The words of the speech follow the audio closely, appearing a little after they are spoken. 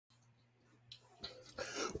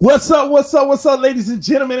What's up, ladies and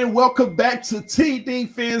gentlemen, and welcome back to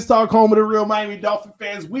TDPHINSTALK, home of the real Miami Dolphin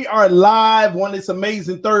fans. We are live on this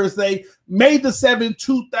amazing Thursday, May the 7th,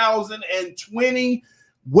 2020.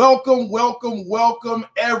 Welcome,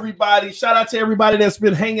 everybody. Shout out to everybody that's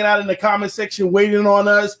been hanging out in the comment section, waiting on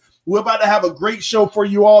us. We're about to have a great show for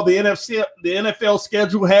you all. The NFL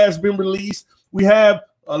schedule has been released. We have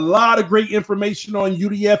a lot of great information on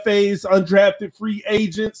UDFAs, undrafted free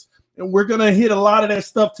agents, and we're going to hit a lot of that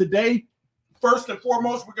stuff today. First and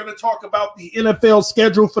foremost, we're going to talk about the NFL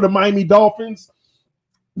schedule for the Miami Dolphins.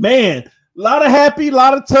 Man, a lot of happy, a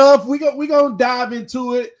lot of tough. We're going to dive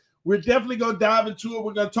into it. We're definitely going to dive into it.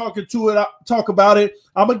 We're going to talk about it.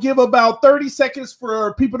 I'm going to give about 30 seconds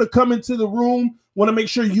for people to come into the room. Want to make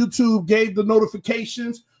sure YouTube gave the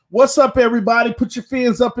notifications. What's up, everybody? Put your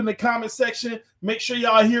fins up in the comment section. Make sure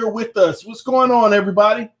y'all here with us. What's going on,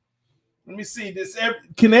 everybody? Let me see this.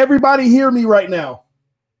 Can everybody hear me right now?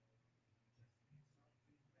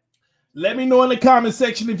 Let me know in the comment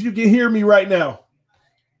section if you can hear me right now.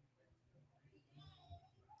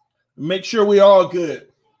 Make sure we all good.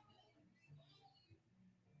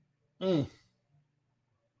 No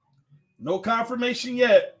confirmation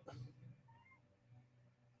yet.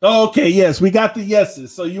 Okay, yes, we got the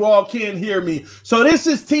yeses, so you all can hear me. So this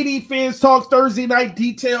is TDPHINSTALK Thursday Night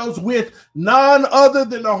Details with none other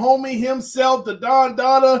than the homie himself, the Don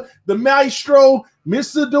Dada, the maestro,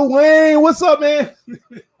 Mr. Dwayne. What's up, man?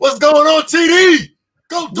 What's going on, TD?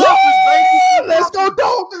 Go Dolphins, baby! Let's go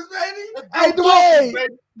Dolphins, baby! Hey,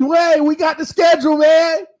 Dwayne, we got the schedule,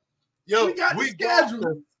 man. Yo, we got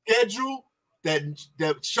the schedule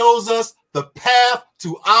that shows us the path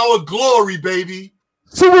to our glory, baby.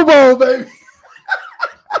 Super Bowl, baby.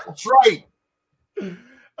 That's right.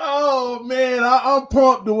 Oh, man, I'm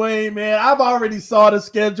pumped, Dwayne, man. I've already saw the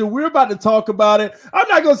schedule. We're about to talk about it. I'm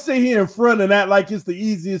not going to sit here in front of that like it's the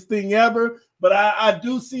easiest thing ever, but I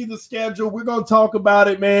do see the schedule. We're going to talk about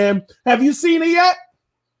it, man. Have you seen it yet?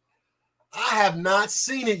 I have not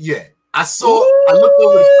seen it yet. I looked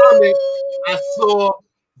over the comments. I saw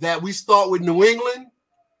that we start with New England.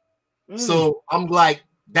 So I'm like,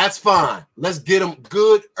 that's fine. Let's get them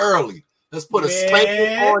good early. Let's put a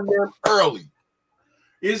spanking on them early.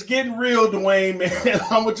 It's getting real, Dwayne, man.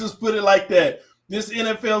 I'm going to just put it like that. This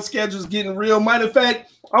NFL schedule is getting real. Matter of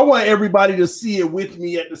fact, I want everybody to see it with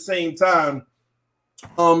me at the same time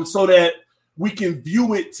so that we can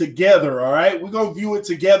view it together, all right? We're going to view it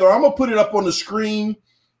together. I'm going to put it up on the screen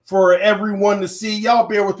for everyone to see. Y'all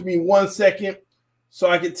bear with me 1 second so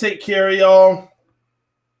I can take care of y'all.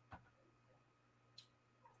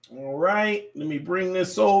 All right, let me bring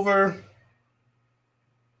this over.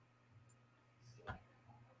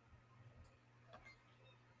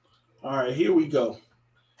 All right, here we go.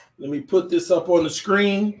 Let me put this up on the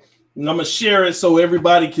screen, and I'm going to share it so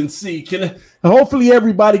everybody can see. Hopefully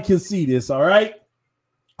everybody can see this, all right?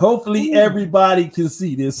 Hopefully everybody can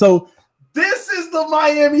see this. So this is the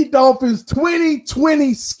Miami Dolphins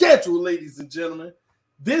 2020 schedule, ladies and gentlemen.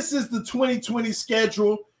 This is the 2020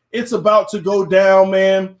 schedule. It's about to go down,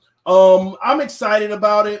 man. I'm excited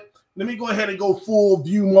about it. Let me go ahead and go full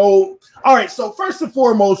view mode. All right, so first and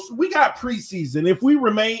foremost, we got preseason. If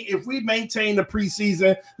we maintain the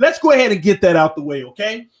preseason, let's go ahead and get that out the way,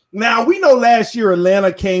 okay? Now, we know last year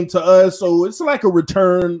Atlanta came to us, so it's like a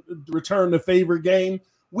return the favor game.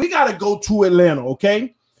 We got to go to Atlanta,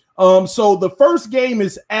 okay? So the first game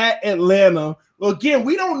is at Atlanta. Well, again,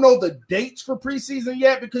 we don't know the dates for preseason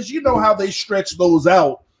yet because you know how they stretch those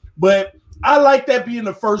out. But I like that being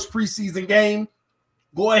the first preseason game.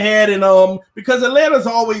 Go ahead and because Atlanta's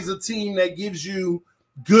always a team that gives you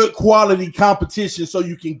good quality competition so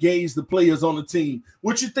you can gauge the players on the team.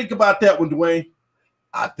 What you think about that one, Dwayne?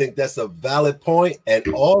 I think that's a valid point, and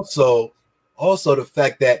also the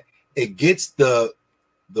fact that it gets the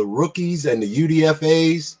rookies and the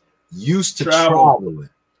UDFAs used to traveling.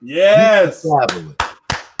 Yes. Traveling.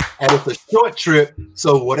 And it's a short trip,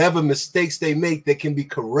 so whatever mistakes they make, they can be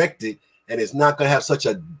corrected, and it's not going to have such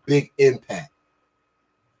a big impact.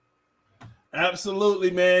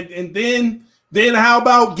 Absolutely, man. And then how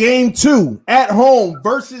about game 2 at home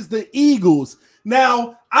versus the Eagles?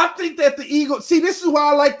 Now, I think that the Eagles – see, this is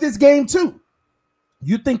why I like this game too.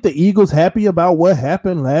 You think the Eagles happy about what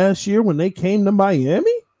happened last year when they came to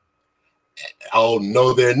Miami? Oh,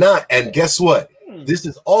 no, they're not. And guess what? This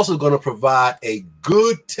is also going to provide a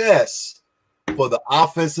good test for the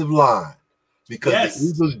offensive line because the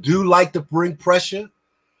Eagles do like to bring pressure,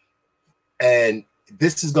 and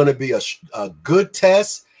this is going to be a good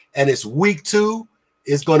test, and it's week 2.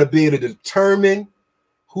 It's going to be able to determine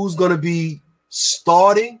who's going to be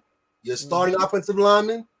starting, your starting offensive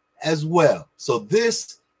lineman as well. So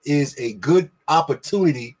this is a good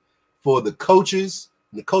opportunity for the coaches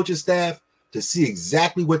and the coaching staff to see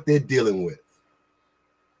exactly what they're dealing with.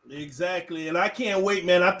 Exactly. And I can't wait,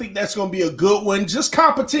 man. I think that's going to be a good one. Just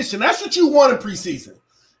competition. That's what you want in preseason.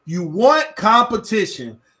 You want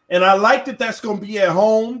competition. And I like that that's going to be at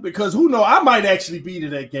home, because who knows, I might actually be to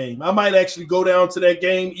that game. I might actually go down to that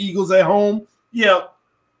game, Eagles at home. Yeah,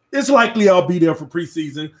 it's likely I'll be there for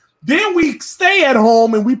preseason. Then we stay at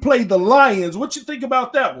home and we play the Lions. What you think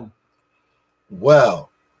about that one? Well,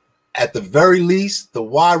 at the very least, the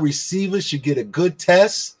wide receivers should get a good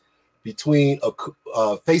test between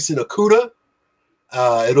facing Okuda.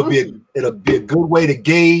 It'll be a good way to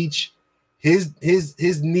gauge his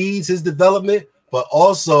needs, his development, but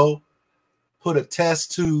also put a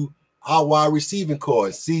test to our wide receiving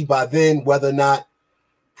core. See by then whether or not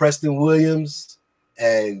Preston Williams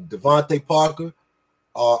and Devontae Parker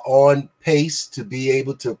are on pace to be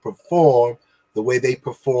able to perform the way they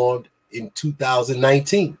performed in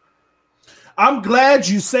 2019. I'm glad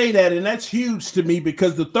you say that, and that's huge to me,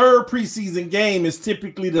 because the third preseason game is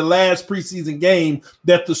typically the last preseason game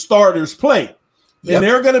that the starters play. Yep. And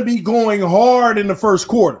they're going to be going hard in the first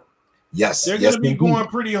quarter. Yes. They're going to be going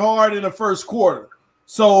pretty hard in the first quarter.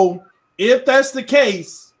 So if that's the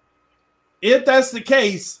case,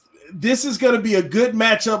 this is going to be a good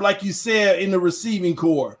matchup, like you said, in the receiving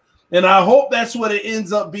core. And I hope that's what it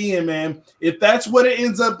ends up being, man. If that's what it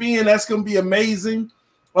ends up being, that's going to be amazing.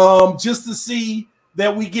 Just to see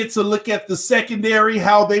that we get to look at the secondary,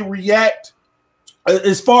 how they react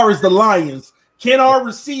as far as the Lions. Can our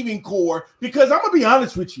receiving core, because I'm going to be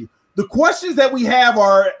honest with you, the questions that we have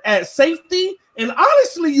are at safety, and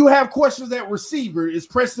honestly, you have questions at receiver. Is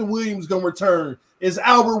Preston Williams going to return? Is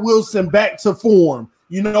Albert Wilson back to form?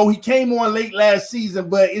 You know, he came on late last season,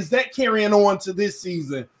 but is that carrying on to this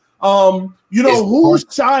season? Who's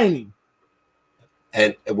shining?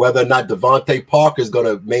 And whether or not Devontae Parker is going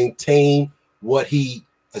to maintain what he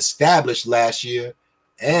established last year,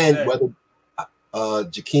 and whether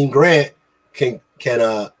Jakeem Grant can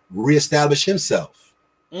reestablish himself.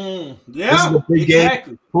 Yeah, this is a big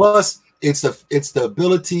game. Plus, it's the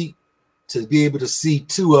ability to be able to see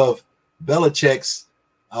two of Belichick's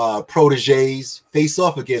proteges face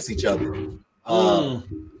off against each other.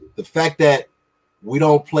 The fact that we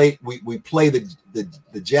don't play, we play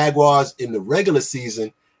the Jaguars in the regular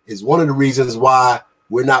season is one of the reasons why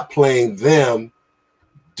we're not playing them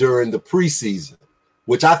during the preseason,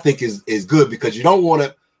 which I think is good, because you don't want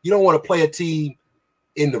to play a team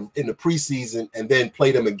in the preseason and then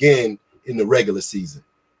play them again in the regular season.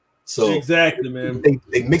 So exactly, man.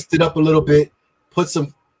 They mixed it up a little bit,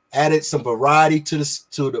 added some variety to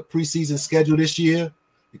the preseason schedule this year,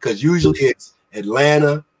 because usually it's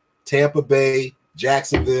Atlanta, Tampa Bay,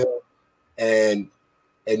 Jacksonville, and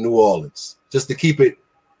New Orleans, just to keep it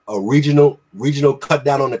a regional cut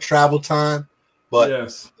down on the travel time. But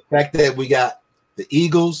yes, the fact that we got the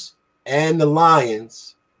Eagles and the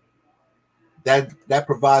Lions, that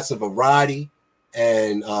provides some variety,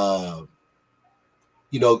 and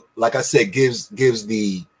like I said, gives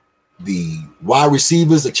the wide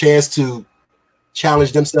receivers a chance to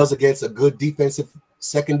challenge themselves against a good defensive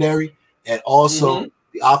secondary, and also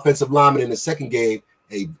the offensive lineman in the second game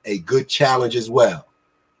a good challenge as well.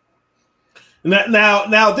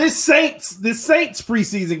 Now this Saints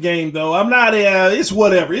preseason game, though, I'm not it's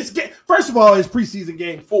whatever. First of all, it's preseason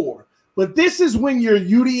game 4. But this is when your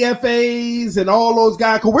UDFAs and all those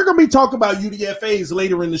guys, because we're going to be talking about UDFAs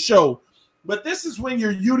later in the show, but this is when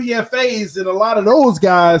your UDFAs and a lot of those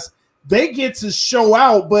guys, they get to show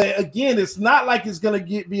out. But again, it's not like it's going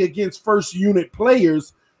to be against first unit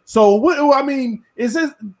players. So,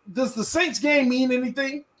 does the Saints game mean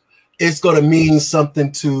anything? It's going to mean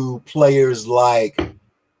something to players like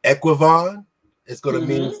Equivon. It's going to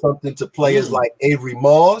mean something to players like Avery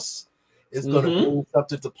Moss. It's going to mean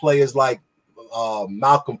something to players like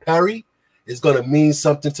Malcolm Perry. It's going to mean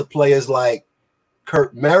something to players like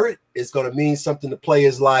Kurt Merritt. It's going to mean something to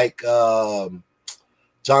players like Jonathan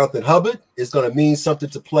Hubbard. It's going to mean something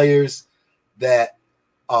to players that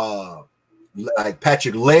like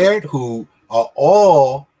Patrick Laird, who are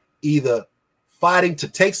all either fighting to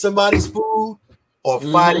take somebody's food or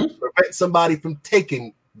fighting to prevent somebody from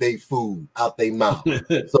taking their food out their mouth.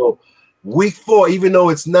 So week 4, even though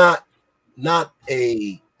it's not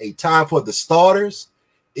a time for the starters,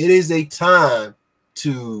 it is a time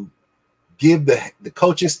to give the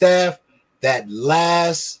coaching staff that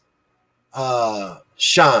last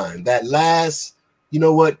shine, that last, you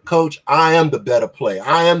know what, coach, I am the better player.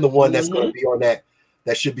 I am the one that's going to be on that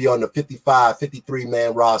should be on the 55,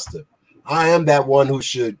 53-man roster. I am that one who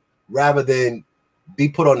should, rather than be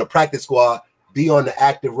put on the practice squad, be on the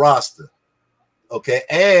active roster. Okay,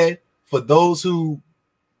 and for those who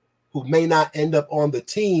may not end up on the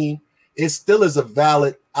team, it still is a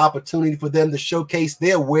valid opportunity for them to showcase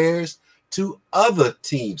their wares to other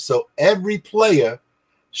teams. So every player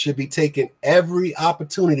should be taking every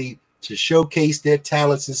opportunity to showcase their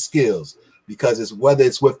talents and skills, because whether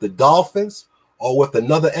it's with the Dolphins or with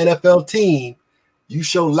another NFL team, you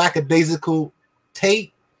show lackadaisical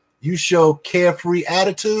tape, you show carefree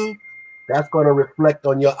attitude, that's going to reflect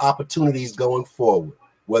on your opportunities going forward,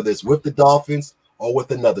 whether it's with the Dolphins or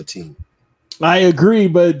with another team. I agree,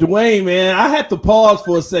 but Dwayne, man, I had to pause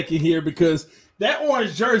for a second here because that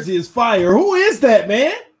orange jersey is fire. Who is that,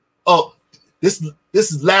 man? Oh, this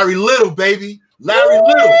is Larry Little, baby. Larry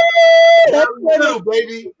Little. Larry Little,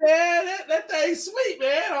 baby. Man, that thing's sweet,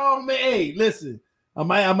 man. Oh, man. Hey, listen, I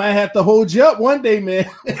might have to hold you up one day, man.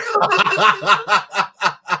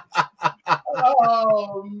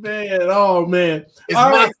 Oh, man. It's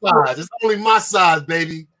all my size. It's only my size,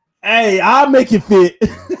 baby. Hey, I'll make it fit.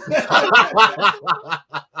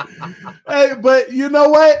 Hey, but you know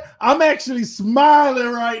what? I'm actually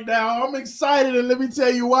smiling right now. I'm excited, and let me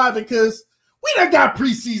tell you why, because we done got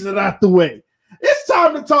preseason out the way. It's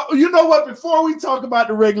time to talk. You know what? Before we talk about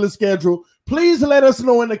the regular schedule, please let us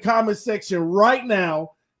know in the comment section right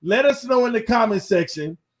now. Let us know in the comment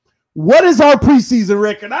section, what is our preseason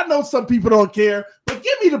record? I know some people don't care, but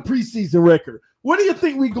give me the preseason record. What do you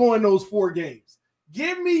think we go in those 4 games?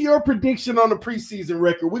 Give me your prediction on the preseason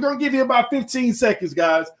record. We're going to give you about 15 seconds,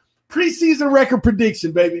 guys. Preseason record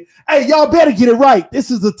prediction, baby. Hey, y'all better get it right. This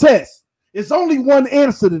is a test. It's only one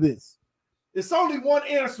answer to this. It's only one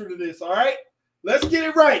answer to this, all right? Let's get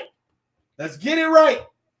it right. Let's get it right.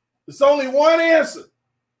 It's only one answer.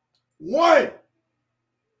 1.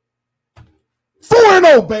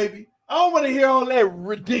 4-0, baby. I don't want to hear all that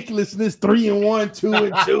ridiculousness.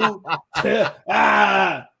 3-1,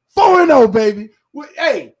 2-2. 4-0, baby.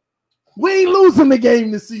 Hey, we ain't losing the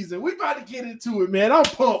game this season. We about to get into it, man. I'm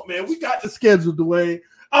pumped, man. We got the schedule, Dwayne.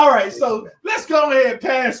 All right, so let's go ahead and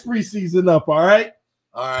pass preseason up, all right?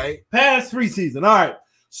 All right. Pass preseason, all right.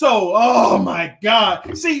 So, oh, my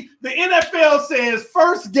God. See, the NFL says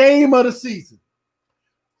first game of the season.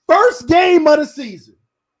 First game of the season.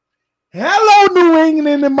 Hello, New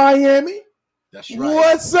England and Miami. That's right.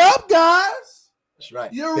 What's up, guys? That's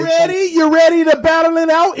right. You ready? You ready to battle it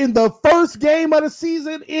out in the first game of the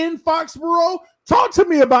season in Foxborough? Talk to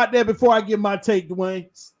me about that before I give my take, Dwayne.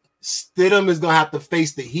 Stidham is going to have to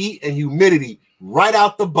face the heat and humidity right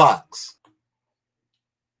out the box.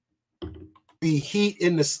 Be heat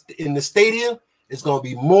in the stadium. It's going to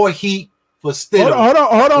be more heat for Stidham.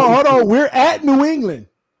 Hold on. We're at New England.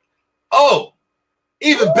 Oh,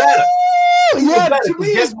 even better. Yeah, to me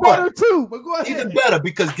it's better too. But go ahead. Even better,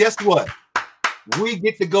 because guess what? We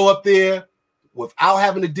get to go up there without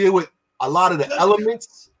having to deal with a lot of the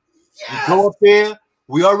elements. Yes. We go up there.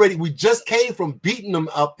 We just came from beating them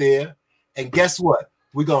up there. And guess what?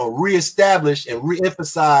 We're going to reestablish and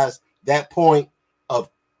reemphasize that point of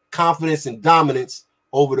confidence and dominance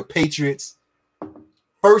over the Patriots.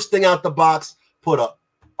 First thing out the box, put a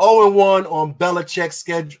 0-1 on Belichick's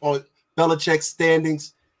schedule, on Belichick's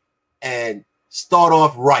standings, and start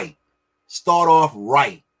off right. Start off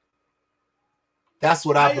right. That's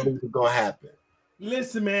what I believe is going to happen.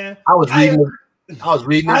 Listen, man. I was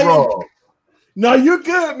reading it wrong. No, you're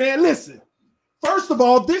good, man. Listen. First of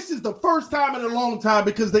all, this is the first time in a long time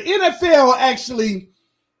because the NFL actually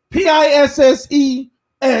PHINSTALK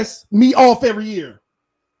me off every year.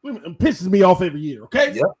 It pisses me off every year,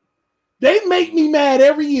 okay? Yep. They make me mad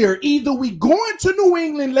every year. Either we going to New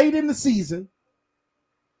England late in the season.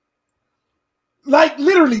 Like,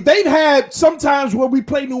 literally, they've had sometimes where we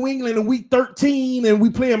play New England in week 13 and we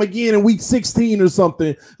play them again in week 16 or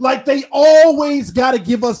something. Like, they always got to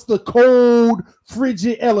give us the cold,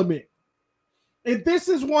 frigid element. And this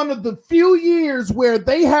is one of the few years where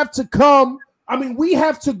they have to come. I mean, we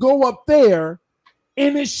have to go up there,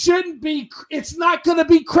 and it's not going to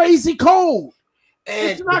be crazy cold.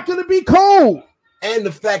 It's not going to be cold. And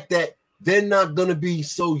the fact that they're not going to be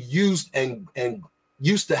so used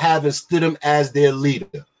to having Stidham as their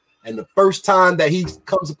leader. And the first time that he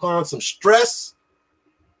comes upon some stress,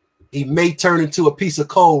 he may turn into a piece of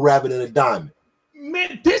coal rather than a diamond.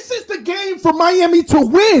 Man, this is the game for Miami to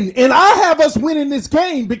win. And I have us winning this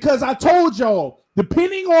game because I told y'all,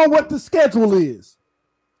 depending on what the schedule is,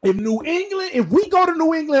 if we go to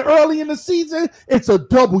New England early in the season, it's a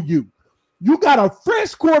W. You got a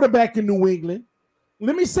fresh quarterback in New England.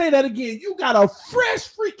 Let me say that again. You got a fresh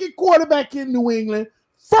freaking quarterback in New England.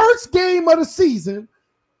 First game of the season.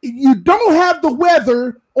 You don't have the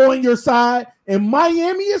weather on your side, and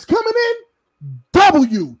Miami is coming in.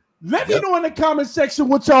 W. Let me know in the comment section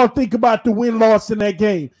what y'all think about the win-loss in that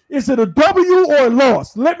game. Is it a W or a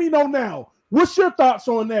loss? Let me know now. What's your thoughts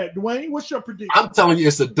on that, Dwayne? What's your prediction? I'm telling you,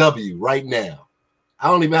 it's a W right now. I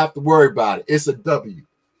don't even have to worry about it. It's a W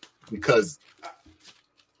because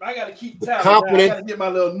I got to keep tally. I got to get my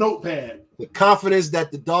little notepad. The confidence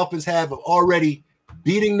that the Dolphins have of already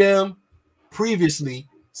beating them previously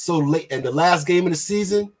so late in the last game of the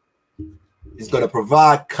season is going to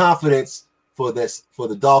provide confidence for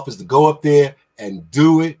the Dolphins to go up there and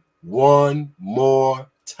do it one more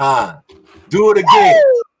time. Do it again.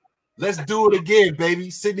 Woo! Let's do it again, baby.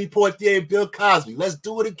 Sidney Poitier and Bill Cosby. Let's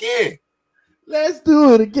do it again. Let's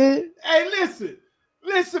do it again. Hey,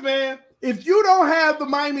 listen, man. If you don't have the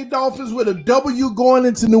Miami Dolphins with a W going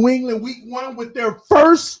into New England week 1 with their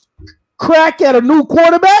first crack at a new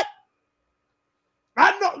quarterback,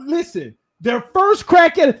 I know, listen, their first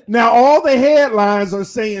crack at it. Now, all the headlines are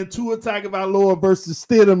saying Tua Tagovailoa versus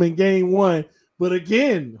Stidham in game 1. But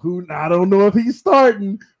again, I don't know if he's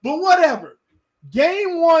starting, but whatever.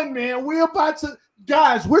 Game 1, man, we're starting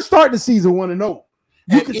the season 1-0.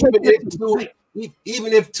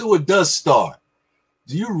 Even if Tua does start,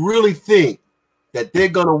 do you really think that they're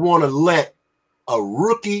going to want to let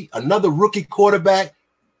another rookie quarterback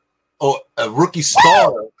or a rookie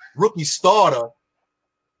starter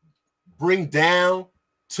bring down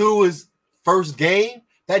Tua's first game?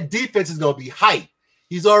 That defense is going to be hyped.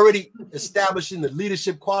 He's already establishing the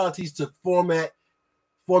leadership qualities to format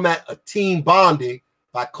a team bonding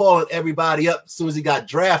by calling everybody up as soon as he got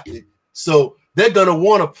drafted. So they're going to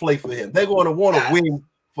want to play for him. They're going to want to win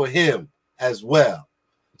for him as well.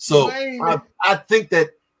 So I think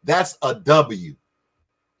that's a W.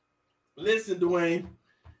 Listen, Dwayne,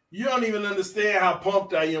 you don't even understand how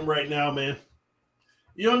pumped I am right now, man.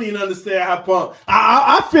 You don't even understand how pumped.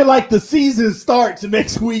 I feel like the season starts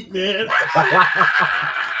next week, man.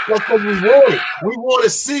 That's what we want it. We want to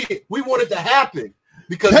see it. We want it to happen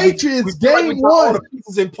because Patriots game 1. All the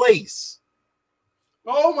pieces in place.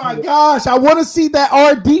 Oh my gosh! I want to see that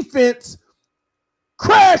our defense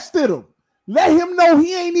crashed at him. Let him know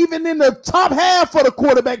he ain't even in the top half of the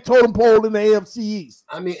quarterback totem pole in the AFC East.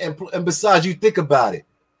 I mean, and besides, you think about it.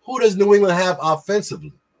 Who does New England have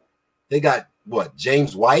offensively? They got what?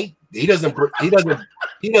 James White. He doesn't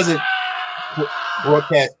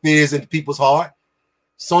broadcast fears into people's heart.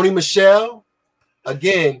 Sony Michel,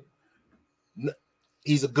 again,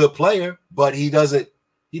 he's a good player, but he doesn't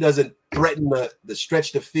threaten the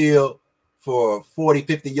stretch the field for 40,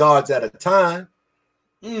 50 yards at a time.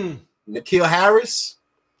 N'Keal Harris,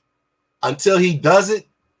 until he does it,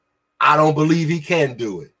 I don't believe he can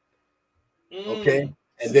do it. Okay?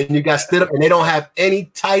 And then you got Stidham, and they don't have any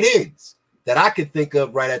tight ends that I could think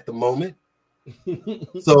of right at the moment.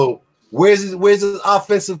 So where's his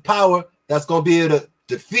offensive power that's going to be able to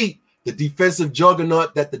defeat the defensive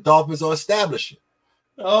juggernaut that the Dolphins are establishing?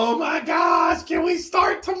 Oh my gosh, can we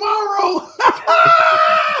start tomorrow?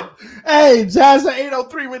 Hey, Johnson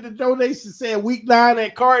 803 with the donation said week 9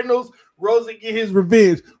 at Cardinals, Rosen get his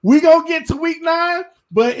revenge. We gonna get to week 9,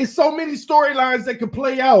 but it's so many storylines that can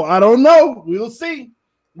play out. I don't know. We'll see.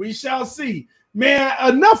 We shall see. Man,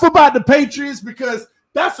 enough about the Patriots because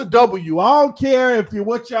that's a W. I don't care if you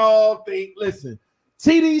what y'all think. Listen,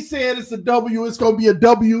 TD said it's a W. It's gonna be a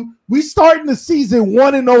W. We starting the season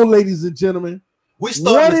 1-0, ladies and gentlemen. We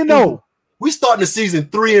starting the season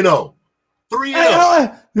 3-0. 3-0.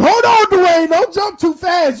 Hey, hold on, Dwayne. Don't jump too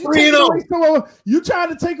fast. You trying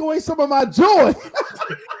to take away some of my joy.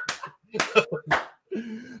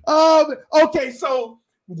 Okay, so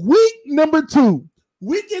week number 2,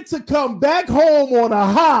 we get to come back home on a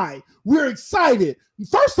high. We're excited.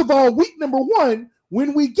 First of all, week number 1,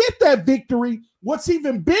 when we get that victory, what's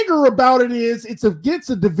even bigger about it is it's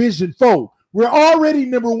against a division foe. We're already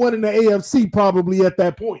number 1 in the AFC probably at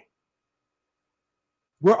that point.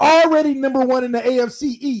 We're already number 1 in the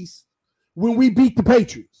AFC East when we beat the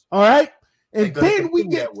Patriots. All right? And then we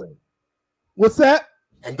get that way. What's that?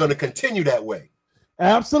 And going to continue that way.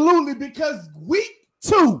 Absolutely, because week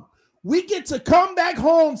 2, we get to come back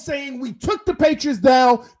home saying we took the Patriots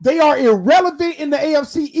down. They are irrelevant in the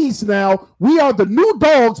AFC East now. We are the new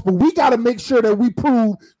dogs, but we got to make sure that we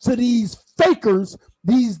prove to these fakers,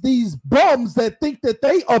 these bums that think that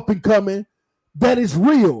they up and coming, that is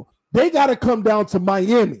real. They got to come down to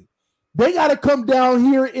Miami. They got to come down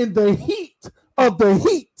here in the heat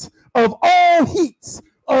of all heats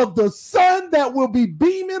of the sun that will be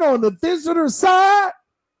beaming on the visitor side.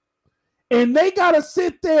 And they got to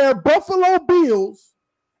sit there, Buffalo Bills,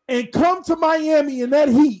 and come to Miami in that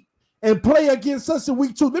heat and play against us in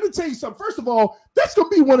week 2. Let me tell you something. First of all, that's going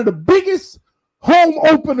to be one of the biggest home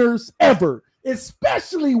openers ever.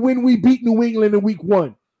 especially when we beat New England in week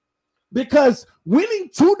 1. Because winning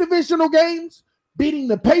 2 divisional games, beating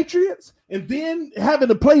the Patriots, and then having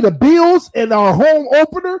to play the Bills in our home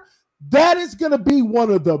opener, that is going to be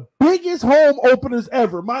one of the biggest home openers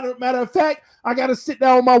ever. Matter of fact, I got to sit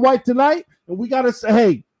down with my wife tonight, and we got to say,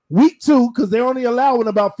 hey, week 2, because they're only allowing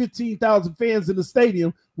about 15,000 fans in the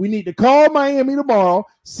stadium, we need to call Miami tomorrow,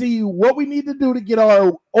 see what we need to do to get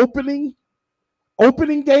our opening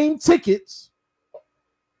game tickets,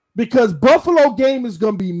 because Buffalo game is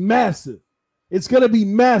going to be massive. It's going to be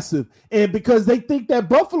massive. And because they think that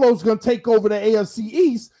Buffalo's going to take over the AFC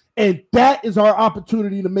East, and that is our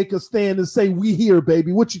opportunity to make a stand and say, we here,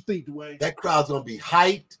 baby. What you think, Dwayne? That crowd's going to be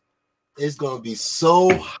hyped. It's going to be so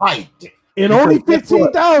hyped. And only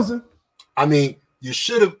 15,000. I mean, they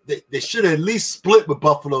should have at least split with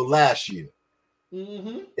Buffalo last year.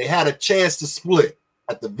 They had a chance to split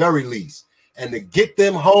at the very least. And to get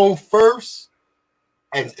them home first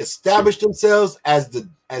and establish themselves as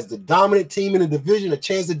the dominant team in the division, a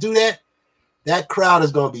chance to do that, that crowd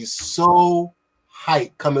is going to be so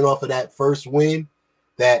hyped coming off of that first win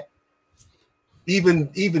that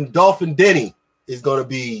even Dolphin Denny is going to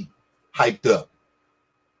be hyped up.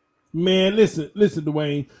 Man, listen,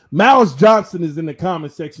 Dwayne. Miles Johnson is in the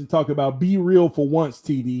comment section talking about be real for once,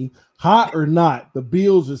 TD. Hot or not, the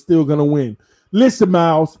Bills are still going to win. Listen,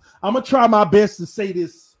 Miles, I'm going to try my best to say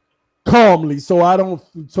this calmly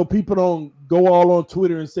so people don't go all on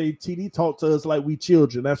Twitter and say TD talk to us like we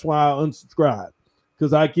children. That's why I unsubscribe,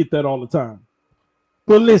 because I get that all the time.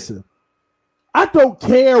 But listen, I don't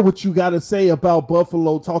care what you got to say about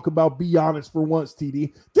Buffalo. Talk about be honest for once,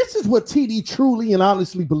 TD. This is what TD truly and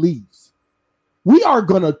honestly believes. We are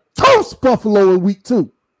going to toast Buffalo in week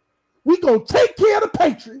 2. We're going to take care of the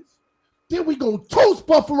Patriots. Then we're going to toast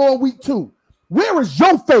Buffalo in week 2. Where is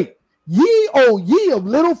your faith? Ye, oh, ye of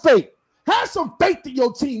little faith. Have some faith in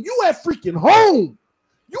your team. You at freaking home.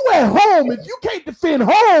 You at home. If you can't defend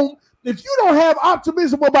home, if you don't have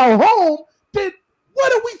optimism about home, then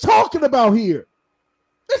what are we talking about here?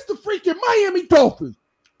 It's the freaking Miami Dolphins.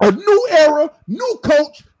 A new era, new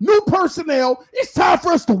coach, new personnel. It's time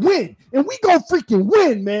for us to win. And we gonna freaking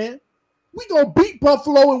win, man. We gonna beat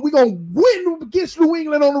Buffalo and we gonna win against New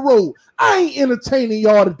England on the road. I ain't entertaining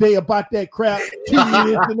y'all today about that crap. TD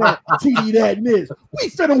this and that, TD that and this. We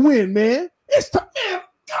finna win, man. It's time, man.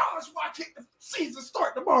 Gosh, why can't the season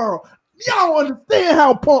start tomorrow? Y'all don't understand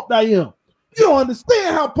how pumped I am. You don't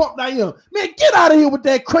understand how pumped I am. Man, get out of here with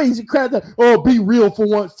that crazy crap. Be real for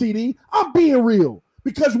once, TD. I'm being real.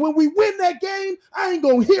 Because when we win that game, I ain't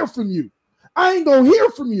going to hear from you. I ain't going to hear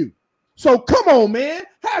from you. So come on, man.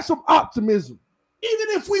 Have some optimism. Even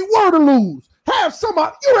if we were to lose, have some.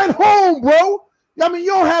 You're at home, bro. I mean, you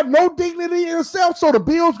don't have no dignity in yourself, so the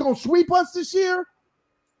Bills going to sweep us this year?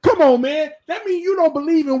 Come on, man. That means you don't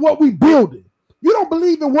believe in what we building. You don't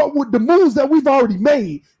believe in the moves that we've already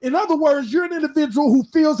made. In other words, you're an individual who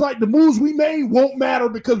feels like the moves we made won't matter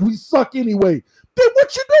because we suck anyway. Then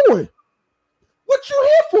what you doing? What you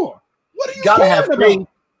here for? What are you gotta have about?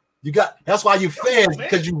 That's why you're fans,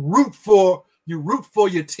 because you root for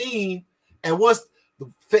your team. And what's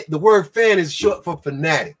the word fan is short for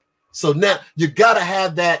fanatic. So now you gotta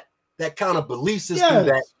have that kind of belief system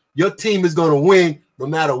that your team is gonna win no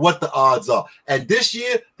matter what the odds are. And this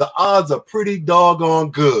year, the odds are pretty doggone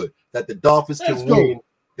good that the Dolphins can win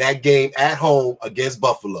that game at home against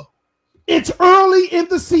Buffalo. It's early in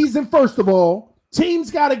the season, first of all. Teams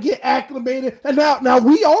got to get acclimated. And now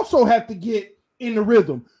we also have to get in the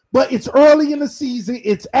rhythm. But it's early in the season.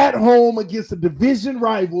 It's at home against a division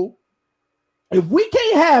rival. If we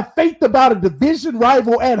can't have faith about a division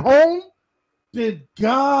rival at home, then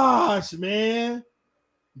gosh, man.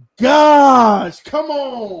 Gosh, come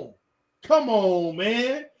on,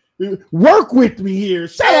 man. Work with me here.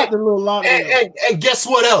 Shout out to Little Lotto. And guess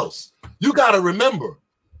what else? You got to remember,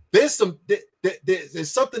 there's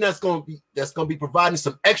something that's going to be providing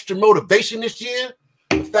some extra motivation this year.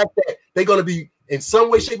 The fact that they're going to be in some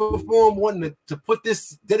way, shape, or form wanting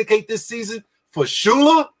to dedicate this season for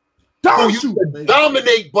Shula, who used to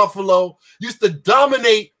dominate Buffalo, used to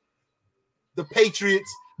dominate the Patriots,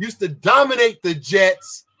 used to dominate the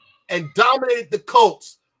Jets, and dominate the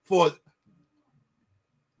Colts for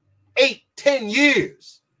 8-10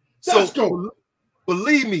 years. So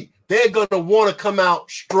believe me, they're going to want to come out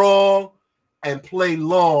strong and play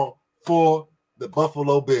long for the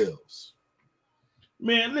Buffalo Bills.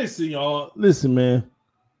 Man, listen, y'all. Listen, man.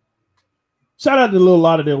 Shout out to Lil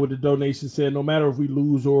Lauderdale with the donation, said no matter if we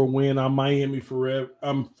lose or win, I'm Miami forever.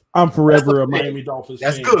 I'm forever a Miami Dolphins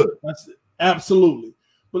fan. That's good. That's absolutely.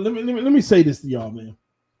 But let me say this to y'all, man.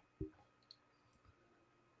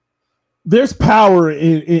 There's power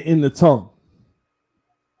in the tongue.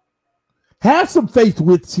 Have some faith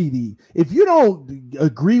with TD. If you don't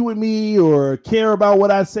agree with me or care about what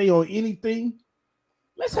I say on anything,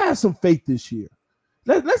 let's have some faith this year.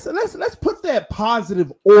 Let's put that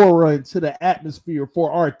positive aura into the atmosphere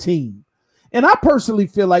for our team. And I personally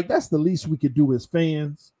feel like that's the least we could do as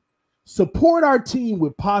fans. Support our team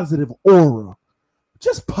with positive aura,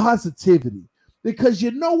 just positivity. Because you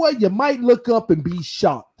know what? You might look up and be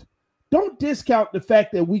shocked. Don't discount the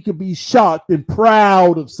fact that we could be shocked and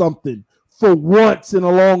proud of something for once in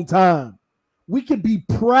a long time. We could be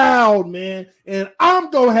proud, man. And I'm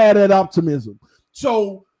going to have that optimism.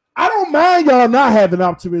 So I don't mind y'all not having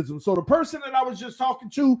optimism. So the person that I was just talking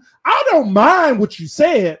to, I don't mind what you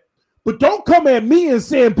said, but don't come at me and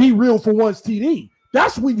saying be real for once, TD.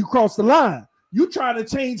 That's when you cross the line. You trying to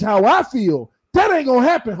change how I feel. That ain't going to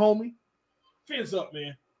happen, homie. Fins up,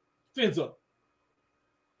 man. Fins up.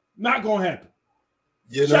 Not going to happen.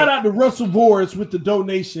 You know, shout out to Russell Boris with the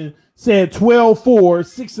donation, saying 12-4,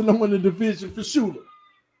 6-0 in the division for Shula.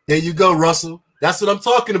 There you go, Russell. That's what I'm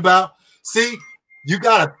talking about. See, you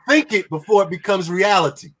got to think it before it becomes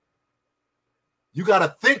reality. You got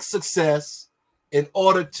to think success in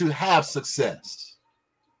order to have success.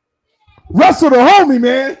 Russell the homie,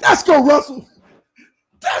 man. Let's go, Russell.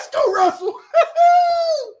 Let's go, Russell.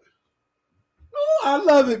 Oh, I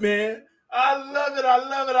love it, man. I love it. I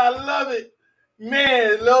love it. I love it.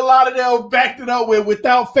 Man, Lil Lauderdale backed it up with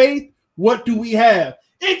without faith, what do we have?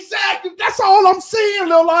 Exactly. That's all I'm saying,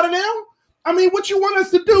 Lil Lauderdale. I mean, what you want us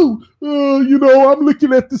to do? You know, I'm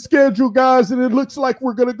looking at the schedule, guys, and it looks like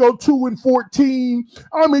we're going to go 2-14.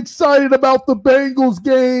 I'm excited about the Bengals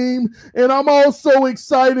game, and I'm also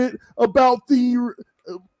excited about the,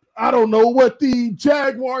 I don't know what, the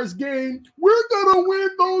Jaguars game. We're going to win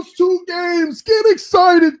those 2 games. Get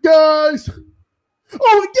excited, guys.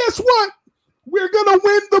 Oh, and guess what? We're going to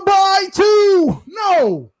win the bye, too.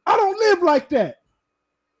 No, I don't live like that.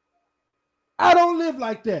 I don't live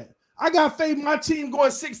like that. I got faith in my team going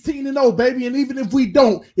 16-0, baby. And even if we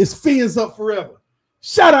don't, it's fins up forever.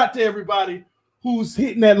 Shout out to everybody who's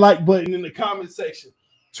hitting that like button in the comment section.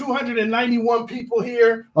 291 people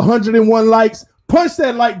here, 101 likes. Punch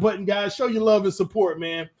that like button, guys. Show your love and support,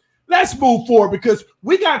 man. Let's move forward because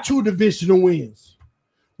we got 2 divisional wins.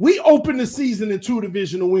 We opened the season in 2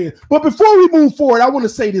 divisional wins. But before we move forward, I want to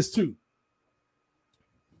say this too.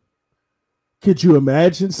 Could you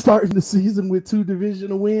imagine starting the season with 2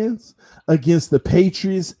 divisional wins against the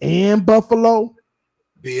Patriots and Buffalo?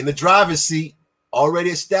 Be in the driver's seat,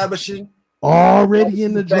 already establishing. Already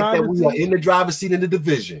in the driver's seat. We are in the driver's seat in the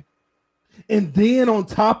division. And then on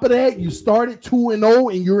top of that, you started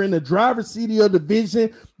 2-0 and you're in the driver's seat of your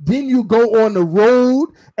division. Then you go on the road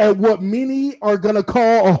at what many are going to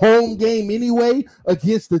call a home game anyway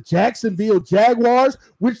against the Jacksonville Jaguars,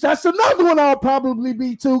 which that's another one I'll probably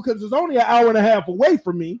be too because it's only an hour and a half away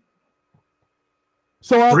from me.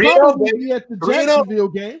 So I'll probably be at the Jacksonville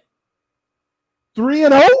game.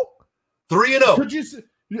 3-0? 3-0. Could you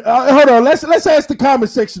hold on, let's ask the comment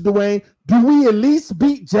section, Dwayne. Do we at least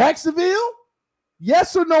beat Jacksonville?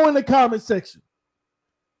 Yes or no in the comment section.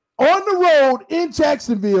 On the road in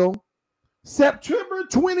Jacksonville, September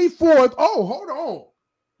 24th. Oh, hold on.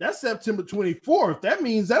 That's September 24th. That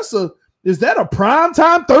means is that a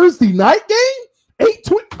primetime Thursday night game?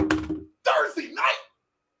 8:20 Thursday night?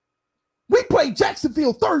 We play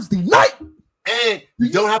Jacksonville Thursday night. And you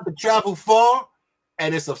don't have to travel far,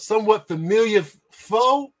 and it's a somewhat familiar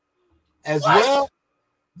foe as well.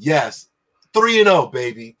 Yes. 3-0,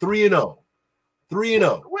 baby. 3-0.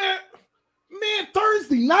 3-0. Man,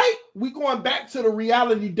 Thursday night, we going back to the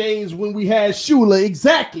reality days when we had Shula.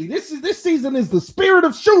 Exactly. This season is the spirit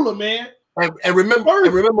of Shula, man. And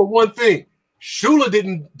remember one thing. Shula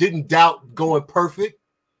didn't doubt going perfect.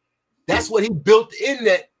 That's what he built in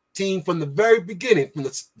that team from the very beginning, from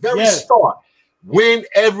the very start. Win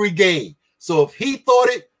every game. So if he thought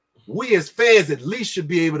it, we as fans at least should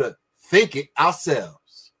be able to think it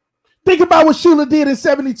ourselves. Think about what Shula did in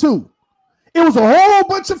 72. It was a whole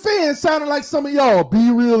bunch of fans sounding like some of y'all.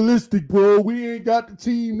 Be realistic, bro. We ain't got the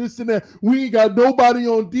team, this and that. We ain't got nobody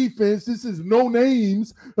on defense. This is no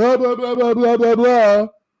names. Blah, blah, blah, blah, blah, blah, blah.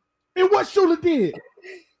 And what Shula did?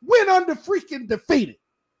 Went under freaking defeated.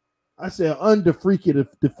 I said under freaking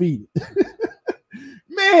defeated.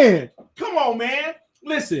 Man, come on, man.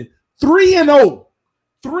 Listen, 3-0.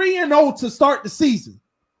 3-0 to start the season.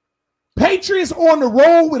 Patriots on the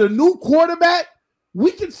road with a new quarterback.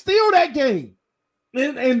 We can steal that game.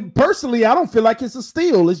 And personally, I don't feel like it's a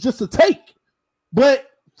steal. It's just a take. But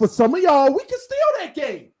for some of y'all, we can steal that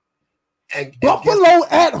game. And Buffalo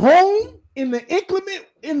at home in the inclement,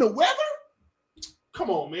 in the weather. Come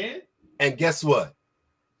on, man. And guess what?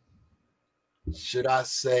 Should I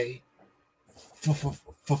say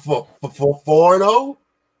 4-0?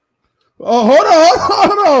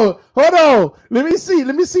 Oh, hold on. Let me see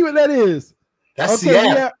what that is. That's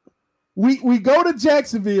Seattle. We go to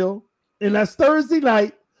Jacksonville, and that's Thursday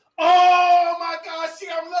night. Oh my gosh, see,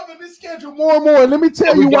 I'm loving this schedule more and more. Let me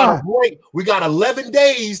tell you why. We got 11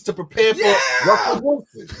 days to prepare for Russell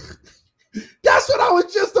Wilson. That's what I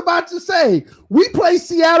was just about to say. We play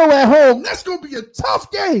Seattle at home. That's going to be a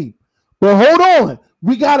tough game. But hold on.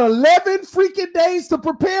 We got 11 freaking days to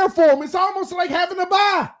prepare for them. It's almost like having a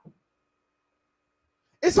bye.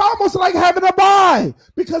 It's almost like having a bye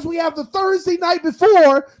because we have the Thursday night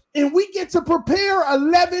before and we get to prepare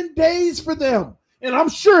 11 days for them. And I'm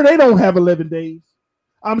sure they don't have 11 days.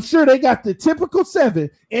 I'm sure they got the typical 7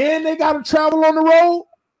 and they got to travel on the road.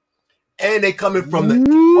 And they coming from the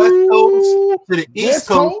West Coast to the East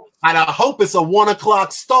Coast. And I hope it's a 1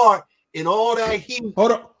 o'clock start in all that heat.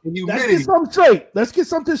 Hold on. Let's get something straight. Let's get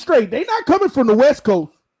something straight. They're not coming from the West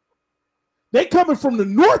Coast. They coming from the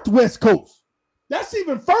Northwest Coast. That's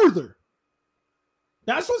even further.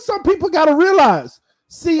 That's what some people got to realize.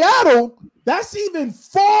 Seattle, that's even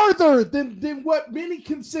farther than what many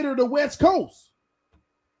consider the West Coast.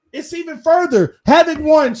 It's even further. Having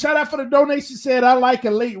won, shout out for the donation, said, I like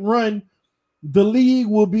a late run. The league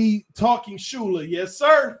will be talking Shula. Yes,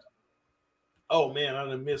 sir. Oh, man, I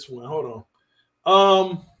done missed one. Hold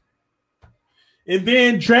on. And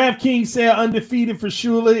then DraftKings said undefeated for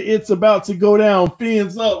Shula. It's about to go down.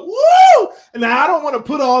 Fins up. Woo! Now, I don't want to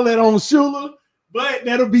put all that on Shula, but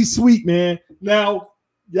that'll be sweet, man. Now,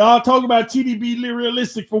 y'all talk about TDB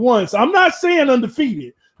realistic for once. I'm not saying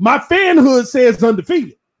undefeated. My fanhood says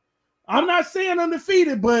undefeated. I'm not saying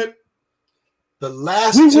undefeated, but the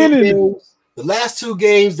last two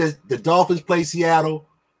games that the Dolphins played Seattle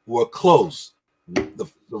were close.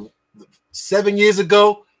 The 7 years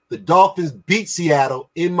ago, the Dolphins beat Seattle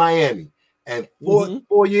in Miami, and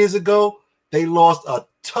 4 years ago they lost a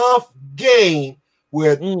tough game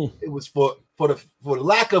where it was for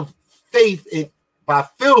lack of faith by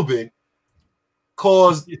Philbin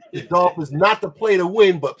caused the Dolphins not to play to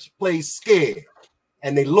win, but play scared.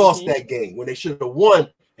 And they lost that game when they should have won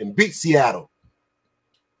and beat Seattle.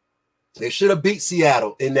 They should have beat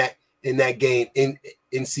Seattle in that game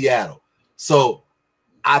in Seattle. So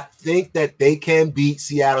I think that they can beat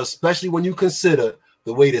Seattle, especially when you consider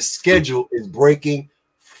the way the schedule is breaking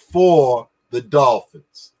for the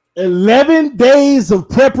Dolphins. 11 days of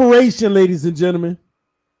preparation, ladies and gentlemen.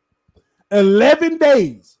 11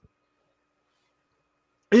 days.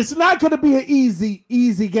 It's not going to be an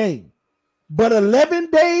easy game. But 11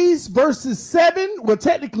 days versus 7, well,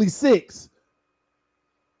 technically 6.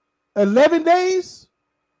 11 days,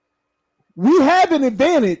 we have an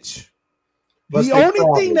advantage. The only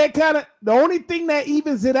thing that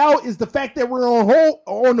evens it out is the fact that we're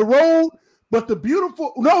on the road. But the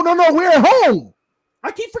beautiful, no, we're at home.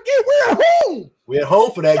 I keep forgetting we're at home. We're at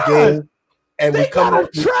home for that game, and they gotta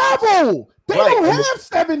travel. They don't have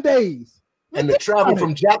 7 days. And the travel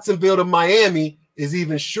from Jacksonville to Miami is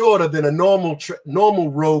even shorter than a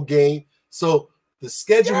normal road game. So the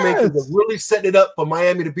schedule makers are really setting it up for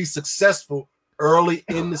Miami to be successful early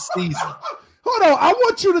in the season. Hold on. I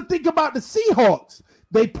want you to think about the Seahawks.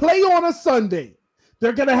 They play on a Sunday.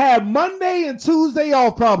 They're going to have Monday and Tuesday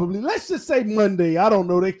off probably. Let's just say Monday. I don't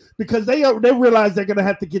know. Because they realize they're going to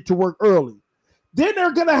have to get to work early. Then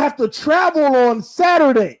they're going to have to travel on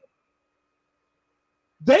Saturday.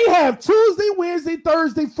 They have Tuesday, Wednesday,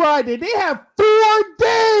 Thursday, Friday. They have 4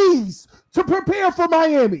 days to prepare for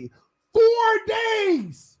Miami. 4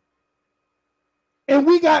 days. And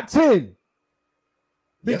we got 10.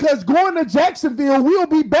 Because going to Jacksonville, we'll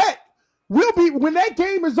be back. When that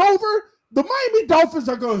game is over, the Miami Dolphins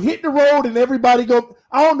are going to hit the road and everybody go.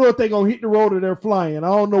 I don't know if they're going to hit the road or they're flying. I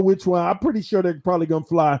don't know which one. I'm pretty sure they're probably going to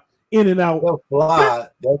fly in and out. They'll fly.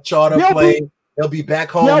 They'll charter plane. They'll be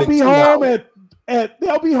back home. They'll be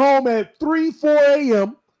home at 3, 4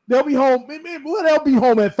 a.m. They'll be home. Well, they'll be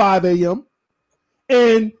home at 5 a.m.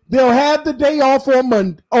 And they'll have the day off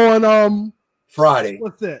on Friday.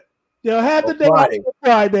 What's that? They'll have the day off on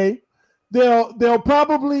Friday. They'll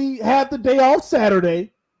probably have the day off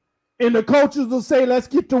Saturday. And the coaches will say, let's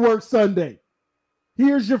get to work Sunday.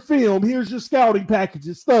 Here's your film. Here's your scouting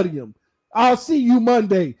packages. Study them. I'll see you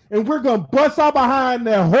Monday. And we're going to bust our behind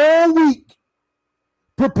that whole week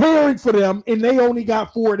preparing for them, and they only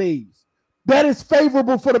got 4 days. That is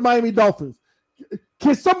favorable for the Miami Dolphins.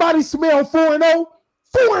 Can somebody smell 4-0?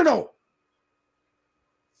 4-0.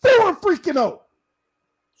 4-0.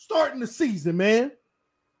 Starting the season, man.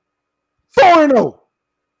 4-0.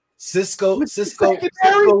 Cisco is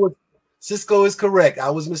correct.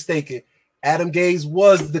 I was mistaken. Adam Gase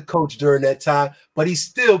was the coach during that time, but he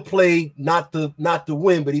still played not to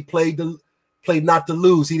win, but he played not to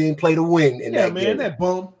lose. He didn't play to win in that game. That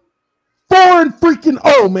bum.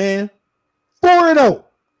 4-0, man. 4-0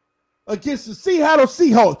 against the Seattle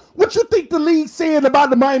Seahawks. What you think the league saying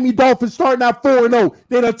about the Miami Dolphins starting out 4-0?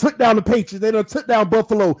 They done took down the Patriots. They done took down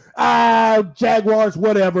Buffalo, Jaguars,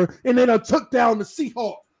 whatever, and they done took down the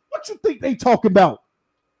Seahawks. What you think they talking about?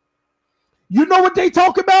 You know what they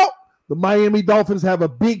talk about? The Miami Dolphins have a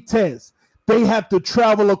big test. They have to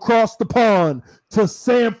travel across the pond to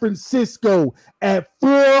San Francisco at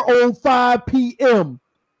 4:05 p.m.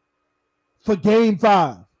 for Game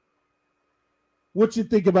 5. What you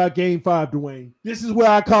think about Game 5, Dwayne? This is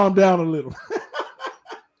where I calm down a little.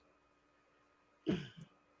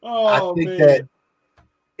 I think that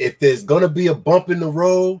if there's going to be a bump in the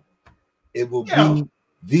road, it will be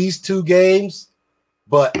these two games.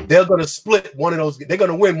 But they're going to split one of those. They're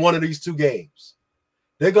going to win one of these two games.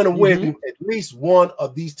 They're going to win at least one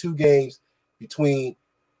of these two games between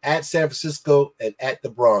at San Francisco and at the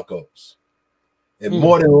Broncos. And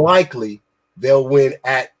more than likely, they'll win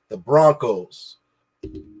at the Broncos.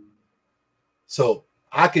 So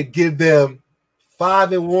I could give them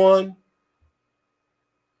 5-1.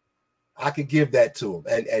 I could give that to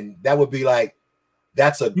them. And that would be like,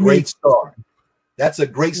 that's a great start. That's a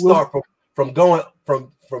great start from going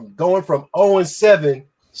from 0-7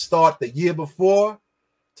 start the year before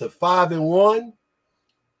to 5-1.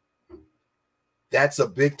 That's a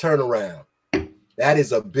big turnaround. That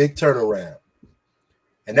is a big turnaround.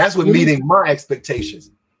 And that's what meeting my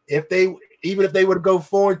expectations. Even if they were to go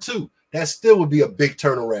 4-2, that still would be a big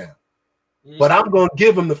turnaround. But I'm going to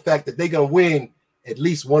give them the fact that they're going to win at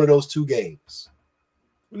least one of those two games.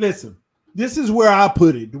 Listen, this is where I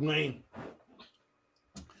put it, Dwayne.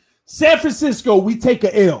 San Francisco, we take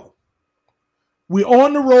a L. We're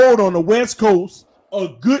on the road on the West Coast, a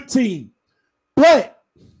good team. But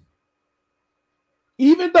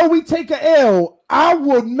even though we take a L, I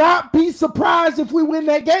will not be surprised if we win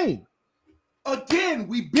that game. Again,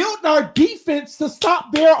 we built our defense to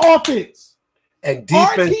stop their offense. And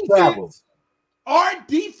defense travels. Our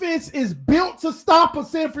defense is built to stop a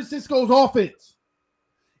San Francisco's offense.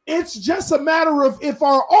 It's just a matter of if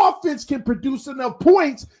our offense can produce enough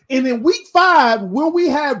points. And in week 5, will we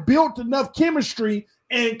have built enough chemistry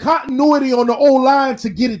and continuity on the O-line to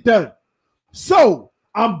get it done? So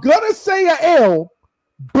I'm going to say a L,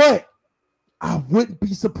 but I wouldn't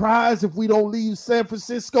be surprised if we don't leave San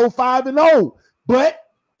Francisco 5-0. But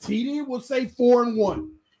TD will say 4-1.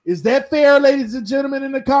 Is that fair, ladies and gentlemen,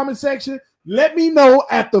 in the comment section? Let me know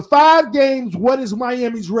at the 5 games, what is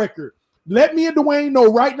Miami's record? Let me and Dwayne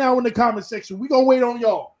know right now in the comment section. We're going to wait on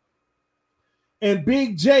y'all. And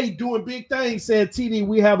Big J doing big things said, TD,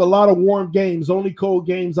 we have a lot of warm games. Only cold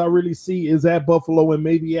games I really see is at Buffalo and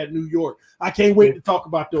maybe at New York. I can't wait to talk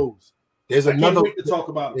about those. There's another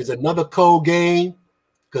cold game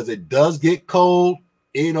because it does get cold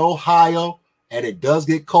in Ohio and it does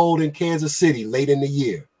get cold in Kansas City late in the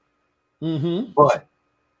year. But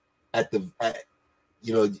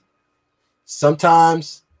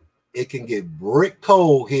sometimes it can get brick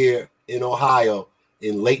cold here in Ohio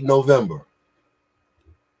in late November.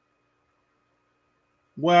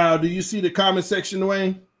 Wow, do you see the comment section,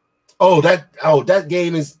 Dwayne? That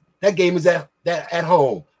game is at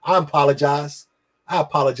home. I apologize.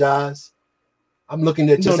 I'm looking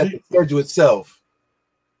at at the schedule itself.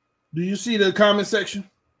 Do you see the comment section?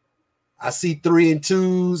 I see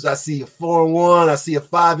 3-2s. I see a 4-1. I see a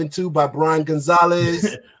 5-2 by Brian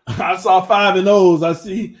Gonzalez. I saw 5-0s. I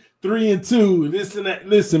see 3-2. This and that.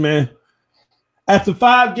 Listen, man. After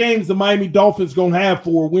 5 games, the Miami Dolphins gonna have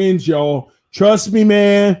 4 wins, y'all. Trust me,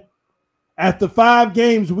 man. After 5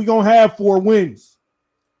 games, we're gonna have 4 wins.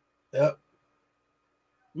 Yep.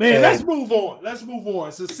 Man, let's move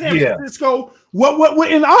on. So San Francisco,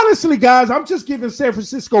 what? And honestly, guys, I'm just giving San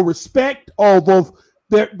Francisco respect of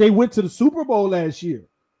they went to the Super Bowl last year.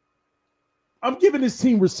 I'm giving this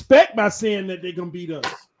team respect by saying that they're gonna beat us.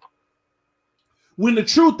 When the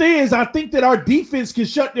truth is, I think that our defense can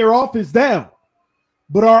shut their offense down,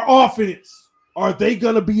 but our offense, are they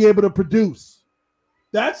gonna be able to produce?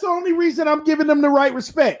 That's the only reason I'm giving them the right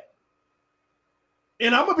respect.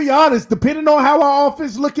 And I'm going to be honest, depending on how our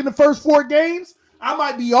offense look in the first 4 games, I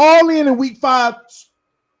might be all in week 5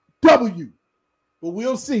 W. But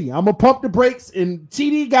we'll see. I'm going to pump the brakes, and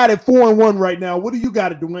TD got it 4-1 right now. What do you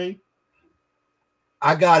got it, Dwayne?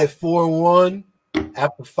 I got it 4-1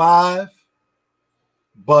 after 5.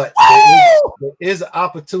 But there is an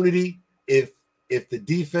opportunity if the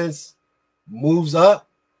defense moves up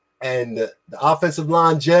and the offensive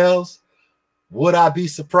line gels, would I be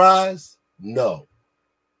surprised? No.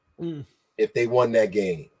 If they won that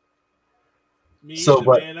game. It's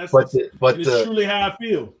truly how I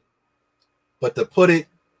feel. But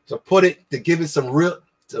to give it some real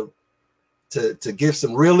to give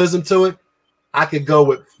some realism to it, I could go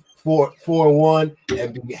with 4-1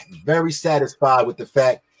 and be very satisfied with the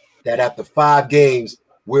fact that after 5 games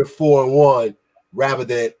we're 4-1 rather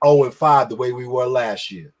than 0-5 the way we were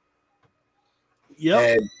last year. Yeah.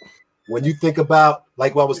 And when you think about,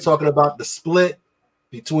 like what I was talking about, the split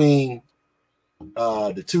between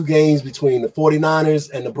the 2 games between the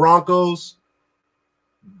 49ers and the Broncos,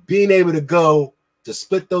 being able to go to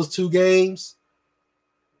split those 2 games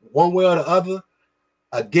one way or the other,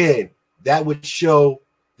 again, that would show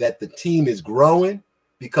that the team is growing,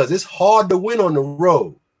 because it's hard to win on the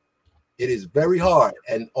road. It is very hard.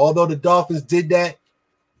 And although the Dolphins did that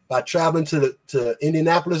by traveling to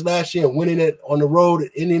Indianapolis last year and winning it on the road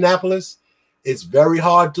at Indianapolis, it's very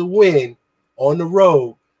hard to win on the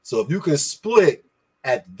road. So if you can split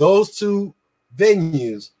at those 2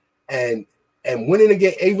 venues and winning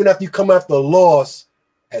again, even after you come after a loss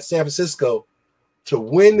at San Francisco, to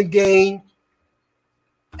win the game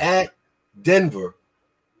at Denver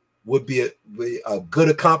would be a good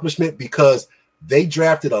accomplishment, because they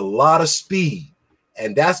drafted a lot of speed,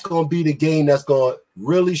 and that's going to be the game that's going to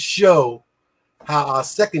really show how our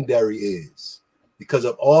secondary is, because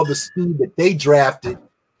of all the speed that they drafted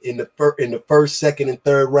in the first, second, and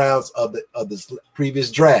third rounds of the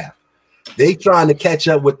previous draft. They trying to catch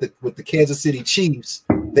up with the Kansas City Chiefs,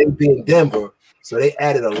 they being Denver, so they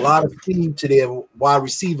added a lot of speed to their wide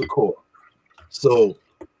receiver core. So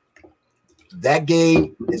that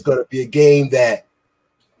game is going to be a game that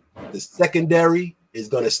the secondary is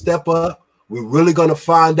going to step up. We're really going to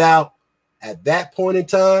find out at that point in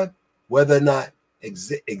time whether or not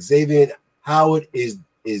Xavier Howard is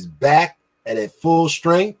back and at full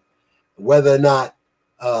strength, whether or not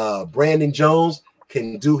Brandon Jones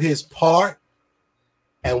can do his part,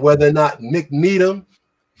 and whether or not Nick Needham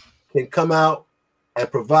can come out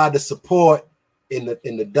and provide the support in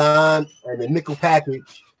the dime and the nickel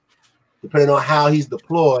package, depending on how he's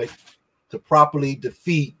deployed, to properly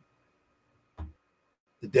defeat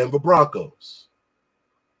the Denver Broncos.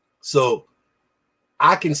 So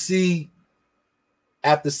I can see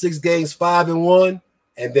after 6 games, 5-1,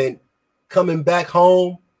 and then coming back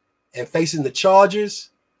home and facing the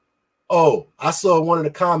Chargers. Oh, I saw one of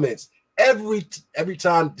the comments, every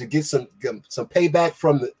time to get some payback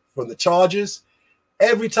from the Chargers.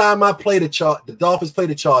 Every time I play the Dolphins play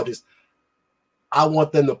the Chargers, I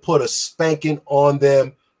want them to put a spanking on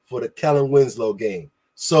them for the Kellen Winslow game.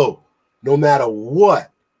 So no matter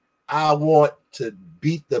what, I want to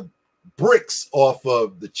beat the bricks off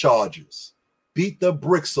of the Chargers. Beat the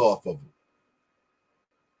bricks off of them.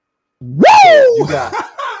 Woo! So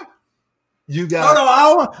you got. No,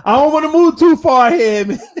 I don't want to move too far ahead,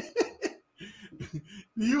 man.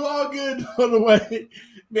 You all good on the way.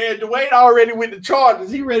 Man, Dwayne already went to Chargers.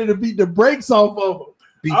 He ready to beat the brakes off of them.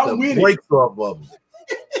 Beat the brakes off of them.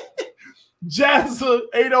 Jazza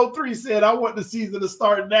 803 said, I want the season to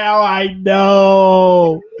start now. I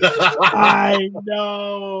know. I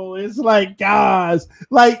know. It's like, guys,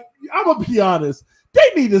 like, I'm going to be honest.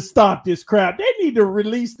 They need to stop this crap. They need to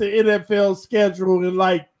release the NFL schedule in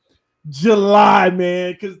like July,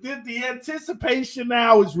 man, because the anticipation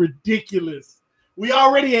now is ridiculous. We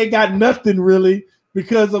already ain't got nothing really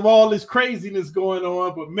because of all this craziness going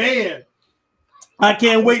on. But, man, I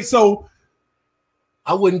can't wait. So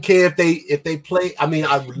I wouldn't care if they play. I mean,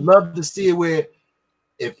 I would love to see it where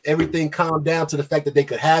if everything calmed down to the fact that they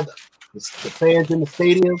could have the fans in the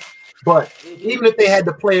stadium. But even if they had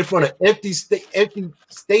to play in front of empty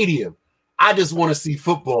stadium, I just want to see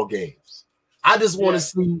football games. I just want to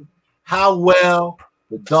see how well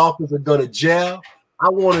the Dolphins are going to gel. I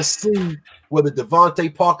want to see whether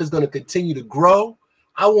Devontae Parker is going to continue to grow.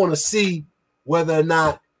 I want to see whether or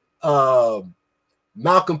not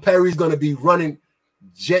Malcolm Perry is going to be running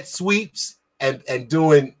jet sweeps and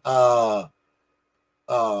doing flea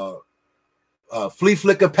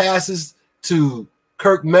flicker passes to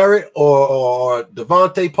Kirk Merritt or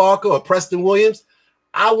Devontae Parker or Preston Williams.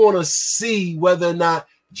 I want to see whether or not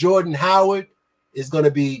Jordan Howard is going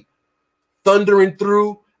to be thundering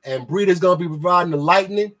through and Breeder's going to be providing the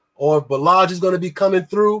lightning, or if Ballage is going to be coming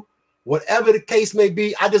through. Whatever the case may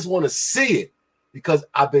be, I just want to see it because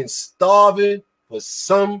I've been starving for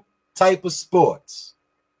some type of sports.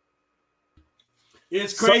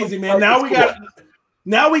 It's crazy, man.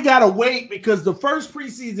 Now we gotta wait because the first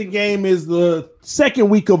preseason game is the second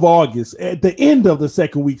week of August, at the end of the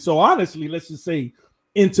second week. So honestly, let's just say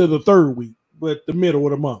into the third week, but the middle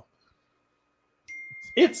of the month.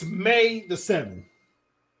 It's May the 7th.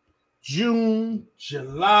 June,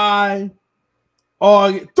 July,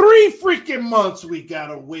 August. 3 freaking months we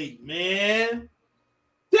gotta wait, man.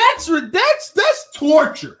 That's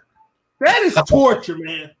torture. That is torture,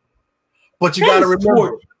 man. But you gotta remember.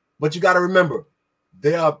 Torture. But you gotta remember,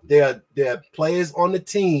 there are players on the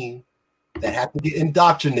team that have to get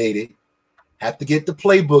indoctrinated, have to get the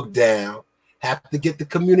playbook down, have to get the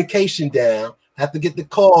communication down, have to get the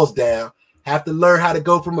calls down, have to learn how to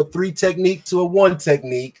go from a 3 technique to a 1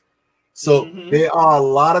 technique. So there are a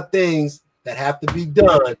lot of things that have to be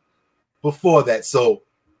done before that. So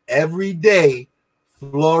every day,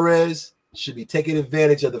 Flores should be taking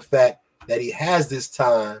advantage of the fact that he has this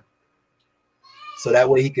time, so that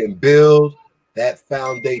way he can build that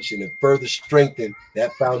foundation and further strengthen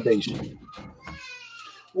that foundation.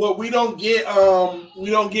 Well, we don't get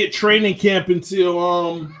training camp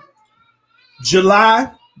until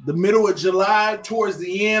July, the middle of July, towards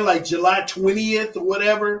the end, like July 20th or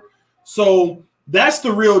whatever. So that's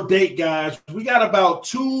the real date, guys. We got about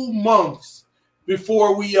 2 months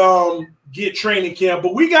before we get training camp.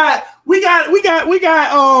 But we got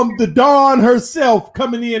the Dawn herself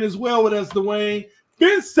coming in as well with us, Dwayne.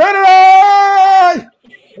 FGQPMHS!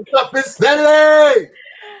 What's up, FGQPMHS?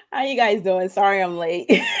 How you guys doing? Sorry I'm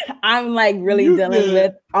late. I'm like really dealing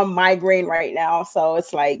with a migraine right now, so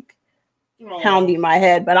it's like pounding my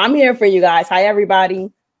head. But I'm here for you guys. Hi,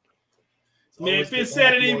 everybody. Man, if it's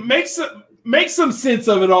Saturday, make some sense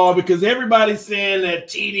of it all, because everybody's saying that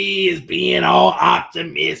TD is being all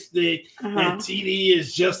optimistic, that TD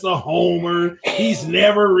is just a homer. He's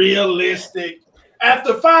never realistic.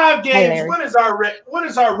 After 5 games, what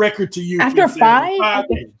is our record to you? After 5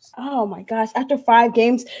 games? Oh my gosh, after 5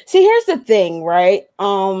 games. See, here's the thing, right?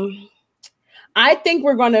 I think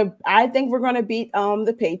we're gonna beat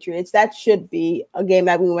the Patriots. That should be a game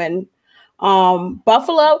that we win.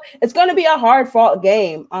 Buffalo, it's gonna be a hard-fought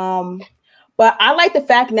game. But I like the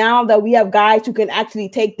fact now that we have guys who can actually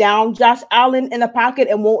take down Josh Allen in the pocket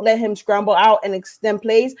and won't let him scramble out and extend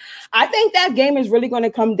plays. I think that game is really going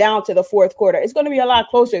to come down to the fourth quarter. It's going to be a lot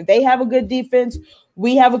closer. They have a good defense.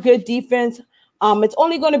 We have a good defense. It's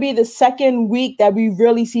only going to be the second week that we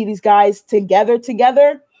really see these guys together.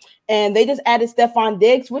 And they just added Stephon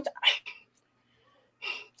Diggs, which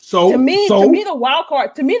to me the wild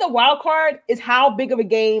card is how big of a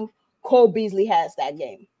game Cole Beasley has that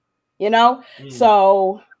game. You know,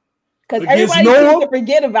 so because everybody seems to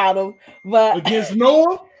forget about him, but against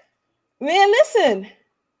Noah, man,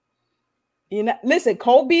 listen,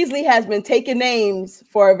 Cole Beasley has been taking names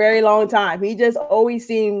for a very long time. He just always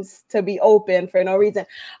seems to be open for no reason.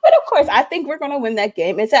 But of course, I think we're going to win that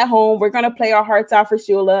game. It's at home. We're going to play our hearts out for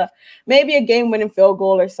Shula. Maybe a game-winning field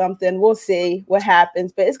goal or something. We'll see what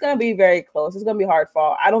happens, but it's going to be very close. It's going to be hard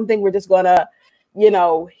fought. I don't think we're just going to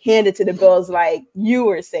hand it to the Bills like you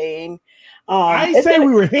were saying. I ain't say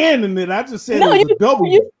we were handing it. I just said it was a double.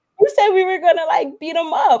 You said we were gonna like beat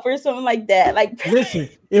them up or something like that. Like, listen,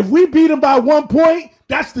 if we beat them by 1 point,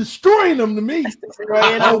 that's destroying them to me.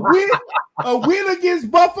 A win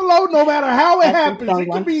against Buffalo, no matter how it happens,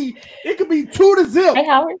 it could be 2-0. Hey,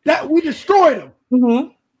 Howard. That we destroyed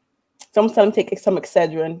them. Someone tell them take some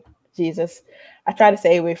Excedrin. Jesus, I try to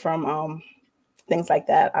stay away from things like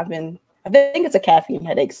that. I think it's a caffeine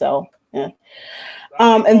headache, so yeah.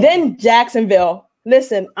 And then Jacksonville.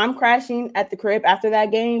 Listen, I'm crashing at the crib after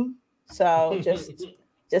that game, so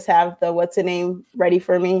just have the what's the name ready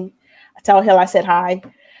for me. I tell Hill I said hi,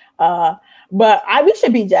 but we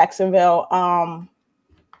should beat Jacksonville.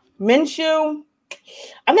 Minshew,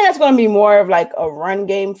 I think that's going to be more of like a run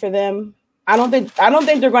game for them. I don't think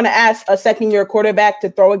they're going to ask a second-year quarterback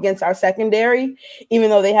to throw against our secondary,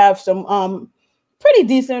 even though they have some pretty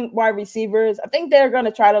decent wide receivers. I think they're going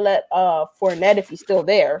to try to let Fournette, if he's still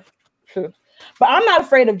there. But I'm not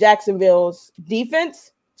afraid of Jacksonville's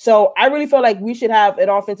defense. So I really feel like we should have an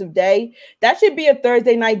offensive day. That should be a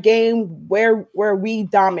Thursday night game where we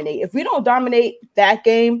dominate. If we don't dominate that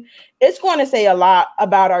game, it's going to say a lot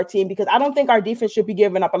about our team, because I don't think our defense should be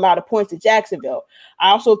giving up a lot of points to Jacksonville.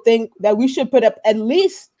 I also think that we should put up at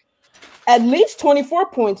least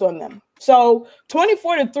 24 points on them. So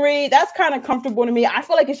 24-3, that's kind of comfortable to me. I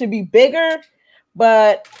feel like it should be bigger,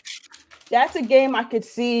 but that's a game I could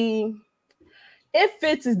see. If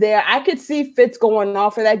Fitz is there, I could see Fitz going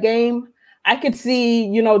off for that game. I could see,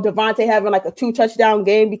 Devontae having like a 2-touchdown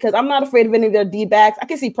game, because I'm not afraid of any of their D-backs. I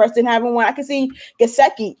could see Preston having one. I could see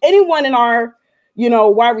Gesicki, anyone in our,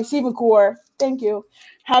 wide receiving core. Thank you.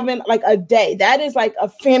 Having like a day. That is like a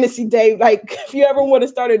fantasy day. Like if you ever want to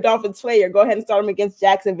start a Dolphins player, go ahead and start them against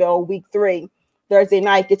Jacksonville week 3. Thursday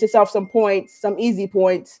night. Get yourself some points, some easy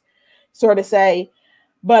points, sort of say.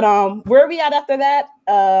 But where are we at after that?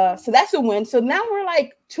 So that's a win. So now we're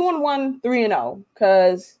like 2-1, 3-0.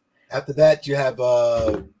 Because after that you have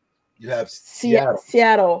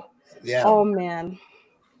Seattle. Yeah. Oh man.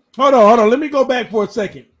 Hold on. Let me go back for a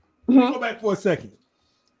second.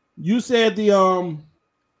 You said the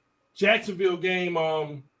Jacksonville game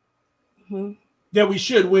that we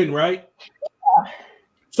should win, right? Yeah.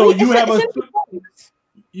 So you have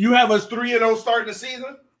us 3-0 starting the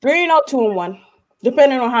season? 3-0, 2-1.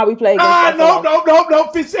 Depending on how we play. No,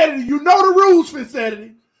 Finstetti. You know the rules,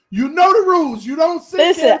 Finstetti. You know the rules. You don't sit.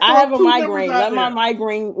 Listen, I have a migraine. Let my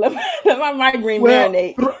migraine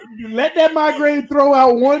marinate. Let that migraine throw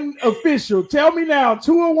out one official. Tell me now,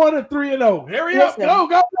 2-1 or 3-0. Hurry up.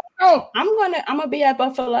 Go. I'm gonna be at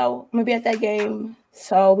Buffalo. I'm gonna be at that game.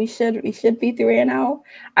 So we should be 3-0.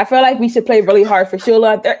 I feel like we should play really hard for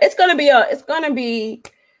Shula. It's gonna be.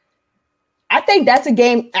 I think that's a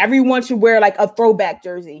game everyone should wear like a throwback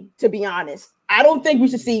jersey. To be honest, I don't think we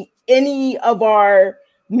should see any of our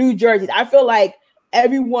new jerseys. I feel like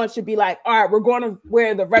everyone should be like, all right, we're going to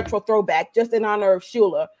wear the retro throwback just in honor of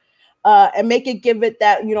Shula, and give it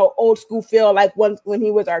that old school feel like when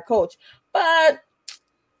he was our coach. But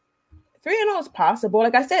 3-0 is possible.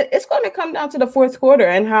 Like I said, it's going to come down to the fourth quarter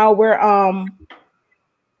and how we're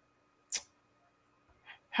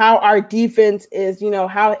how our defense is,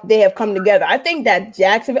 how they have come together. I think that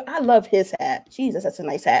Jacksonville, I love his hat. Jesus, that's a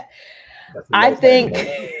nice hat. I think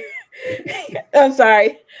I'm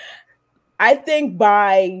sorry. I think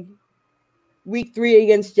by week 3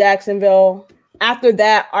 against Jacksonville, after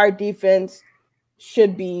that, our defense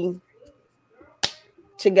should be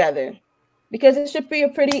together because it should be a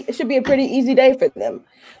pretty easy day for them.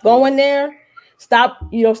 Go in there, stop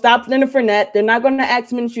Leonard Fournette. They're not going to ask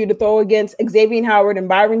Minshew to throw against Xavier Howard and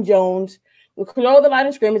Byron Jones. We'll control the line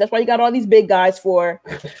of scrimmage. That's why you got all these big guys for,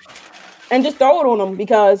 and just throw it on them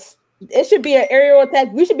because it should be an aerial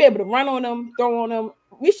attack. We should be able to run on them, throw on them.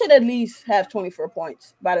 We should at least have 24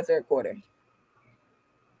 points by the third quarter.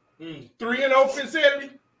 3-0 Finstetti?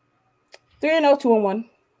 3-0, 2-1.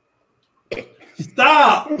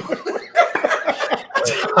 Stop.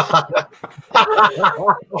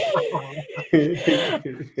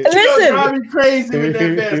 Listen, drive me crazy with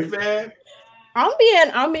that best, man.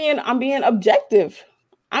 I'm being objective.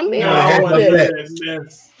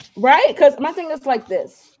 Right? Because my thing is like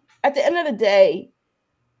this. At the end of the day,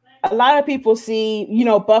 a lot of people see,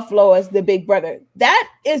 Buffalo as the big brother. That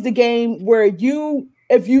is the game where you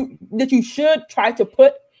should try to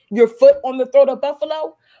put your foot on the throat of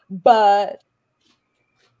Buffalo. But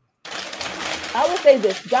I would say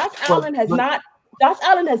this: Josh Allen has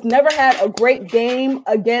never had a great game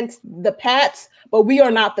against the Pats, but we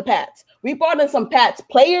are not the Pats. We brought in some Pats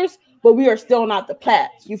players, but we are still not the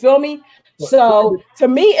Pats. You feel me? So to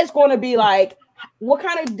me, it's going to be like, what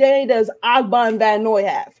kind of day does Agba and Van Noy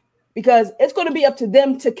have? Because it's going to be up to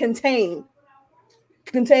them to contain,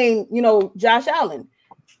 Josh Allen.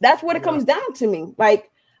 That's what it comes down to me. Like,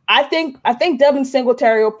 I think Devin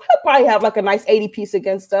Singletary will probably have like a nice 80 piece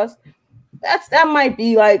against us. That might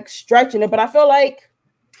be like stretching it, but I feel like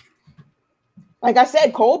I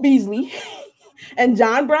said, Cole Beasley and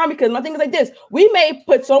John Brown, because my thing is like this: we may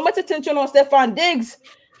put so much attention on Stephon Diggs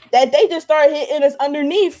that they just start hitting us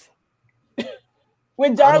underneath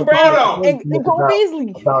with John Brown and Cole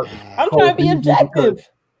Beasley. I'm trying to be objective.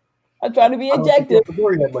 I'm trying to be objective.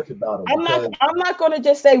 I'm not going to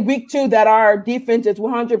just say week 2 that our defense is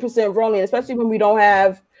 100% rolling, especially when we don't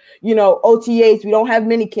have, OTAs, we don't have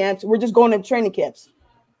mini camps. We're just going to training camps.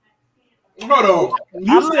 Hold on.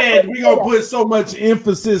 You said we're going to put so much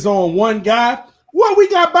emphasis on one guy. What we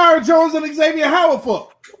got Byron Jones and Xavier Howard for?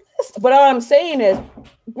 But all I'm saying is,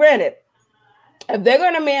 granted, if they're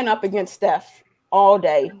going to man up against Steph all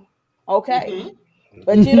day, okay.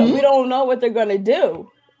 But we don't know what they're going to do.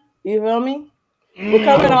 You feel me? We're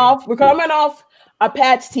coming off a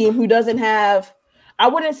Pats team who doesn't have, I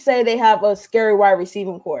wouldn't say they have a scary wide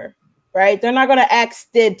receiving core, right? They're not going to ask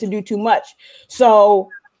Stid to do too much. So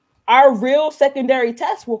our real secondary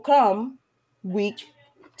test will come week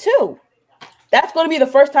 2. That's going to be the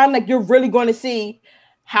first time like you're really going to see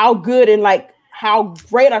how good and like how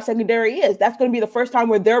great our secondary is. That's going to be the first time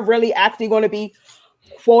where they're really actually going to be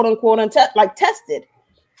quote unquote tested.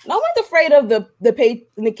 And I'm not afraid of the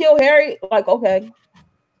N'Keal Harry. Like, okay.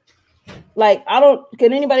 Like,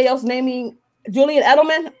 can anybody else name me Julian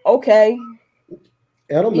Edelman? Okay.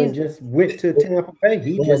 Edelman just went to Tampa Bay.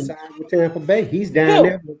 He just signed with Tampa Bay. He's down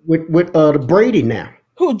there with the Brady now.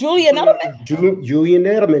 Who, Julian Edelman? Julian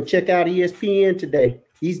Edelman. Check out ESPN today.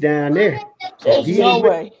 He's down there. There's no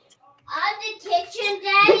way. kitchen,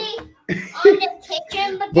 Daddy. On the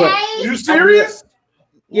kitchen, Daddy. You serious?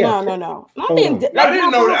 Yeah. No. I didn't know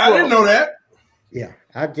that. I didn't know that. Yeah,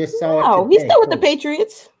 I just saw it. No, he's still with the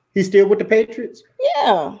Patriots. He's still with the Patriots?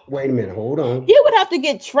 Yeah. Wait a minute. Hold on. He would have to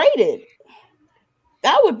get traded.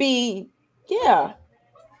 That would be, yeah.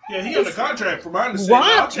 Yeah, he under contract for my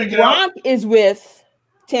understanding. I'll check it out. Gronk is with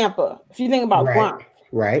Tampa. If you think about Gronk.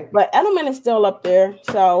 Right. But Edelman is still up there.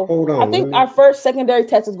 So hold on. I think our first secondary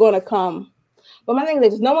test is going to come. But my thing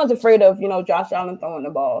is, no one's afraid of, Josh Allen throwing the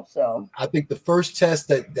ball. So I think the first test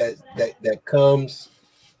that comes,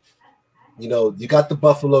 you got the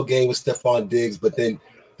Buffalo game with Stephon Diggs, but then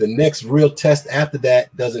the next real test after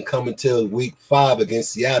that doesn't come until week 5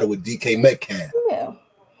 against Seattle with DK Metcalf. Yeah.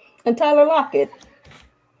 And Tyler Lockett.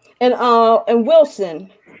 And Wilson.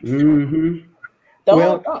 Mm-hmm.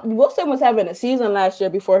 Wilson was having a season last year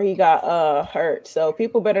before he got hurt. So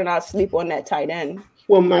people better not sleep on that tight end.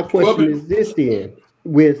 Well, my question is this then.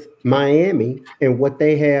 With Miami and what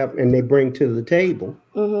they have and they bring to the table,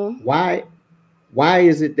 why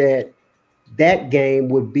is it that game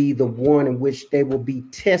would be the one in which they will be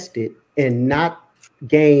tested and not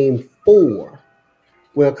game 4?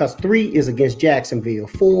 Well, because 3 is against Jacksonville.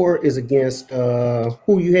 4 is against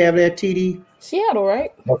who you have there, TD? Seattle,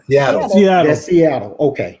 right? Seattle. That's Seattle.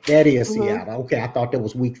 Okay, that is Seattle. Okay, I thought that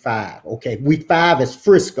was week 5. Okay, week 5 is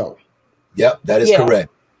Frisco. Yep, that is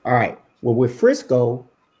correct. All right. Well, with Frisco,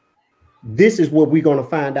 this is what we're going to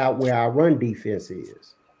find out where our run defense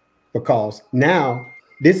is, because now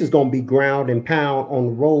this is going to be ground and pound on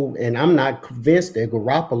the road, and I'm not convinced that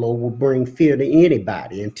Garoppolo will bring fear to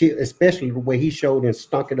anybody, especially the way he showed and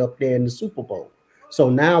stunk it up there in the Super Bowl. So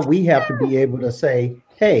now we have to be able to say,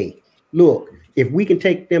 hey, look, if we can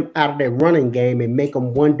take them out of their running game and make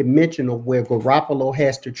them one-dimensional where Garoppolo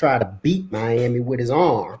has to try to beat Miami with his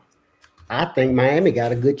arm, I think Miami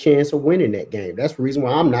got a good chance of winning that game. That's the reason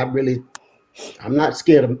why I'm not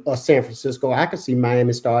scared of San Francisco. I can see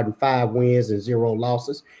Miami starting 5 wins and 0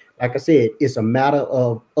 losses. Like I said, it's a matter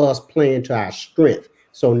of us playing to our strength.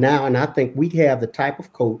 So now, and I think we have the type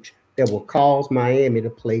of coach that will cause Miami to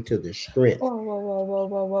play to their strength. Let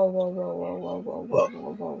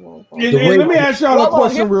me ask y'all a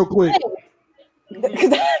question real quick. Go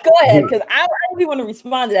ahead, because I really want to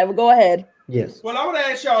respond to that, but go ahead. Yes. Well, I want to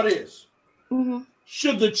ask y'all this.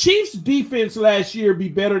 Should the Chiefs' defense last year be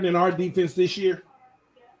better than our defense this year?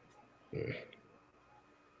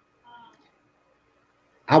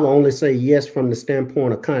 I will only say yes from the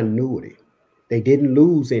standpoint of continuity. They didn't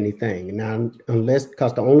lose anything. Now,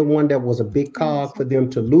 because the only one that was a big cog for them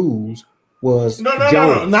to lose was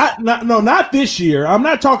Jones. Not this year. I'm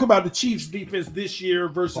not talking about the Chiefs' defense this year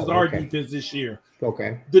versus our defense this year.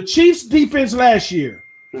 Okay. The Chiefs' defense last year.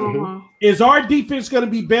 Is our defense going to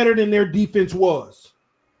be better than their defense was?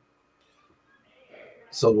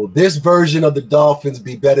 So will this version of the Dolphins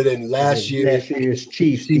be better than last year's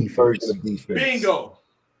Chiefs version of defense? Bingo.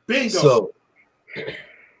 So,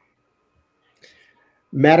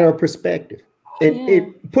 matter of perspective.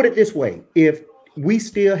 And put it this way: if we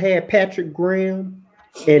still had Patrick Graham,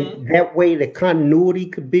 and that way the continuity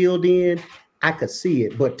could build in, I could see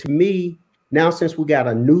it. But to me, now, since we got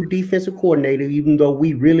a new defensive coordinator, even though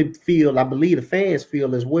we really feel, I believe the fans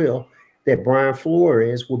feel as well, that Brian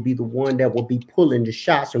Flores will be the one that will be pulling the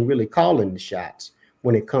shots and really calling the shots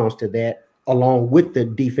when it comes to that, along with the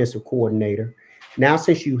defensive coordinator. Now,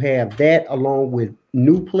 since you have that along with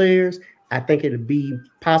new players, I think it'll be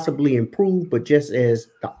possibly improved. But just as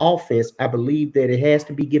the offense, I believe that it has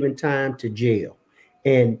to be given time to gel.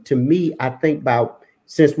 And to me, I think about,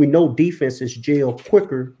 since we know defenses gel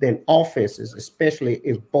quicker than offenses, especially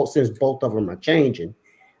since both of them are changing,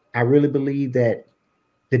 I really believe that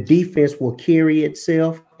the defense will carry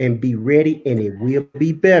itself and be ready, and it will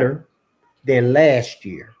be better than last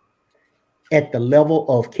year. At the level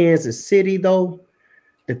of Kansas City, though,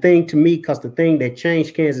 the thing to me, because the thing that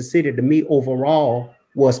changed Kansas City to me overall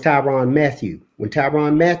was Tyrann Mathieu. When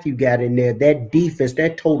Tyrann Mathieu got in there, that defense,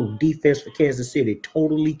 that total defense for Kansas City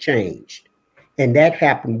totally changed. And that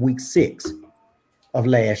happened week 6 of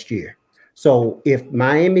last year. So if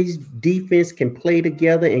Miami's defense can play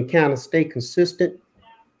together and kind of stay consistent,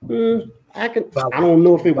 I don't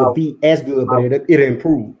know if it would be as good, but it'll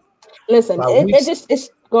improve. Listen, it's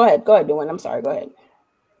go ahead, Dwayne. I'm sorry, go ahead.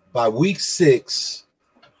 By week 6,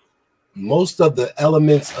 most of the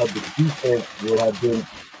elements of the defense will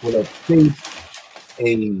have faced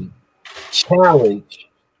a challenge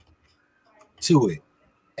to it.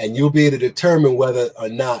 And you'll be able to determine whether or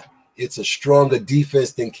not it's a stronger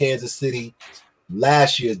defense than Kansas City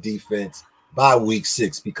last year's defense by week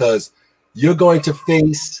 6, because you're going to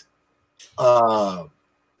face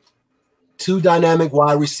 2 dynamic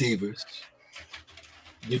wide receivers.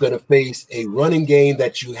 You're going to face a running game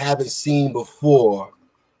that you haven't seen before,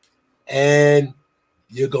 and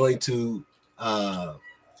you're going to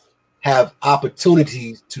have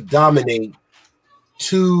opportunities to dominate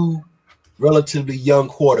 2 relatively young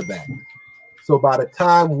quarterbacks. So by the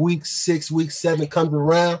time week 6, week 7 comes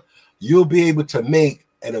around, you'll be able to make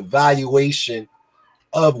an evaluation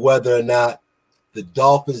of whether or not the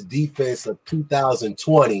Dolphins defense of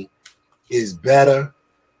 2020 is better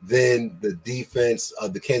than the defense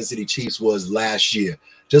of the Kansas City Chiefs was last year.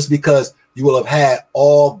 Just because you will have had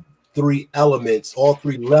all 3 elements, all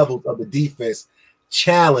 3 levels of the defense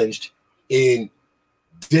challenged in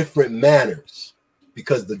different manners.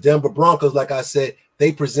 Because the Denver Broncos, like I said,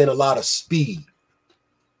 they present a lot of speed.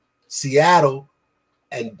 Seattle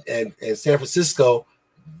and San Francisco,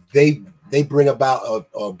 they bring about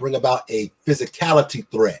a physicality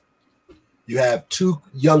threat. You have 2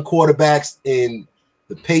 young quarterbacks in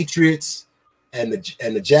the Patriots and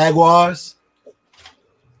the Jaguars,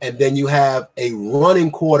 and then you have a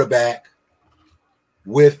running quarterback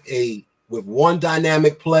with 1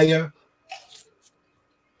 dynamic player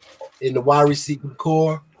in the wide receiver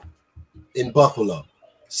core in Buffalo.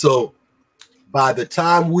 So by the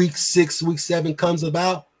time week 6, week 7 comes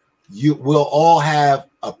about, you will all have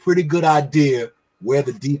a pretty good idea where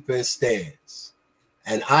the defense stands.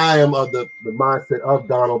 And I am of the mindset of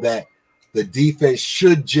Donald that the defense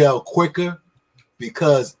should gel quicker,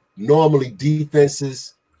 because normally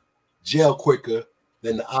defenses gel quicker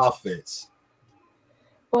than the offense.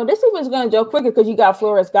 Well, this defense is going to gel quicker because you got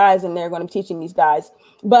Flores guys and they're going to be teaching these guys.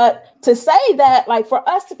 But to say that, like, for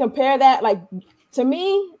us to compare that, like, to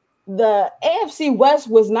me, the AFC West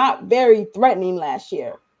was not very threatening last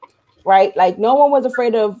year, right? Like, no one was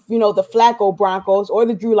afraid of, the Flacco Broncos or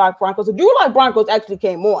the Drew Lock Broncos. The Drew Lock Broncos actually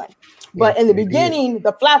came on. But in the beginning,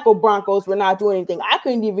 the Flacco Broncos were not doing anything. I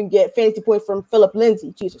couldn't even get fantasy points from Philip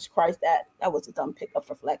Lindsay. Jesus Christ, that was a dumb pickup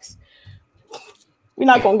for flex. We're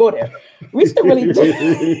not gonna go there. We still really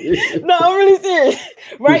do. No, I'm really serious.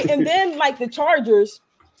 Right. And then like the Chargers,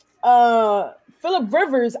 Phillip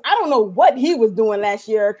Rivers, I don't know what he was doing last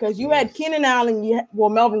year, because you had Keenan Allen,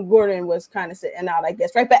 Melvin Gordon was kind of sitting out, I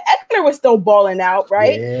guess, right? But Eckler was still balling out,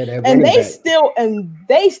 right? Yeah, and they still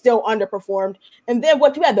underperformed. And then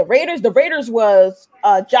what you had, the Raiders was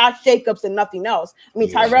Josh Jacobs and nothing else. I mean,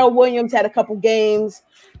 Tyrell Williams had a couple games.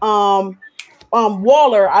 Waller,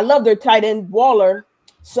 I love their tight end Waller.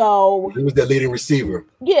 So he was their leading receiver.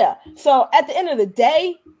 Yeah. So at the end of the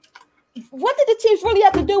day, what did the teams really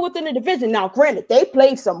have to do within the division? Now, granted, they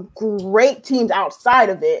played some great teams outside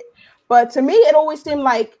of it, but to me, it always seemed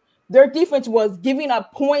like their defense was giving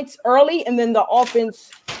up points early, and then the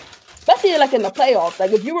offense, especially like in the playoffs,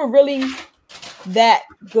 like if you were really that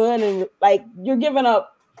good and like you're giving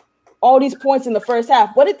up all these points in the first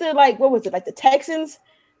half, what was it? Like the Texans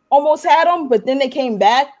almost had them, but then they came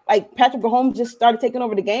back. Like Patrick Mahomes just started taking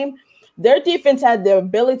over the game. Their defense had the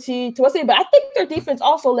ability to, but I think their defense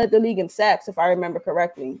also led the league in sacks, if I remember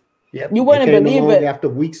correctly. Yeah, you wouldn't believe it. After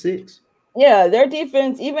week 6. Yeah, their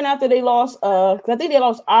defense, even after they lost, because I think they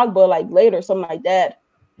lost Agba like later, something like that.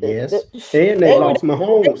 Yes, and they lost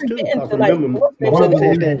Mahomes too. I remember Mahomes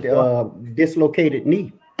had that dislocated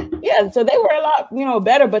knee. Yeah, so they were a lot,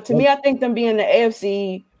 better. But to me, I think them being the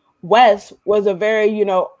AFC West was a very,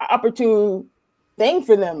 opportune thing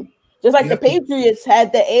for them. Just like the Patriots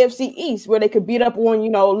had the AFC East where they could beat up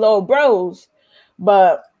on, low bros.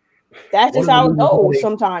 But that's just how it goes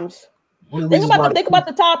sometimes. Think about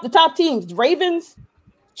the top teams: Ravens,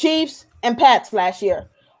 Chiefs, and Pats last year.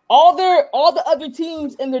 All the other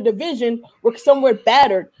teams in their division were somewhat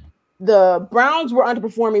battered. The Browns were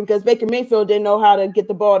underperforming because Baker Mayfield didn't know how to get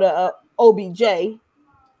the ball to OBJ.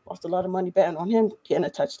 Lost a lot of money betting on him getting a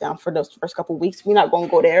touchdown for those first couple of weeks. We're not going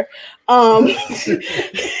to go there.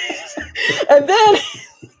 And then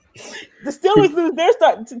the Steelers lose their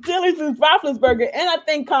start. Steelers lose Roethlisberger, and I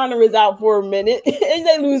think Connor is out for a minute, and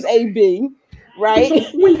they lose AB. Right?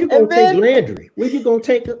 When you gonna take Landry? When you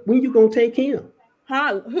gonna take him?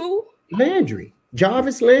 Huh? Who? Landry,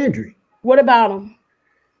 Jarvis Landry. What about him?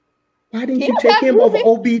 Why didn't you take him over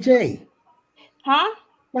OBJ? Huh?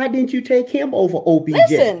 Why didn't you take him over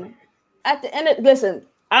OBJ? Listen,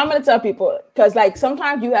 I'm gonna tell people, because like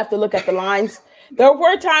sometimes you have to look at the lines. There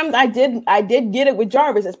were times I did get it with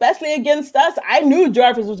Jarvis, especially against us. I knew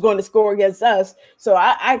Jarvis was going to score against us, so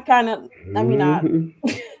I kind of,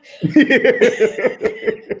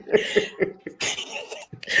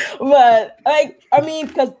 but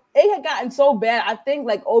because it had gotten so bad, I think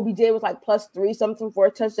like OBJ was like +3 something for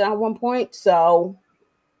a touchdown at one point, so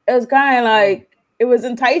it was kind of like it was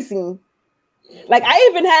enticing. Like I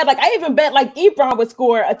even bet like Ebron would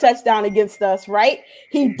score a touchdown against us, right?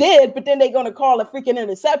 He did, but then they're gonna call a freaking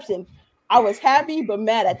interception. I was happy but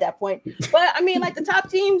mad at that point. But I mean, like the top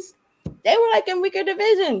teams, they were like in weaker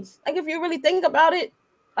divisions. Like if you really think about it,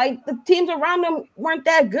 like the teams around them weren't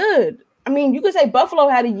that good. I mean, you could say Buffalo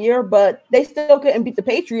had a year, but they still couldn't beat the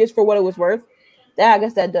Patriots for what it was worth. I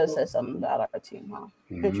guess that does say something about our team, huh?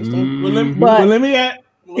 Interesting. Well, let me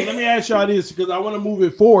ask y'all this because I want to move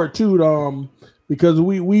it forward too, because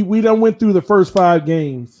we done went through the first 5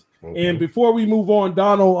 games. Okay. And before we move on,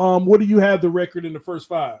 Donald, what do you have the record in the first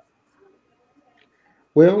 5?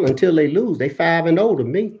 Well, until they lose, they 5-0 to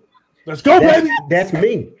me. Let's go, baby. That's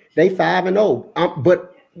me. They 5-0.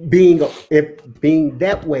 But being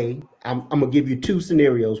that way, I'm gonna give you 2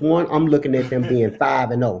 scenarios. One, I'm looking at them being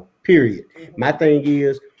 5-0. Period. My thing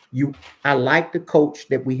is, I like the coach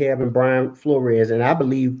that we have in Brian Flores, and I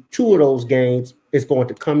believe 2 of those games is going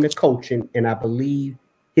to come to coaching, and I believe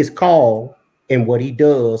his call and what he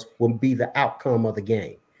does will be the outcome of the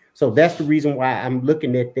game. So that's the reason why I'm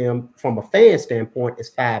looking at them from a fan standpoint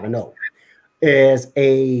as 5-0. As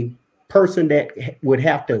a person that would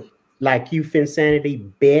have to, like you, Finsanity,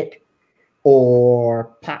 bet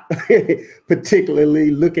or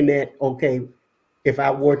particularly looking at, okay, if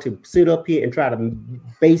I were to sit up here and try to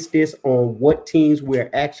base this on what teams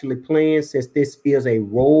we're actually playing, since this is a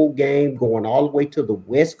road game going all the way to the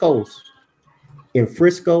West Coast in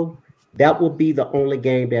Frisco, that will be the only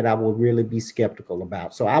game that I will really be skeptical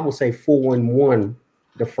about. So I will say 4-1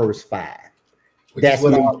 the first 5. That's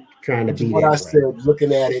what I'm trying to be. What I said,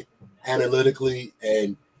 looking at it analytically,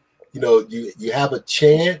 and you have a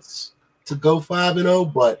chance to go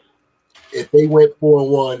 5-0, but if they went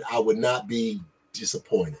 4-1, I would not be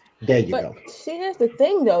disappointed. There you go. See, that's the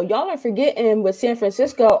thing, though. Y'all are forgetting with San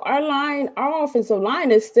Francisco, our offensive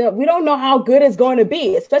line is still, we don't know how good it's going to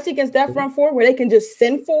be, especially against that front four where they can just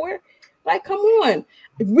send for. Like, come on.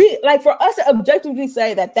 For us to objectively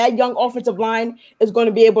say that young offensive line is going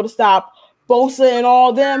to be able to stop Bosa and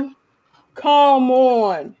all them, come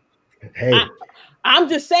on. Hey. I'm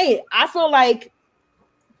just saying, I feel like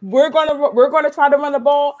we're gonna try to run the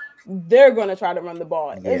ball. They're gonna try to run the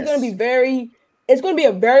ball. Yes. It's gonna be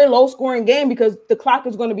a very low scoring game because the clock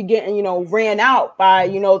is gonna be getting, ran out by,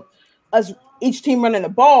 us each team running the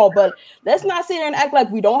ball. But let's not sit here and act like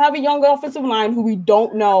we don't have a young offensive line who we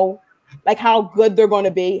don't know like how good they're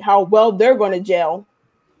gonna be, how well they're gonna gel.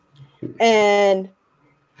 And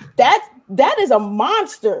that is a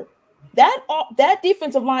monster. That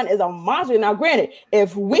defensive line is a monster. Now, granted,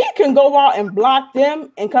 if we can go out and block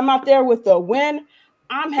them and come out there with a win,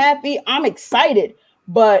 I'm happy. I'm excited.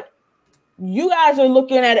 But you guys are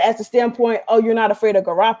looking at it as the standpoint, oh, you're not afraid of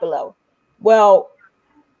Garoppolo. Well,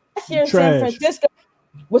 last year San Francisco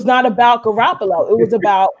was not about Garoppolo. It was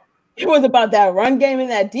about that run game and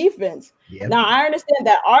that defense. Yep. Now, I understand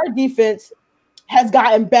that our defense has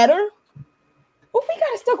gotten better, but we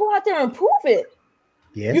got to still go out there and prove it.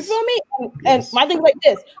 Yes. You feel me? And my thing's like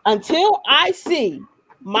this. Until I see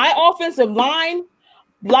my offensive line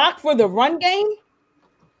block for the run game,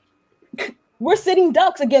 we're sitting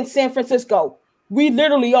ducks against San Francisco. We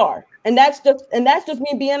literally are. And that's just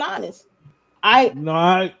me being honest. Oh,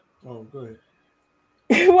 go ahead.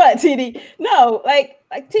 What, TD? No, like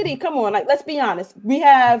TD, come on. Like, let's be honest. We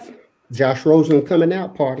have Josh Rosen coming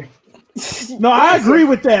out party. No, I agree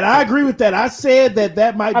with that. I said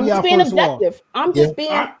that might be our first loss. I'm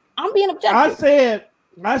being objective.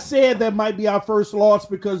 I said that might be our first loss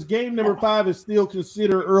because game number 5 is still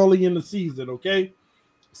considered early in the season, okay?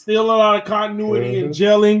 Still a lot of continuity and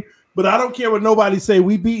gelling, but I don't care what nobody say.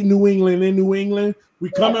 We beat New England in New England. We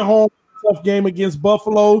coming home, tough game against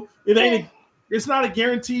Buffalo. It's not a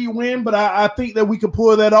guaranteed win, but I think that we can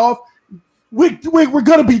pull that off. We're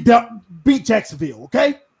gonna beat Jacksonville,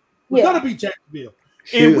 okay? We're gonna beat Jacksonville,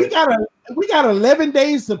 and we got 11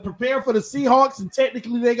 days to prepare for the Seahawks, and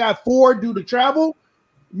technically they got 4 due to travel.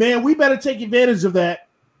 Man, we better take advantage of that.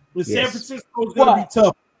 San Francisco is gonna be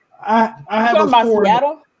tough. I have a 4.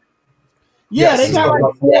 Seattle? Yeah, they got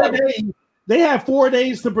like 4 days. They have 4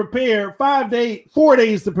 days to prepare. 4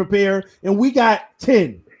 days to prepare, and we got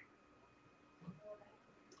 10.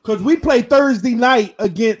 Because we play Thursday night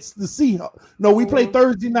against the Seahawks. No, we play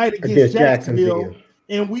Thursday night against Jacksonville.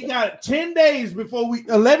 And we got 11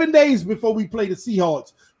 days before we play the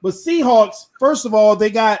Seahawks. But Seahawks, first of all, they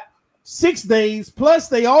got 6 days. Plus,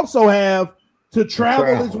 they also have to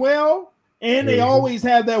travel as well. And they always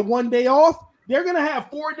have that 1 day off. They're going to have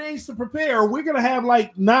 4 days to prepare. We're going to have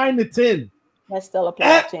like 9 to 10. That's still a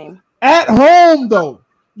playoff team. At home, though.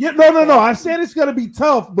 Yeah, no. I said it's going to be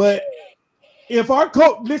tough. But if our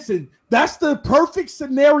coach, listen, that's the perfect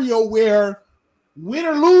scenario where Win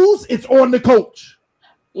or lose, it's on the coach.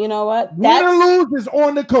 You know what? Win or lose is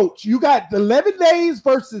on the coach. You got 11 days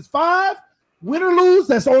versus 5. Win or lose,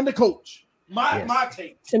 that's on the coach. My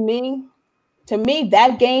take. To me,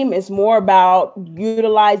 that game is more about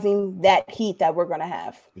utilizing that heat that we're gonna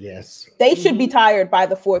have. Yes. They should be tired by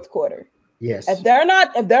the fourth quarter. Yes. If they're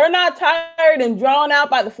not tired and drawn out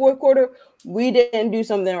by the fourth quarter, we didn't do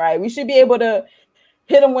something right. We should be able to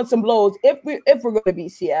hit them with some blows if we're going to beat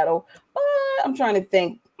Seattle. I'm trying to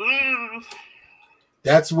think.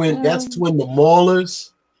 That's when the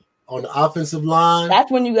Maulers on the offensive line.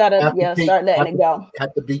 That's when you gotta start letting it go.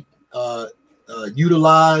 Have to be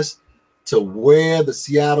utilized to wear the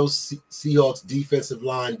Seattle Seahawks defensive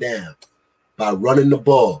line down by running the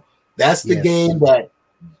ball. That's the game that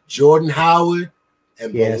Jordan Howard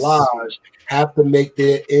and Balaj have to make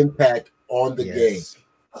their impact on the game.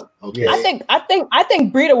 Okay, I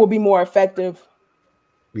think Breida will be more effective.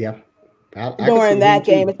 Yeah, during that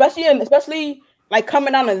game, especially like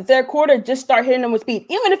coming out in the third quarter, just start hitting them with speed.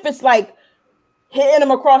 Even if it's like hitting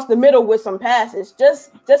them across the middle with some passes,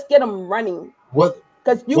 just get them running.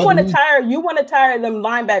 Because you want to tire them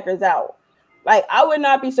linebackers out. Like I would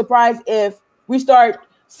not be surprised if we start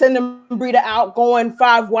sending Breida out, going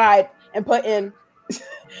 5 wide, and putting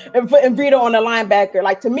Breida on the linebacker.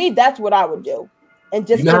 Like to me, that's what I would do, and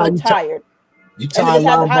just get them tired. You tie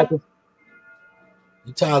linebackers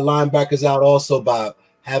out also by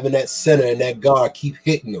having that center and that guard keep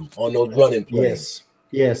hitting them on those running plays.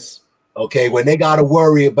 Yes. Okay, when they got to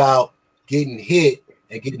worry about getting hit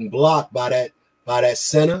and getting blocked by that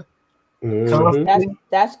center,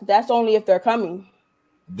 that's only if they're coming.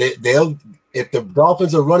 They'll if the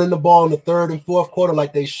Dolphins are running the ball in the third and fourth quarter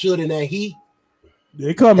like they should in that heat,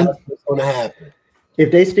 they're coming. That's what's going to happen.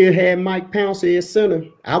 If they still had Mike Pouncey as center,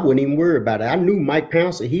 I wouldn't even worry about it. I knew Mike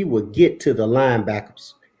Pouncey, he would get to the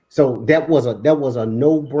linebackers. So that was a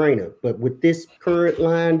no-brainer. But with this current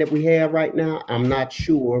line that we have right now, I'm not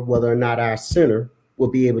sure whether or not our center will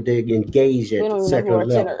be able to engage at the second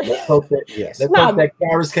level. Let's hope that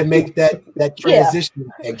Karras can make that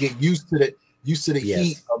transition and get used to the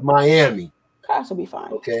heat of Miami. Karras will be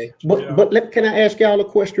fine. Okay. But can I ask y'all a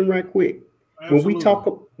question right quick? Absolutely.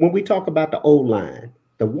 When we talk about the O-line,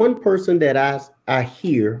 the one person that I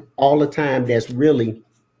hear all the time that's really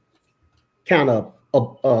kind of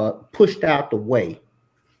pushed out the way.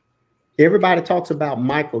 Everybody talks about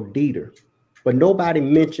Michael Dieter, but nobody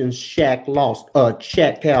mentions Shaq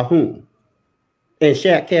Calhoun. And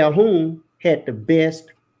Shaq Calhoun had the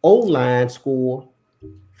best O-line score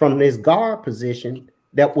from this guard position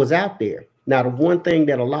that was out there. Now, the one thing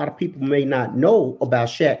that a lot of people may not know about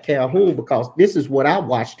Shaq Calhoun, because this is what I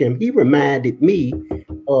watched him, he reminded me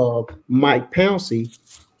of Mike Pouncey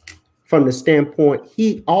from the standpoint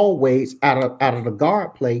he always out of the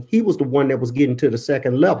guard play, he was the one that was getting to the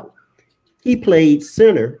second level. He played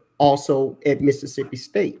center also at Mississippi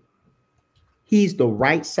State. He's the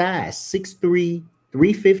right size, 6'3",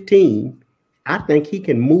 315. I think he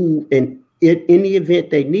can move in the event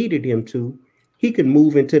they needed him to. He could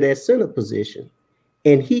move into that center position,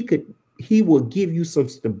 and he will give you some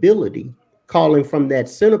stability calling from that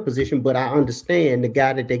center position. But I understand the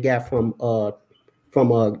guy that they got from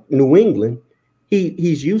New England,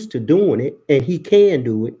 he's used to doing it, and he can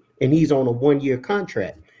do it, and he's on a 1-year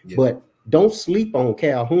contract. Yeah. But don't sleep on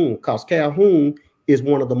Calhoun, because Calhoun is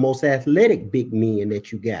one of the most athletic big men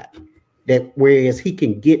that you got. That whereas he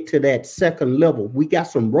can get to that second level, we got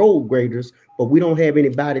some road graders, but we don't have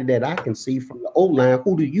anybody that I can see from the O-line.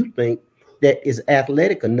 Who do you think that is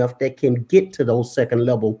athletic enough that can get to those second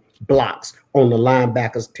level blocks on the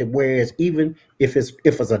linebackers? To whereas even if it's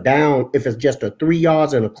just a 3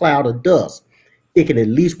 yards in a cloud of dust, it can at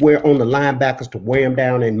least wear on the linebackers to wear them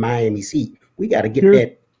down in Miami's heat. We got to get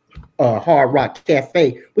that Hard Rock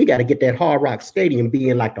Cafe. We got to get that Hard Rock Stadium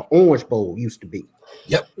being like the Orange Bowl used to be.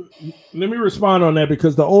 Yep. Let me respond on that,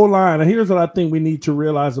 because the O-line, and here's what I think we need to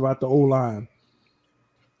realize about the O-line.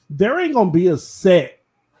 There ain't going to be a set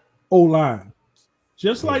O-line.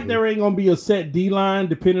 Just like there ain't going to be a set D-line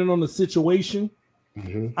depending on the situation.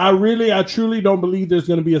 I truly don't believe there's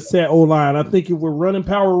going to be a set O-line. I think if we're running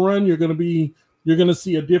power run, you're going to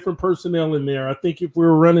see a different personnel in there. I think if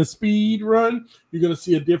we're running speed run, you're going to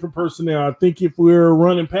see a different personnel. I think if we're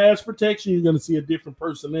running pass protection, you're going to see a different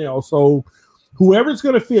personnel. So whoever's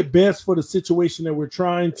going to fit best for the situation that we're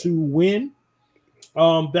trying to win,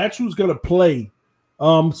 that's who's going to play.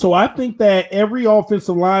 So I think that every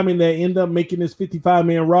offensive lineman that end up making this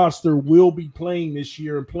 55-man roster will be playing this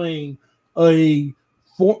year and playing a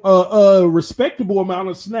respectable amount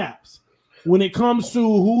of snaps. when it comes to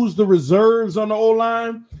who's the reserves on the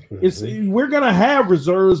O-line, we're gonna have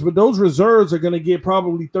reserves, but those reserves are gonna get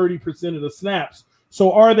probably 30% of the snaps.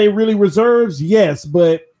 So are they really reserves? Yes,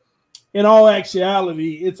 but in all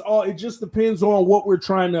actuality, it just depends on what we're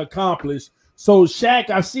trying to accomplish. So Shaq,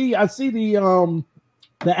 I see the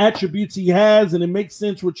attributes he has, and it makes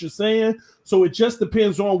sense what you're saying. So it just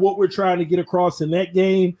depends on what we're trying to get across in that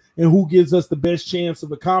game and who gives us the best chance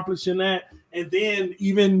of accomplishing that. And then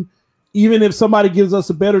even if somebody gives us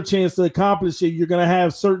a better chance to accomplish it, you're going to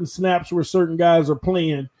have certain snaps where certain guys are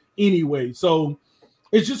playing anyway. So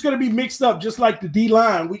it's just going to be mixed up, just like the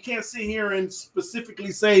D-line. We can't sit here and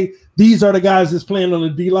specifically say these are the guys that's playing on the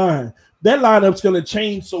D-line. That lineup's going to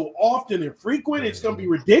change so often and frequent. It's going to be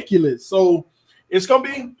ridiculous. So it's going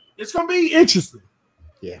to be interesting.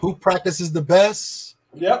 Yeah. Who practices the best?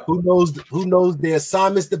 Yep. Who knows their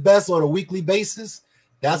assignments the best on a weekly basis?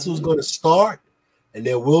 That's who's going to start. And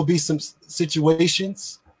there will be some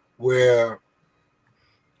situations where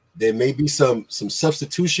there may be some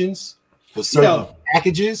substitutions for certain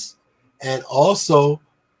packages. And also,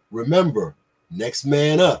 remember, next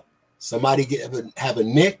man up. Somebody have a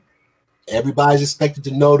nick. Everybody's expected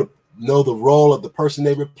to know the role of the person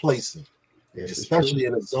they're replacing, especially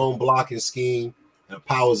in a zone blocking scheme and a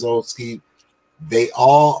power zone scheme. They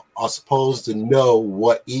all are supposed to know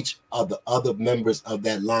what each of the other members of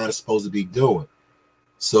that line is supposed to be doing.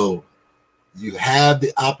 So you have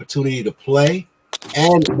the opportunity to play.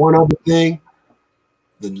 And one other thing,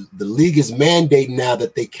 the league is mandating now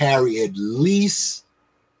that they carry at least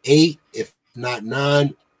 8, if not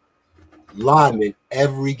 9 linemen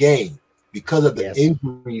every game. Because of the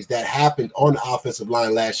injuries that happened on the offensive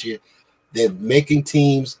line last year, they're making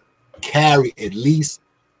teams carry at least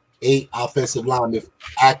 8 offensive linemen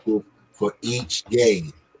active for each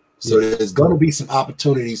game. So there's going to be some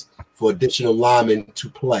opportunities for additional linemen to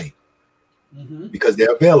play because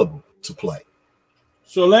they're available to play.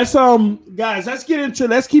 So let's guys,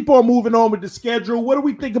 let's keep on moving on with the schedule. What do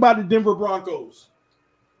we think about the Denver Broncos?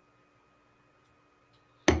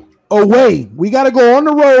 Away. We got to go on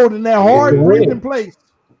the road in that hard breathing place.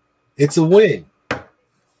 It's a win.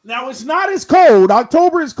 Now it's not as cold.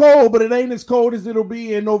 October is cold, but it ain't as cold as it'll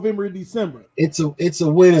be in November and December. It's a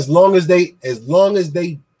win as long as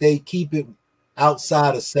they keep it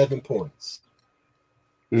outside of 7 points.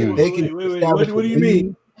 If they can what do you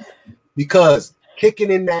mean? Because kicking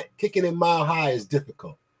in Mile High is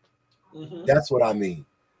difficult. That's what I mean.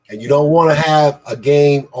 And you don't want to have a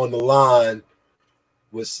game on the line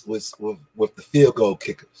with the field goal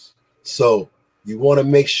kickers. So you want to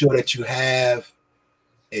make sure that you have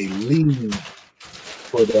a lead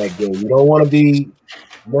for that game. You don't want to be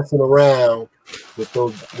messing around with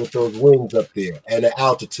those wings up there and the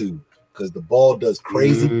altitude, because the ball does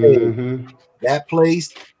crazy things. That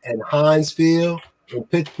place and Heinz Field in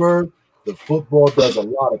Pittsburgh, the football does a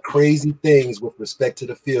lot of crazy things with respect to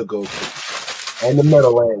the field goal kickers and the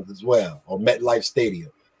Meadowlands as well, or MetLife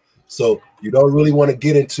Stadium. So you don't really want to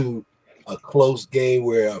get into a close game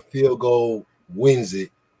where a field goal wins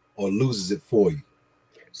it or loses it for you.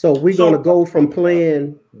 So we're going to go from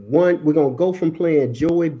playing Joey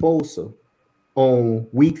Bosa on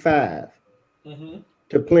week 5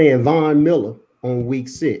 to playing Von Miller on week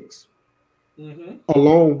 6,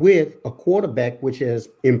 along with a quarterback which has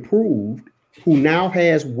improved, who now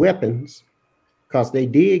has weapons, because they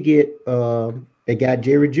did get they got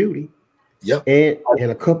Jerry Jeudy. And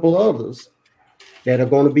a couple others that are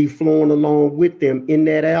going to be flowing along with them in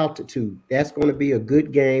that altitude. That's going to be a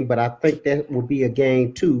good game, but I think that will be a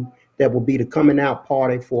game too that will be the coming out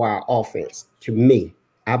party for our offense. To me,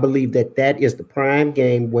 I believe that is the prime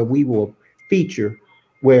game where we will feature,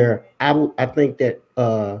 where I think that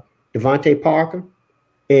Devontae Parker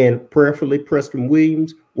and prayerfully Preston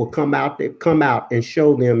Williams will come out and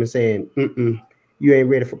show them and saying, you ain't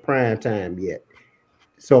ready for prime time yet.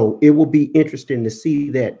 So it will be interesting to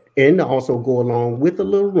see that, and also go along with a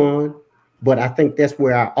little run. But I think that's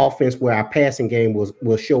where our offense, where our passing game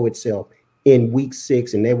will show itself in week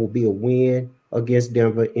 6, and there will be a win against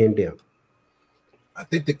Denver in Denver. I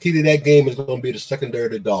think the key to that game is going to be the secondary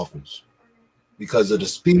of the Dolphins, because of the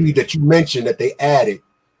speed that you mentioned that they added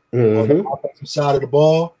on the offensive side of the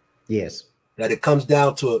ball. Yes. That it comes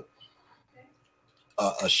down to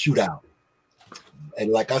a shootout.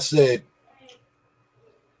 And like I said,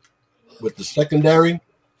 with the secondary,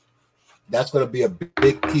 that's going to be a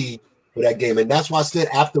big key for that game. And that's why I said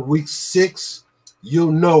after week 6,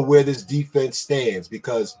 you'll know where this defense stands,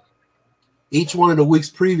 because each one of the weeks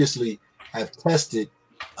previously have tested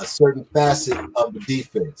a certain facet of the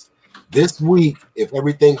defense. This week, if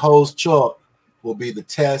everything holds chalk, will be the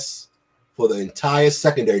test for the entire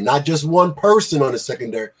secondary, not just one person on the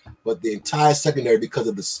secondary, but the entire secondary because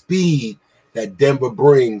of the speed that Denver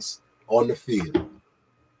brings on the field.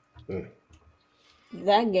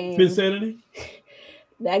 That game. Insanity.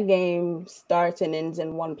 That game starts and ends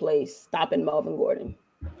in one place, stopping Melvin Gordon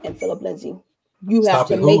and Philip Lindsay. You have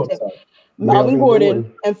to make them. Melvin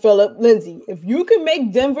Gordon and Philip Lindsay. If you can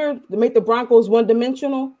make Denver, make the Broncos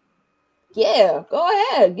one-dimensional, yeah,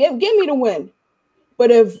 go ahead. Give me the win. But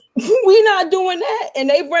if we're not doing that and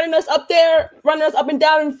they running us up there, running us up and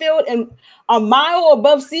down in the field and a mile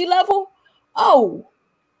above sea level,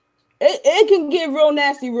 it can get real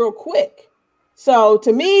nasty real quick. So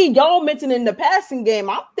to me, y'all mentioning the passing game,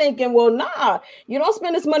 I'm thinking, well, nah, you don't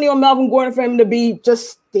spend this money on Melvin Gordon for him to be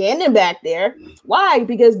just standing back there. Why?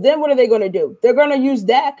 Because then what are they going to do? They're going to use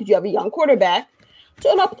that because you have a young quarterback to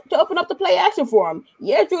open up the play action for him.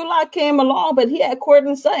 Yeah, Drew Lock came along, but he had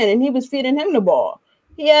Cortland Sutton and he was feeding him the ball.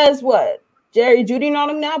 He has what? Jerry Jeudy on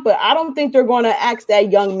him now, but I don't think they're going to ask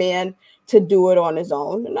that young man to do it on his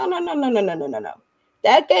own. No.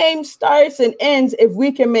 That game starts and ends if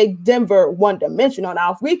we can make Denver one-dimensional.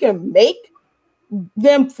 Now, if we can make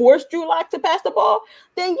them force Drew Lock to pass the ball,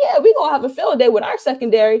 then yeah, we're going to have a field day with our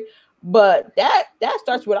secondary. But that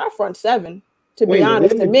starts with our front seven, to be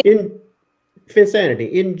honest. To me. In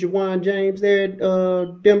Finsanity, isn't Dwyanne James there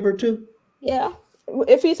at Denver too? Yeah,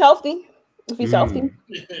 if he's healthy.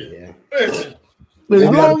 Yeah.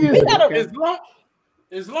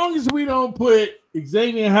 As long as we don't put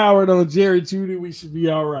Xavier Howard on Jerry Jeudy, we should be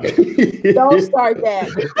all right. Don't start that.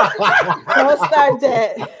 Don't start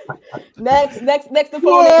that. Next opponent.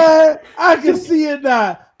 Boy, I can see it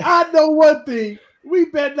now. I know one thing. We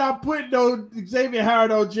better not put no Xavier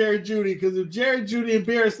Howard on Jerry Jeudy, because if Jerry Jeudy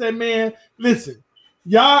embarrassed that man, listen,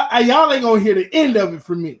 y'all ain't gonna hear the end of it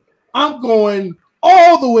from me. I'm going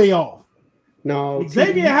all the way off. No,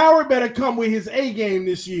 Xavier Howard better come with his A game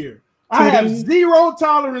this year. I have zero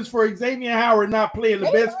tolerance for Xavier Howard not playing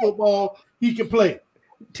the best football he can play.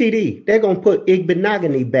 TD, they're going to put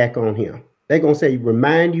Igbenogany back on him. They're going to say,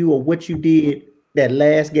 remind you of what you did that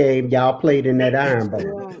last game y'all played in that Iron Bowl.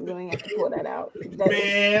 You don't have to pull that out.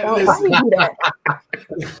 Man,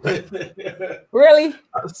 listen. Really?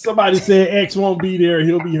 Somebody said X won't be there.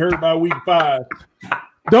 He'll be hurt by week 5.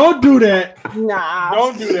 Don't do that. Nah.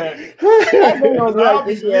 Don't do that.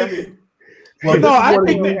 Well, no, I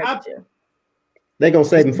think they're going to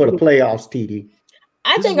save him for the playoffs, TD.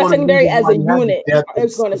 I think our secondary as a unit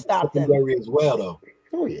is going to stop them. As well, though.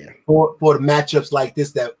 Oh, yeah. For the matchups like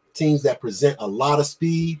this, that teams that present a lot of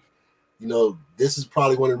speed, this is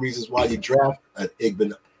probably one of the reasons why you draft an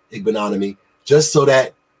Igbenogany, just so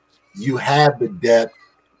that you have the depth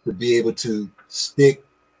to be able to stick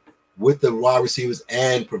with the wide receivers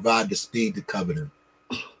and provide the speed to cover them.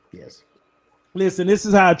 Yes. Listen, this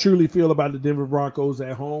is how I truly feel about the Denver Broncos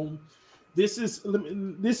at home. This is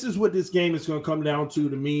what this game is going to come down to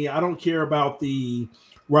me. I don't care about the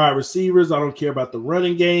wide receivers. I don't care about the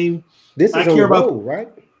running game. This is on the road, right?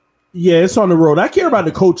 Yeah, it's on the road. I care about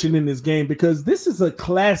the coaching in this game because this is a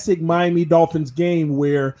classic Miami Dolphins game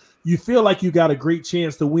where you feel like you got a great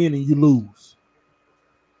chance to win and you lose.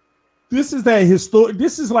 This is that historic.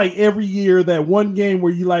 This is like every year that one game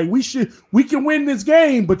where you like we can win this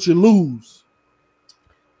game, but you lose.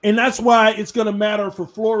 And that's why it's going to matter for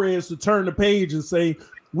Flores to turn the page and say,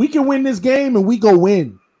 we can win this game and we go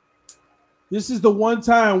win. This is the one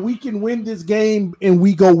time we can win this game and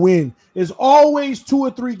we go win. There's always 2 or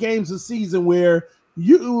 3 games a season where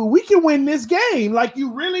we can win this game. Like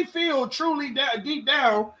you really feel truly deep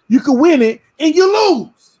down, you can win it and you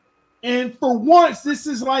lose. And for once, this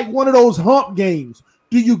is like one of those hump games.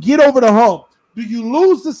 Do you get over the hump? Do you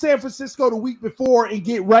lose to San Francisco the week before and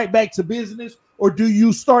get right back to business? Or do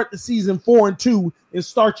you start the season 4-2 and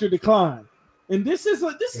start your decline? And this is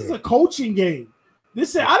a coaching game.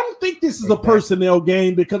 I don't think this is a personnel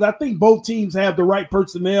game because I think both teams have the right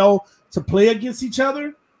personnel to play against each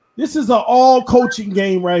other. This is an all coaching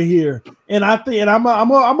game right here. And I think I'm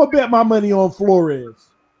gonna bet my money on Flores.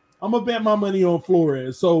 I'm gonna bet my money on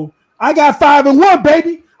Flores. So I got 5-1,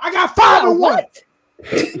 baby. I got 5-1.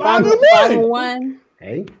 5-1.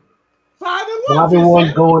 Hey.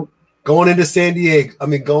 5-1 going into San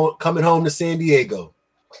Diego. Coming home to San Diego.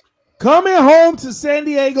 Coming home to San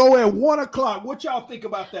Diego at 1 o'clock. What y'all think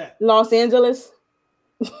about that? Los Angeles.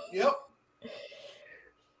 Yep.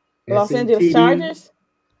 Los Angeles Chargers.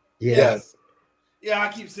 Yes. Yeah,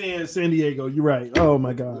 I keep saying San Diego. You're right. Oh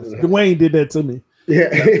my gosh. Dwayne did that to me. Yeah.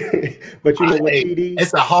 But you know what, TD?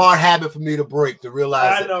 It's a hard habit for me to break, to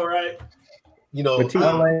realize. I know, right?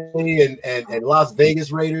 LA and Las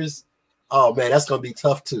Vegas Raiders. Oh man, that's gonna be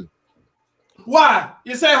tough too. Why?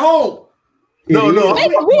 It's at home. No.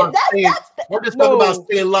 We're just talking about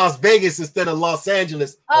staying in Las Vegas instead of Los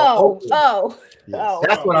Angeles. Oh.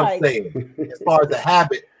 That's what I'm saying. As far as the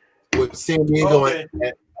habit with San Diego and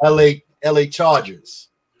LA Chargers.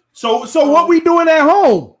 So what we doing at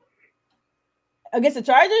home against the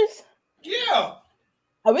Chargers? Yeah.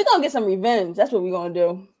 Are we gonna get some revenge? That's what we're gonna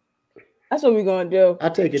do. I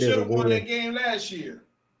take it as a won win. that game last year.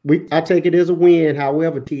 I take it as a win.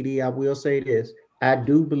 However, TD, I will say this. I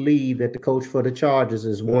do believe that the coach for the Chargers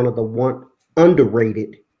is one of the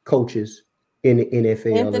underrated coaches in the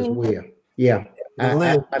NFL as well. Yeah.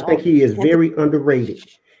 I think he is very underrated.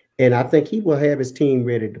 And I think he will have his team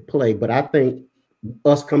ready to play. But I think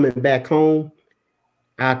us coming back home,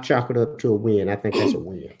 I chalk it up to a win. I think that's a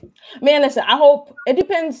win. Man, listen, I hope it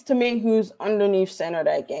depends to me who's underneath center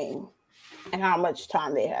that game and how much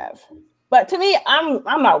time they have. But to me, I'm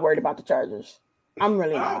not worried about the Chargers. I'm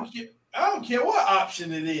really not. I don't care what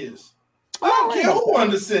option it is. I don't care who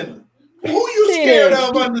under center. Who you scared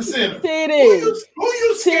of under center? Who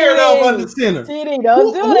you scared of under center?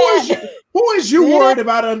 Don't do that. Who is you worried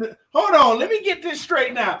about under? Hold on, let me get this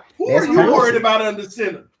straight now. Who are you worried about under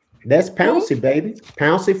center? That's Pouncey, baby.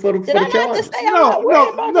 Pouncey for the Chargers. No,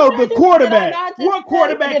 the quarterback. What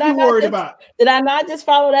quarterback you worried about? Did I not just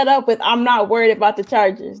follow that up with I'm not worried about the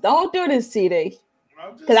Chargers? Don't do this, TD.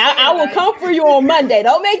 Because I will come for you on Monday.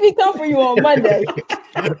 Don't make me come for you on Monday.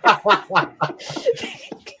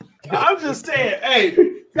 I'm just saying, hey,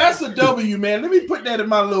 that's a W, man. Let me put that in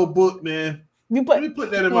my little book, man. Let me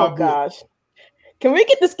put that in my book. Gosh. Can we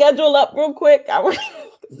get the schedule up real quick?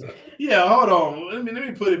 Yeah, hold on. Let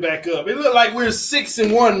me put it back up. It looked like we're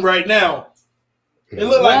 6-1 right now. It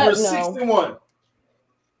looked like we're 6-1.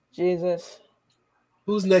 Jesus.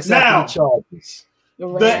 Who's next after the Chargers? The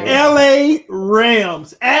LA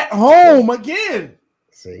Rams at home again.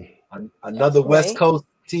 See, another West Coast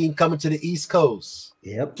team coming to the East Coast.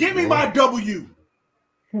 Yep. Give me my W.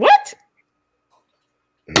 What?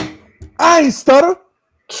 I ain't stutter.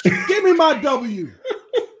 Give me my W.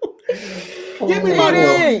 Give me my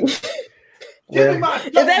W. Give me my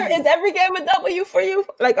W. Is every game a W for you?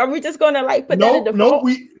 Like, are we just gonna put that in the No,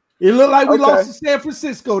 it looked like we lost to San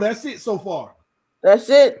Francisco. That's it so far. That's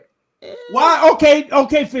it. Why?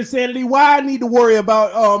 Okay, Finsanity. Why I need to worry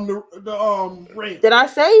about the Rams? Did I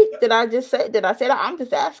say that? I'm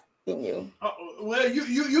just asking you. Well,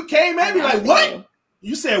 you came at me like what?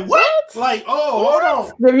 You said what? Like, hold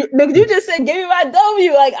on. You just said give me my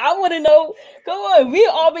W. Like, I want to know. Come on, we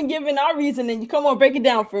all been giving our reason, and you come on, break it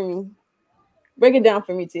down for me. Break it down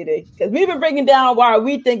for me today, because we've been breaking down why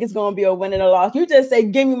we think it's going to be a win and a loss. You just say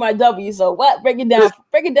give me my W. So what? Break it down.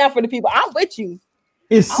 Break it down for the people. I'm with you.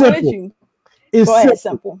 It's simple. It's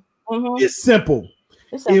simple. Mm-hmm. It's simple.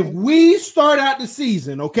 If we start out the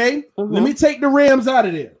season, okay, let me take the Rams out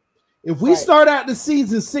of there. If we start out the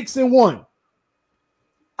season 6-1,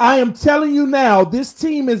 I am telling you now, this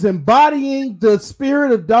team is embodying the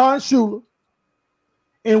spirit of Don Shula,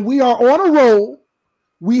 and we are on a roll.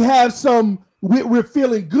 We have we're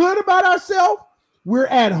feeling good about ourselves. We're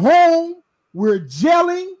at home. We're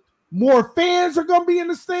gelling. More fans are going to be in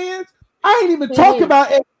the stands. I ain't even talking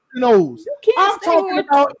about X's and O's. I'm talking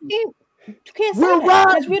about you can't say that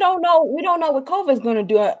because we don't know what COVID is going to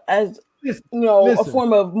do as a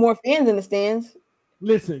form of more fans in the stands.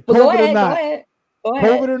 Listen, COVID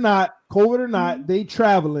or not, they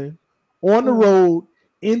traveling on the road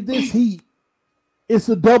in this heat. It's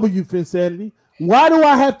a W, Finsanity. Why do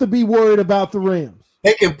I have to be worried about the Rams?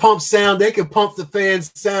 They can pump sound. They can pump the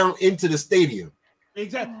fans' sound into the stadium.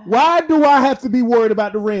 Exactly. Why do I have to be worried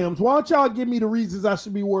about the Rams? Why don't y'all give me the reasons I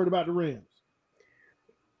should be worried about the Rams?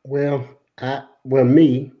 Well,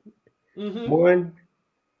 one,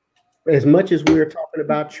 as much as we're talking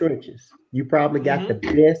about trenches, you probably got the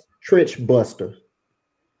best trench buster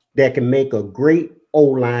that can make a great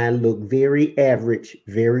O-line look very average,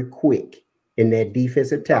 very quick in that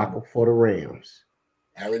defensive tackle for the Rams.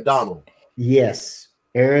 Aaron Donald. Yes,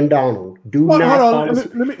 Aaron Donald. Hold on.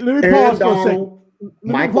 Let me pause for a second.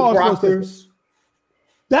 Michael Brockers.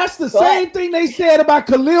 That's the same thing they said about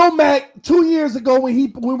Khalil Mack 2 years ago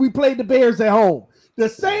when we played the Bears at home. The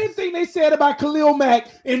same thing they said about Khalil Mack,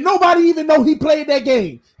 and nobody even know he played that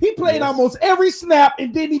game. He played almost every snap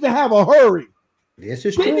and didn't even have a hurry. This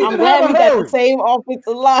is true. I'm glad we got the same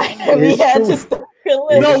offensive line that we had to start.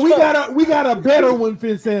 No, we got a better one,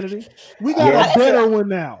 Finsanity. We got a better one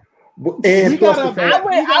now. And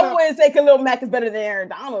I wouldn't say Khalil Mack is better than Aaron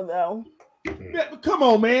Donald, though. Come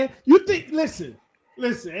on, man. Listen.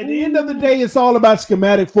 At the end of the day, it's all about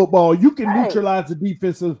schematic football. You can neutralize a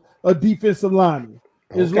defensive lineman.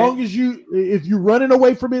 As long as if you're running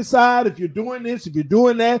away from inside, if you're doing this, if you're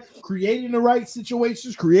doing that, creating the right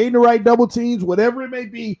situations, creating the right double teams, whatever it may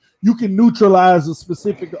be, you can neutralize a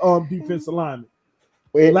specific defense alignment.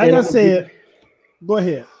 Like I said, go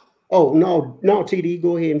ahead. Oh, no, TD,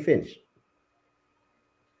 go ahead and finish.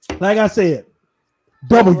 Like I said,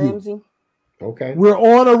 W. Okay. We're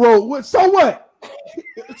on a road. So what?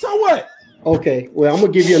 So what? Okay. Well, I'm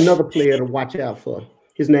going to give you another player to watch out for.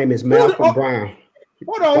 His name is Malcolm Brown.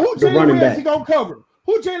 Hold on. Who Jalen Ramsey going to cover?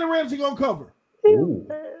 Who Jalen Ramsey going to cover? Ooh.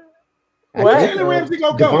 What Jalen Ramsey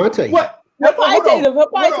going to cover? Devontae. What? He'll probably take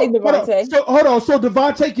Devontae. So, hold on. So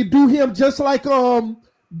Devontae can do him just like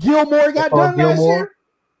Gilmore got done last year?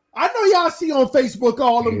 I know y'all see on Facebook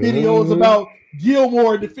all them videos about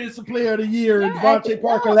Gilmore, Defensive Player of the Year, and Devontae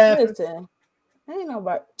Parker laughing. Listen, I ain't know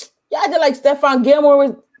about y'all did like Stephon Gilmore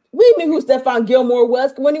was. We knew who Stephon Gilmore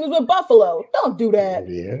was when he was with Buffalo. Don't do that.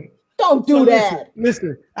 Yeah. Don't do that.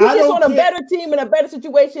 Listen, he's just on a better team in a better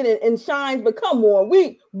situation and shines. But come on,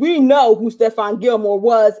 we know who Stephon Gilmore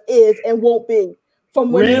was, is, and won't be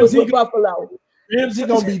from when he was with Buffalo. Ramsey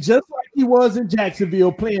gonna be just like he was in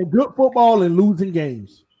Jacksonville, playing good football and losing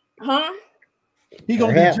games. Huh? He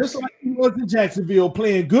gonna be just like he was in Jacksonville,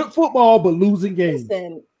 playing good football but losing games.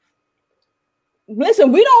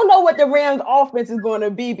 Listen, we don't know what the Rams' offense is going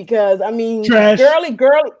to be because I mean, Trash. Gurley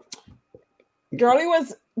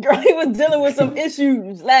was dealing with some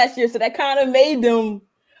issues last year, so that kind of made them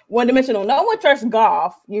one-dimensional. No one trusts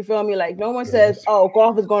Goff. You feel me? Like no one says, "Oh,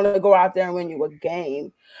 Goff is going to go out there and win you a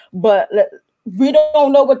game," but we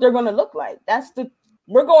don't know what they're going to look like.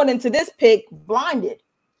 We're going into this pick blinded.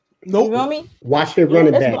 Nope. You feel me? Watch their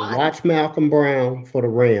running back. Watch Malcolm Brown for the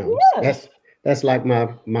Rams. Yeah. That's like my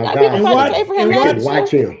guy.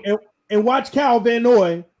 Watch him. And watch Cal Van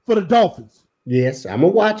Noy for the Dolphins. Yes, I'm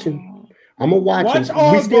gonna watch him. We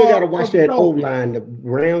still got to watch that O-line. The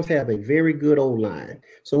Rams have a very good O-line.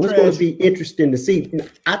 So it's going to be interesting to see.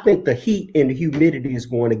 I think the heat and the humidity is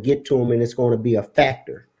going to get to them, and it's going to be a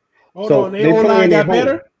factor. Hold on. Their O-line got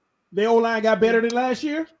better? Their O-line got better than last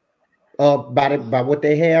year? By what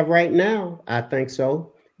they have right now, I think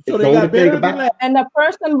so. So they got better than last. And the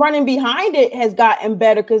person running behind it has gotten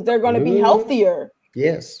better because they're going to be healthier.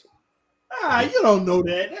 Yes. You don't know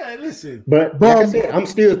that. Listen. But like I said, I'm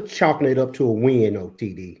still chalking it up to a win,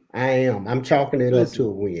 TD. I am. I'm chalking it up to a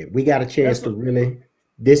win. We got a chance to really,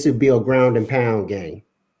 this would be a ground and pound game.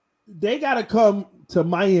 They got to come to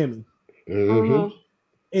Miami. Mm-hmm.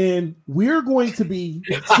 And we're going to be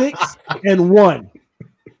 6-1.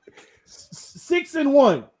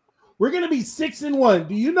 6-1. We're going to be 6-1.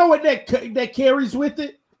 Do you know what that carries with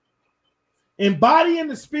it? Embodying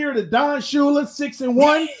the spirit of Don Shula,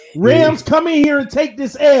 6-1. Rams, come in here and take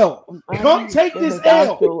this L. Come take this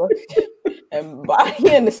L.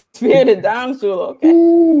 Embodying the spirit of Don Shula. Okay.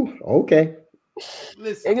 Ooh, okay.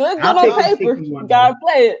 Listen, it looks good on paper. You gotta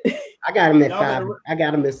play it. I got him at 5. I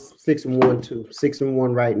got him at 6-1 too.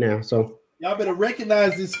 6-1 right now. So y'all better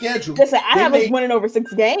recognize this schedule. Listen, I have us winning over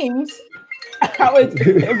 6 games.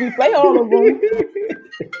 If we play all of them.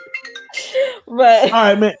 But all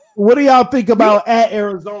right, man. What do y'all think about at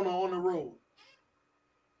Arizona on the road?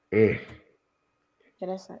 I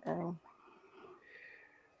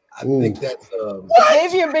think that's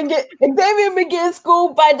Xavier been getting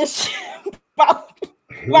schooled by DeAndre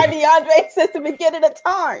since the beginning of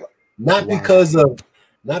time. Not because of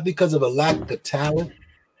a lack of talent,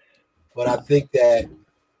 but I think that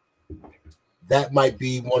might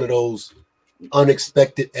be one of those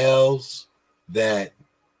unexpected L's that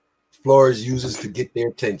Flores uses to get their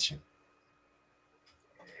attention.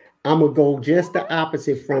 I'm gonna go just the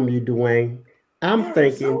opposite from you, Dwayne. I'm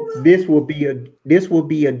thinking this will be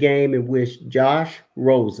a game in which Josh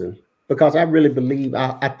Rosen, because I really believe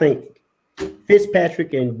I think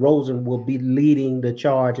Fitzpatrick and Rosen will be leading the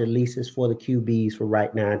charge, at least as for the QBs for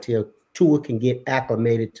right now, until Tua can get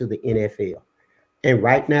acclimated to the NFL. And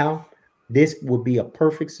right now, this would be a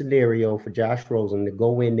perfect scenario for Josh Rosen to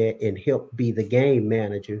go in there and help be the game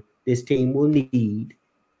manager this team will need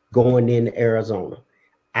going into Arizona.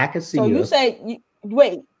 I can see. So you say,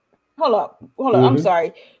 wait, hold up. I'm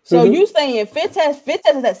sorry. So you saying Fitz has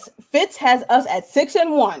us at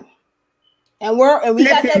 6-1, and we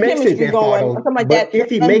got that chemistry going, or something like that.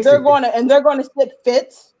 And they're going to stick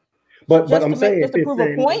Fitz. But I'm saying just to prove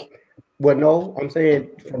a point. Well, no, I'm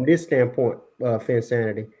saying from this standpoint,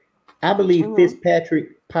 Finsanity, I believe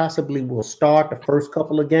Fitzpatrick possibly will start the first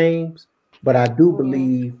couple of games, but I do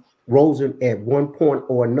believe Rosen at one point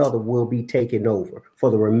or another will be taking over for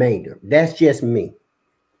the remainder. That's just me.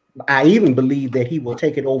 I even believe that he will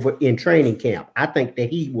take it over in training camp. I think that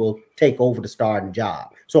he will take over the starting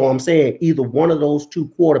job. So I'm saying either one of those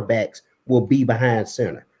two quarterbacks will be behind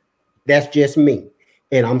center. That's just me.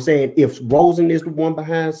 And I'm saying if Rosen is the one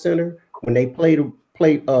behind center when they play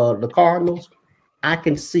the Cardinals, I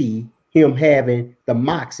can see him having the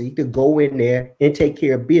moxie to go in there and take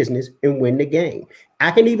care of business and win the game.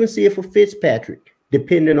 I can even see it for Fitzpatrick,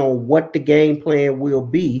 depending on what the game plan will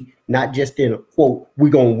be, not just in a quote, we're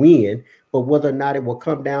going to win, but whether or not it will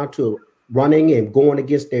come down to running and going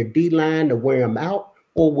against their D-line to wear them out,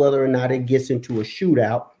 or whether or not it gets into a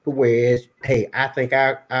shootout to where it's, hey, I think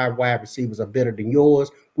our wide receivers are better than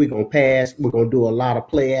yours. We're going to pass. We're going to do a lot of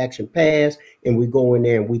play action pass, and we go in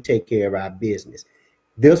there and we take care of our business.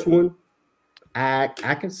 This one, I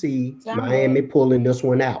can see Miami pulling this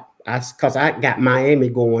one out. Because I got Miami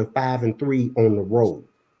going 5-3 on the road.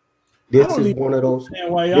 This is one of those.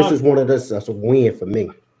 That's a win for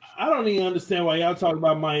me. I don't even understand why y'all talking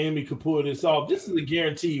about Miami could pull this off. This is a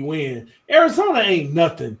guaranteed win. Arizona ain't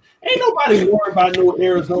nothing. Ain't nobody worried about no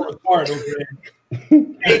Arizona Cardinals,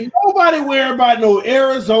 man. Ain't nobody worried about no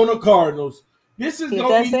Arizona Cardinals. This is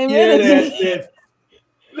gonna be that.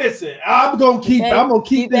 Listen, I'm gonna keep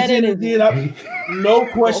this energy. No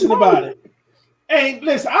question about it. Hey,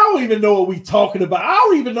 listen, I don't even know what we talking about. I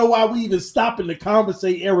don't even know why we even stopping to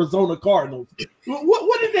conversate Arizona Cardinals.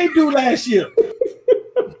 What did they do last year?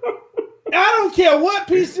 I don't care what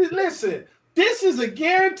pieces. Listen, this is a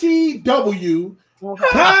guaranteed W.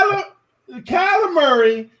 Kyler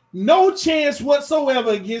Murray, no chance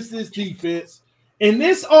whatsoever against this defense. And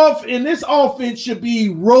this offense should be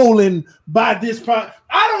rolling by this point.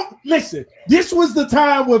 Listen. This was the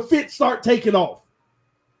time when Fitz start taking off.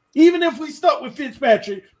 Even if we stuck with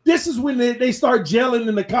Fitzpatrick, this is when they start gelling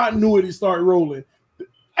and the continuity start rolling.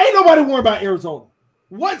 Ain't nobody worried about Arizona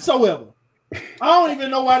whatsoever. I don't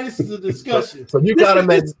even know why this is a discussion. So you got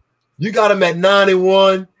them at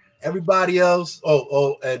 9-1. Everybody else,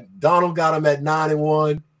 and Donald got him at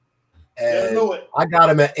 9-1, and I got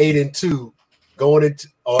him at 8-2, going into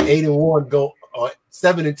 8-1, or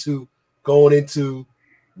 7-2, going into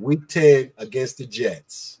Week 10 against the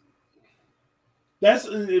Jets. That's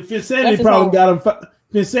Insanity probably got him.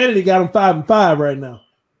 Insanity got him 5-5 right now.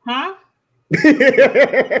 Huh?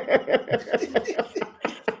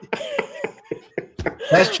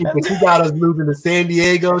 That's true, but you got us losing to San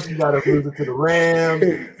Diego. You got us losing to the Rams.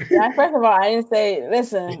 Yeah, first of all, I didn't say,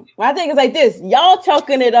 listen, my thing is like this. Y'all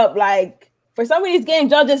chalking it up like, for some of these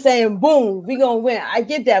games, y'all just saying, boom, we going to win. I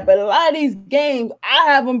get that. But a lot of these games, I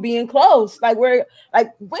have them being close. Like, we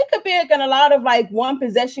could be in a lot of, like,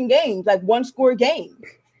 one-possession games, like one-score games.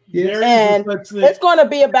 Yeah, and it's going to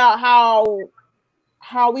be about how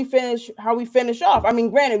we finish off. I mean,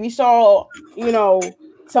 granted, we saw,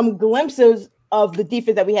 some glimpses of the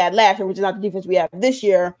defense that we had last year, which is not the defense we have this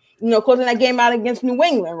year, closing that game out against New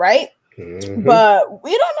England, right? Mm-hmm. But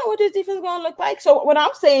we don't know what this defense is going to look like. So what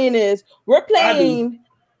I'm saying is we're playing.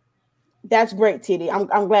 That's great, TD.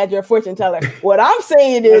 I'm glad you're a fortune teller. What I'm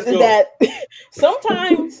saying is that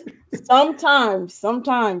sometimes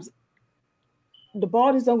the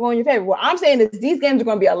ball just don't go in your favor. What I'm saying is these games are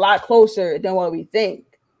going to be a lot closer than what we think.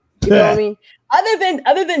 You know what I mean?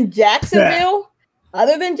 Other than Jacksonville,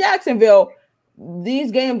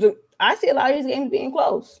 these games I see a lot of these games being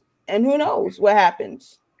close. And who knows what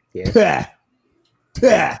happens. Yeah.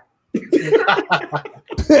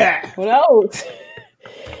 Who knows?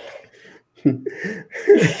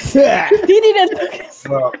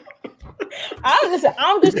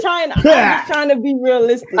 I'm just trying to be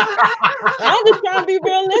realistic.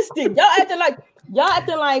 Y'all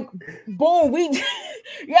acting like boom, we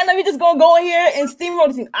just gonna go in here and steamroll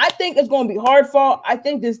the team. I think it's gonna be hard fought. I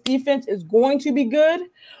think this defense is going to be good,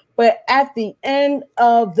 but at the end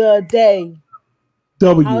of the day,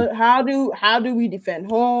 how do we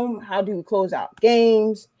defend home? How do we close out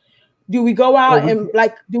games? Do we go out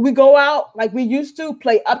like we used to,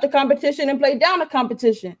 play up the competition and play down the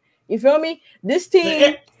competition? You feel me? This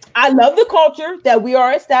team, I love the culture that we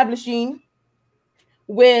are establishing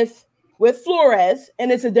with Flores,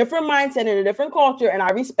 and it's a different mindset and a different culture, and I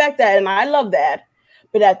respect that and I love that.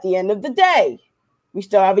 But at the end of the day, we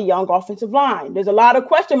still have a young offensive line. There's a lot of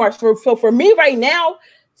question marks. So for me right now,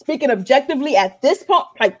 speaking objectively at this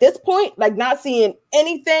point, like not seeing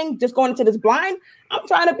anything, just going into this blind, I'm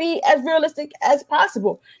trying to be as realistic as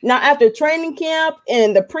possible. Now, after training camp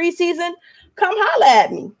and the preseason, come holla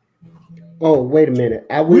at me. Oh, wait a minute.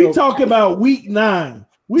 We talk about week 9.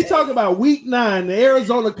 We talk about week 9, the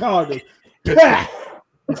Arizona Cardinals.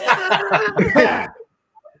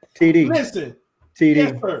 TD. Listen. TD.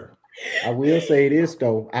 Yes, sir. I will say this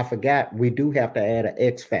though. I forgot we do have to add an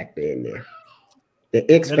X factor in there. The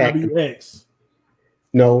X factor. X.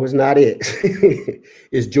 No, it's not X.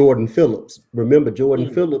 It's Jordan Phillips. Remember,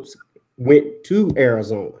 Jordan Phillips went to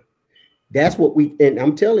Arizona. That's what and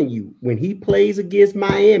I'm telling you, when he plays against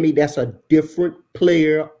Miami, that's a different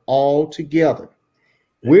player altogether.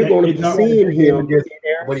 We're going to be seeing him in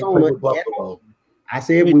Arizona. I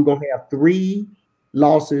said we're going to have 3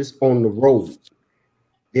 losses on the road.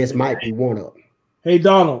 This might be one of them. Hey,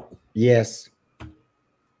 Donald. Yes.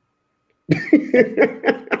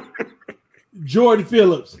 Jordan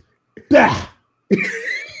Phillips. Bah.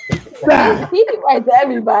 Bah. He can write to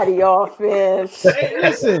everybody off, man. Hey,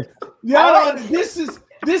 listen, y'all.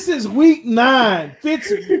 This is week 9.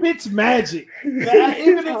 Fitz magic.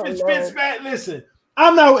 Even if it's Fitz magic, listen.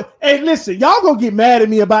 I'm not. Hey, listen, y'all gonna get mad at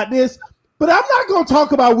me about this, but I'm not gonna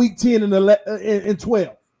talk about week 10 and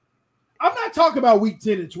 12. I'm not talking about week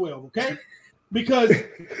 10 and 12, okay? Because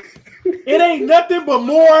it ain't nothing but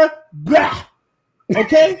more blah.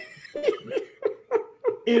 Okay?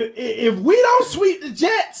 If we don't sweep the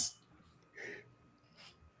Jets,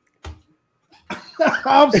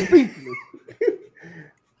 I'm speaking.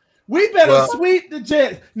 We better sweep the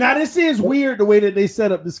Jets. Now, this is weird the way that they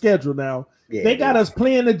set up the schedule now. Yeah, they got us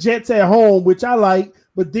playing the Jets at home, which I like,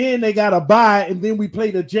 but then they got to bye, and then we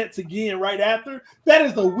play the Jets again right after. That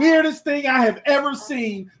is the weirdest thing I have ever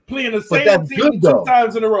seen, playing the same team 2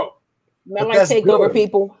 times in a row. I like take over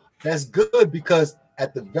people. That's good because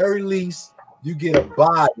at the very least, you get a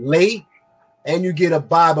bye late and you get a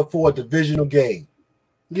bye before a divisional game.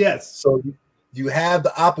 Yes. So you have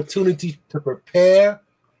the opportunity to prepare,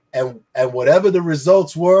 and whatever the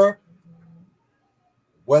results were,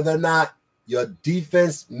 whether or not your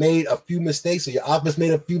defense made a few mistakes or your offense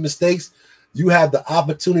made a few mistakes, you have the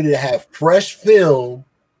opportunity to have fresh film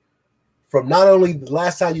from not only the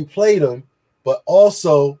last time you played them, but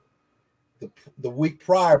also the week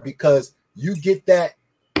prior, because you get the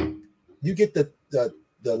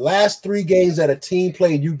last 3 games that a team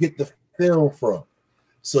played, you get the film from.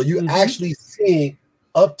 So you actually seeing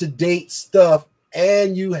up-to-date stuff,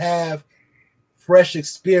 and you have fresh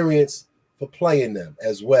experience for playing them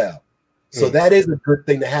as well. So that is a good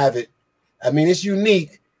thing to have it. I mean, it's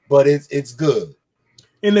unique, but it's good.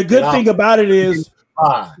 And the good thing about it is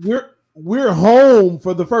we're home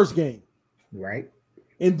for the first game. Right.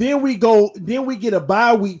 And then we get a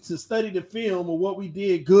bye week to study the film of what we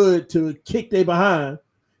did good to kick they behind,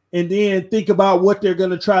 and then think about what they're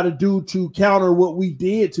going to try to do to counter what we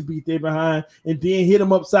did to beat they behind, and then hit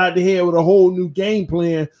them upside the head with a whole new game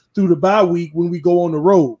plan through the bye week when we go on the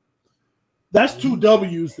road. That's 2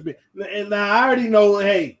 W's to be. And now I already know,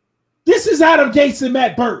 hey, this is Adam Gates and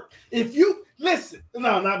Matt Burke. If you listen,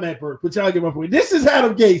 no, not Matt Burke, but y'all get my point. This is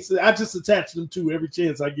Adam Gates. I just attach them to every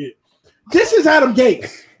chance I get. This is Adam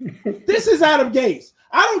Gates. This is Adam Gates.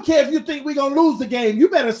 I don't care if you think we're going to lose the game. You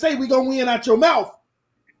better say we're going to win out your mouth.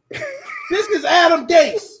 This is Adam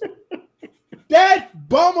Gates. That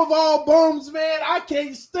bum of all bums, man. I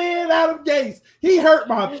can't stand Adam Gates. He hurt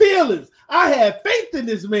my feelings. I have faith in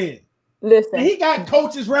this man. Listen, and he got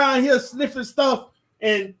coaches around here sniffing stuff.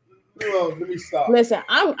 And let me stop. Listen,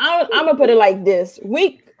 I'm gonna put it like this: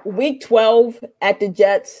 week 12 at the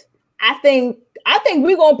Jets. I think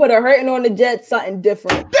we're gonna put a hurting on the Jets, something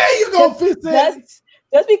different. There you go, Fitz.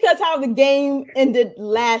 Just because how the game ended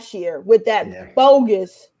last year with that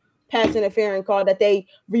bogus pass interference call that they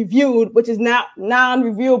reviewed, which is not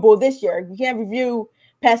non-reviewable this year. You can't review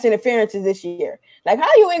pass interferences this year. Like, how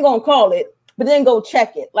you ain't gonna call it, but then go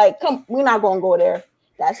check it? Like, come, we're not gonna go there.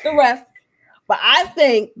 That's the ref. But I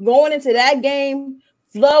think going into that game,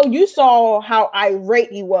 Flo, you saw how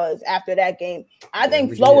irate he was after that game. I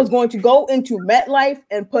think Flo is going to go into MetLife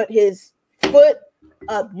and put his foot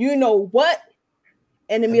up, you know what,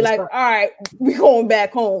 and then be like, all right, we're going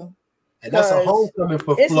back home. And that's a homecoming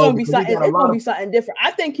for Flo. It's gonna be something. It's gonna be something different.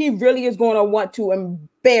 I think he really is going to want to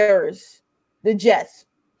embarrass the Jets.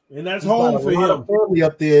 And that's home for him. Family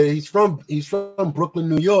up there. He's from Brooklyn,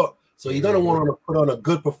 New York. So he's gonna want to put on a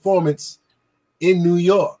good performance in New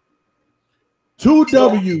York. 2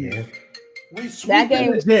 W's. We sweep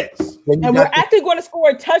the Jets. And we're actually going to score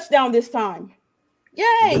a touchdown this time.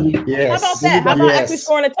 Yay! Yes. How about that? How about actually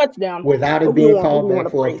scoring a touchdown without it being called back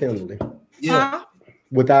for a penalty? Yeah. Huh?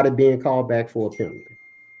 Without it being called back for a penalty.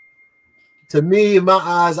 To me, in my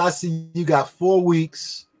eyes, I see you got 4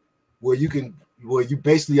 weeks where you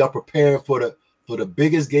basically are preparing for the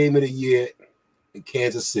biggest game of the year in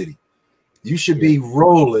Kansas City. You should be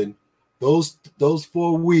rolling. Those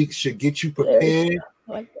 4 weeks should get you prepared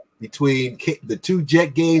between the 2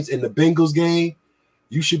 Jet games and the Bengals game.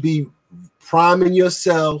 You should be priming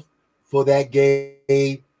yourself for that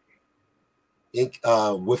game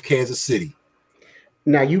with Kansas City.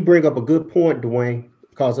 Now you bring up a good point, Dwayne,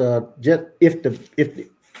 because just if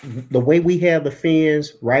the way we have the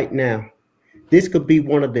Fins right now, this could be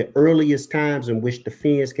one of the earliest times in which the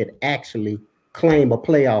Fins could actually claim a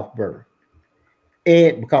playoff berth.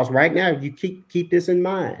 And because right now, you keep this in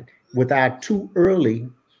mind, with our two early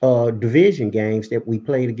division games that we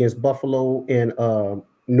played against Buffalo and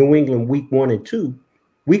New England week 1 and 2,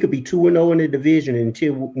 we could be 2-0 in the division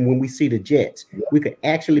until when we see the Jets. We could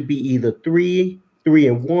actually be either 3-1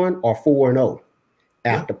 or 4-0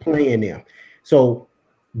 after playing them. So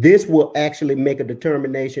this will actually make a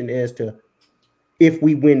determination as to if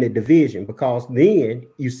we win the division, because then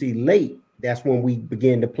you see late, that's when we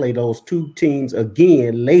begin to play those two teams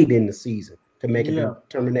again late in the season to make a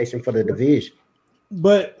determination for the division.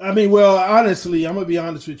 But I mean, well, honestly, I'm gonna be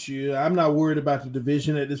honest with you. I'm not worried about the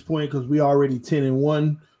division at this point because we already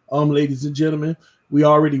 10-1. Ladies and gentlemen, we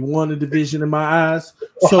already won the division in my eyes.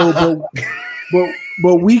 So,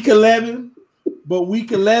 but week 11,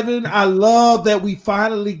 I love that we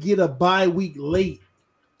finally get a bye week late.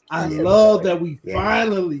 I love that we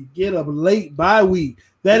finally get a late bye week.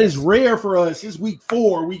 That is rare for us. It's week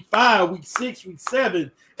 4, week 5, week 6, week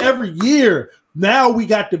 7 every year. Now we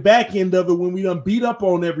got the back end of it when we done beat up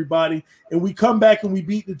on everybody and we come back and we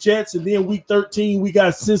beat the Jets. And then week 13, we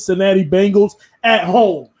got Cincinnati Bengals at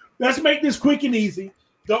home. Let's make this quick and easy.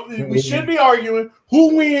 We should be arguing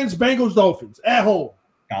who wins Bengals Dolphins at home.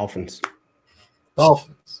 Dolphins.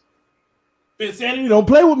 Insanity, don't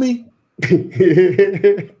play with me.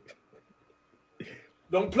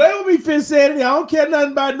 Don't play with me, Insanity. I don't care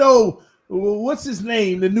nothing about what's his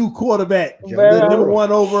name, the new quarterback, the number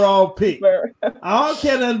 1 overall pick. I don't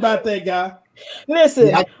care nothing about that guy.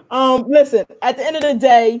 Listen, listen. At the end of the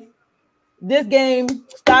day, this game,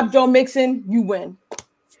 stop Joe Mixon, you win.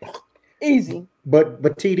 Easy. But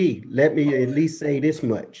TD, let me at least say this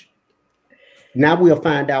much. Now we'll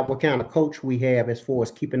find out what kind of coach we have as far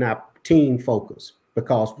as keeping our team focused,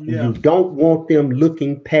 because you don't want them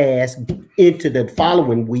looking past into the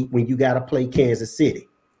following week when you got to play Kansas City.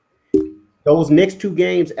 Those next 2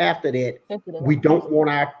 games after that, we don't want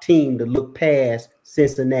our team to look past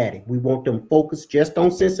Cincinnati. We want them focused just on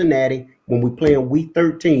Cincinnati when we play in week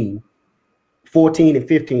 13, 14, and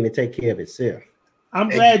 15 to take care of itself. I'm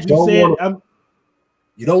glad you said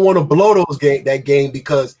you don't want to blow that game,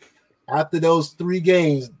 because after those 3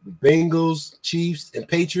 games, Bengals, Chiefs, and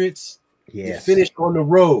Patriots, you finished on the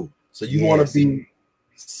road. So you want to be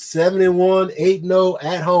 7-1, 8-0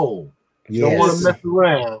 at home. You don't want to mess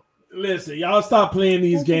around. Listen, y'all stop playing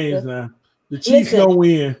these games now. The Chiefs don't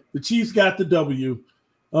win. The Chiefs got the W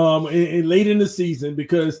and late in the season,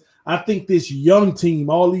 because I think this young team,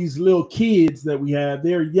 all these little kids that we have,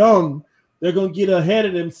 they're young. They're going to get ahead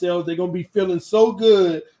of themselves. They're going to be feeling so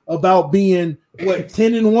good about being,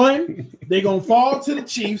 10-1? They're going to fall to the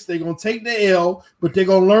Chiefs. They're going to take the L, but they're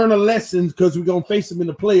going to learn a lesson, because we're going to face them in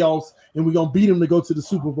the playoffs, and we're going to beat them to go to the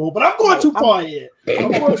Super Bowl. But I'm going too far ahead.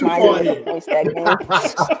 I'm going too far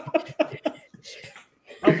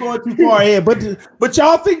ahead. But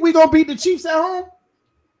y'all think we're going to beat the Chiefs at home?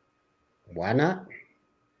 Why not?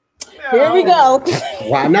 Here we go.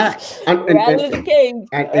 Why not? And let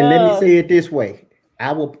me say it this way.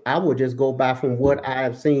 I will just go by from what I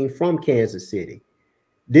have seen from Kansas City.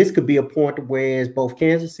 This could be a point where both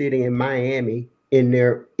Kansas City and Miami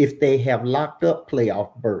if they have locked up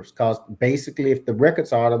playoff berths, because basically if the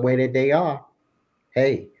records are the way that they are,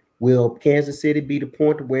 hey, will Kansas City be the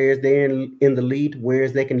point where they're in the lead, where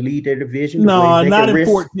they can lead their division? No, not in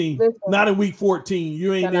 14. Not in week 14.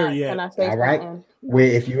 You ain't there yet. All right. Where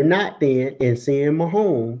if you're not then and seeing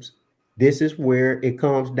Mahomes, this is where it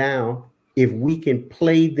comes down. If we can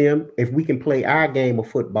play them, if we can play our game of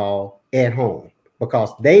football at home,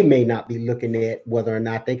 because they may not be looking at whether or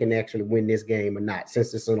not they can actually win this game or not,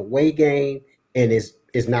 since it's an away game and it's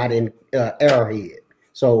not in Arrowhead.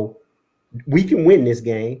 So we can win this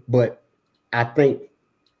game, but I think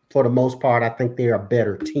for the most part, I think they're a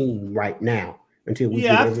better team right now until we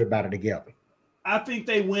get everybody together. I think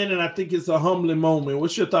they win, and I think it's a humbling moment.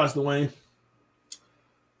 What's your thoughts, Dwayne?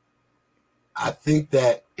 I think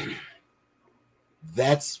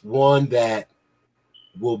that's one that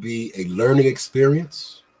will be a learning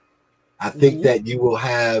experience. I think that you will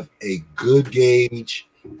have a good gauge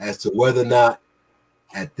as to whether or not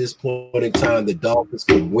at this point in time the Dolphins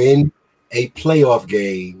can win a playoff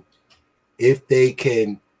game if they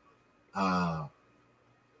can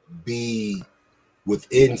be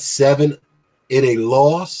within 7 in a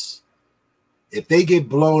loss. If they get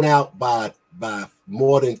blown out by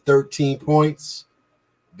more than 13 points,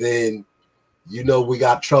 then you know we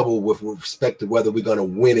got trouble with respect to whether we're going to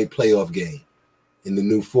win a playoff game in the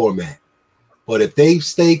new format. But if they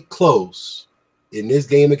stay close in this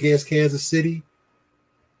game against Kansas City,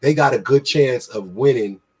 they got a good chance of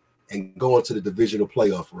winning and going to the divisional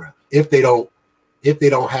playoff round. If they don't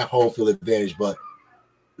have home field advantage, but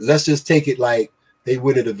let's just take it like they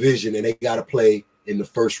win a division and they got to play in the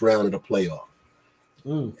first round of the playoff.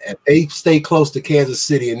 If they stay close to Kansas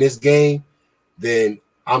City in this game, then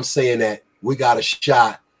I'm saying that we got a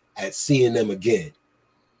shot at seeing them again.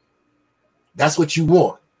 That's what you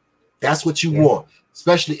want. That's what you want,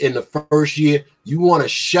 especially in the first year. You want a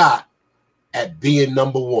shot at being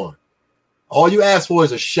number one. All you ask for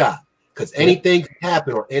is a shot, because anything can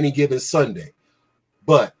happen on any given Sunday.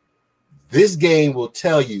 But this game will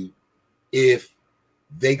tell you if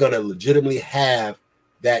they're going to legitimately have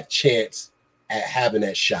that chance at having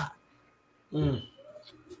that shot.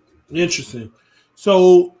 Interesting.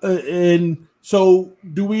 So, so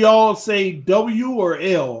do we all say W or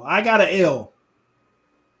L? I got an L.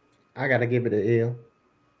 I got to give it an L.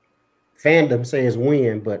 Fandom says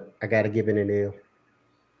win, but I got to give it an L.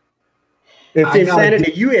 And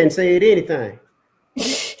Insanity, you hadn't said anything.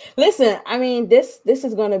 Listen, I mean, this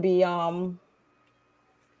is going to be a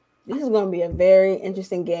very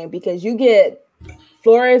interesting game, because you get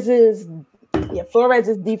Flores's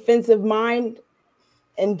defensive mind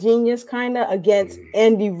and genius kind of against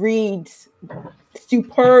Andy Reid's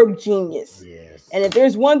superb genius. Yes. And if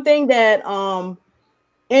there's one thing that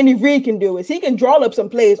Andy Reid can do, is he can draw up some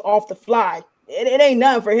plays off the fly. It ain't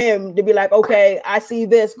nothing for him to be like, okay, I see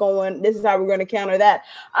this going, this is how we're going to counter that.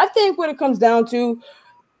 I think when it comes down to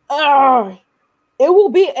it will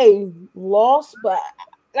be a loss, but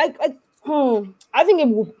I think it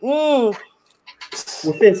will.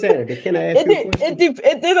 Within Saturday, can I ask you a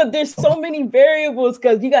question? There's so many variables,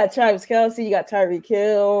 because you got Travis Kelce, you got Tyreek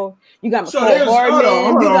Hill, you got McCall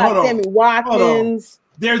Hardman, you got Sammy Watkins.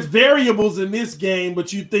 There's variables in this game,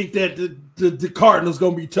 but you think that the Cardinals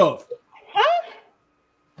going to be tough. Huh?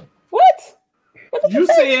 What You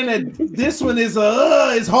saying that this one is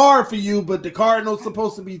hard for you, but the Cardinals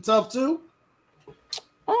supposed to be tough too?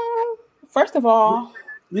 First of all,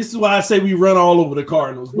 this is why I say we run all over the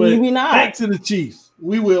Cardinals. But we not. Back to the Chiefs.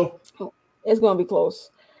 We will. It's going to be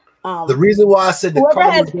close. The reason why I said the whoever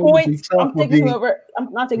Cardinals has points, I'm taking whoever.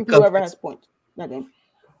 I'm not taking whoever has points. That game.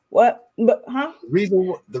 What? But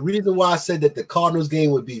The reason why I said that the Cardinals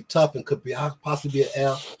game would be tough and could be possibly be an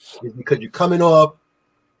L is because you're coming off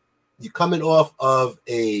of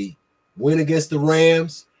a win against the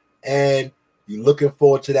Rams, and you're looking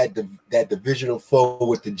forward to that divisional foe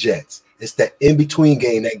with the Jets. It's that in-between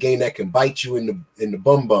game, that game that can bite you in the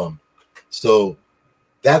bum. So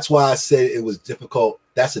that's why I said it was difficult.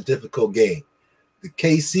 That's a difficult game. The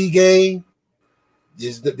KC game,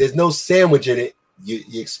 there's no sandwich in it.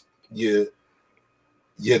 You're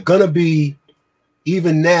gonna be,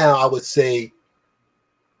 even now, I would say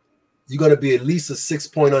you're gonna be at least a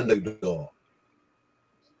 6-point underdog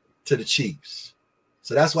to the Chiefs.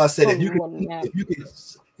 So that's why I said if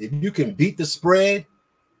you can beat the spread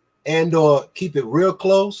and or keep it real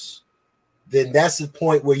close, then that's the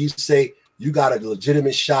point where you say you got a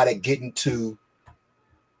legitimate shot at getting to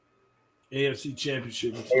AFC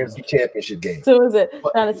Championship game. So is it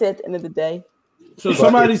trying to say at the end of the day? So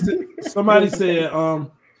somebody said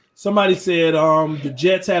the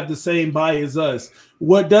Jets have the same bye as us.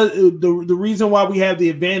 What does the reason why we have the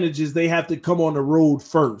advantage is they have to come on the road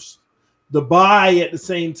first. The bye at the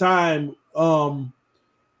same time,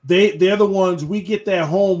 they're the ones, we get that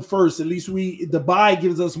home first. At least the bye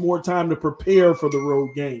gives us more time to prepare for the road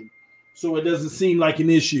game, so it doesn't seem like an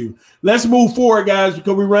issue. Let's move forward, guys,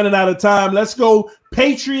 because we're running out of time. Let's go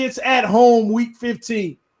Patriots at home, week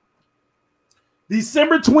 15.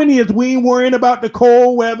 December 20th, we ain't worrying about the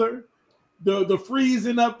cold weather, the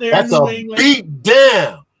freezing up there in New England. Beat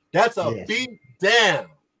down. That's a beat down.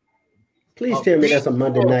 Please tell me that's a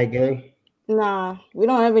Monday night game. Nah, we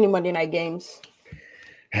don't have any Monday night games.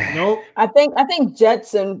 Nope. I think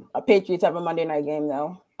Jets and Patriots have a Monday night game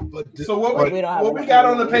though. So what we got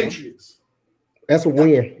on the Patriots? That's a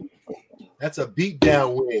win. That's a beat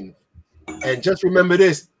down win. And just remember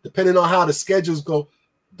this: depending on how the schedules go,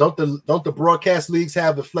 don't the broadcast leagues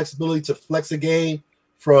have the flexibility to flex a game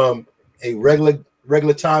from a regular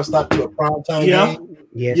time slot to a prime time game?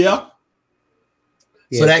 Yes. Yeah.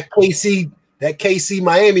 So that KC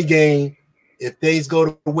Miami game, if things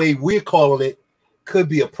go the way we're calling it, could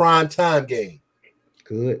be a prime time game.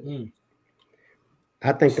 Good.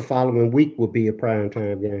 I think the following week will be a prime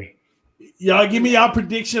time game. Y'all give me your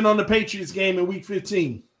prediction on the Patriots game in week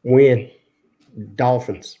 15. Win.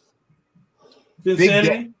 Dolphins.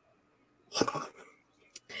 Insanity?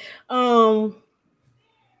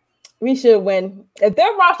 We should win. If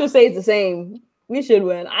their roster stays the same, we should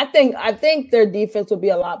win. I think their defense will be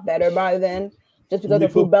a lot better by then, just because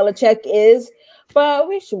of who Belichick is. But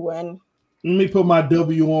we should win. Let me put my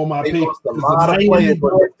W on my paper.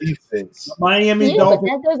 Miami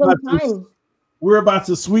Dolphins. We're about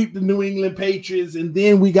to sweep the New England Patriots, and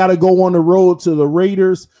then we got to go on the road to the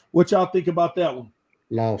Raiders. What y'all think about that one?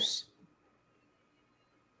 Loss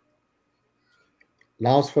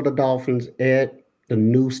for the Dolphins at the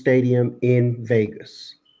new stadium in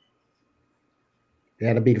Vegas.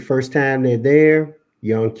 That'll be the first time they're there.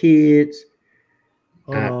 Young kids.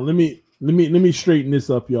 Hold on, let me straighten this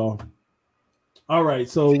up, y'all. All right,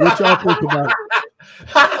 so what y'all think about it?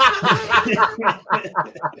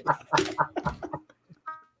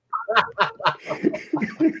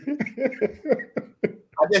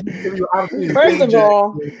 First of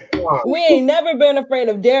all, we ain't never been afraid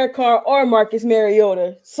of Derek Carr or Marcus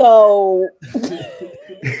Mariota. So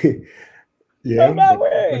yeah,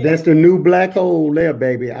 but that's the new black hole there,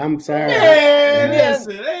 baby. I'm sorry. Man,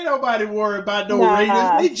 listen, ain't nobody worried about no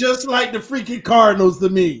Raiders. They just like the freaking Cardinals to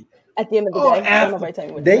me. At the end of the day, I don't know if I tell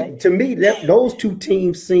you what to say. To me, those two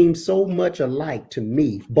teams seem so much alike to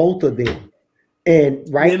me, both of them. And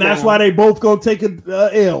that's why they both gonna take an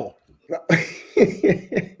L.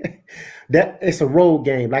 That it's a road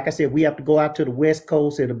game. Like I said, we have to go out to the West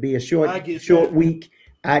Coast. It'll be a short week.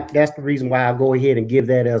 That's the reason why I go ahead and give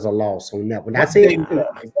that as a loss on that one. I said no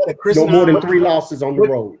more than 3 losses on the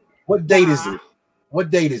road. What date is it? What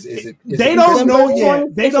date is it? They don't know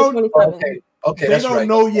yet. They don't. Okay, they don't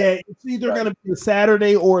know yet. It's either going to be a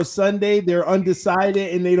Saturday or a Sunday. They're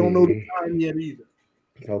undecided, and they don't know the time yet either.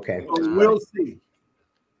 Okay. So we'll see.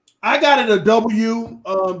 I got it a W.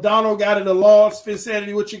 Donald got it a loss.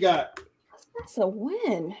 Finsanity, what you got? That's a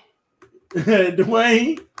win.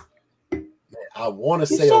 Dwayne? I want to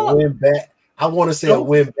say a win back. I want to say a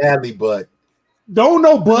win badly, but don't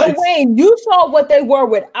know. But Dwayne, you saw what they were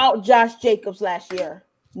without Josh Jacobs last year.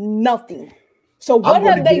 Nothing. So what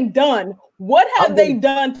have they done? What have they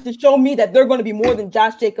done to show me that they're going to be more than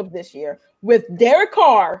Josh Jacobs this year with Derek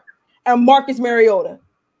Carr and Marcus Mariota?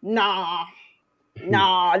 Nah.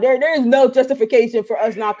 There's no justification for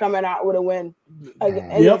us not coming out with a win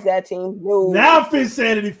against that team. No. Now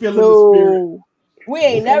Finsanity feeling the spirit. We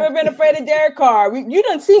ain't never been afraid of Derek Carr. You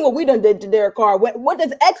done seen what we done did to Derek Carr. What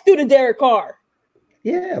does X do to Derek Carr?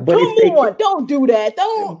 Yeah, but don't do that.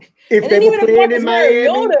 Don't. If they were playing in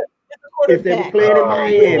Miami. If they were playing in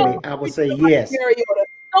Miami, I would say yes.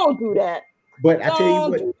 Don't do that. But I tell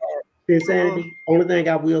you what, Insanity, only thing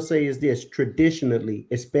I will say is this: traditionally,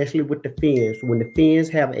 especially with the Fins, when the Fins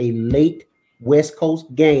have a late West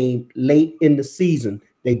Coast game late in the season,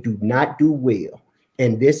 they do not do well.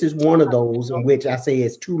 And this is one of those in which I say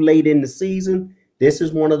it's too late in the season. This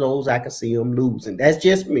is one of those I can see them losing. That's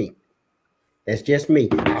just me. I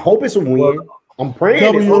hope it's a win. I'm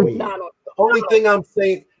praying it's a win. The only thing I'm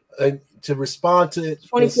saying to respond to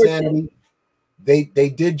Insanity, they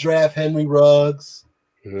did draft Henry Ruggs.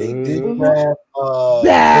 They did draft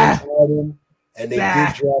Gordon, and they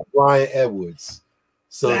did draft Brian Edwards.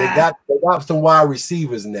 So they got some wide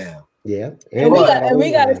receivers now. Yeah, and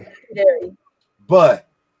we got a secondary. But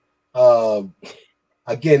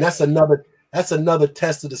again, that's another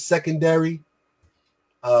test of the secondary.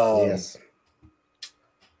 Yes.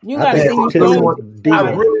 You got to I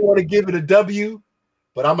really want to give it a W,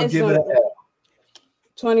 but I'm gonna give it an L.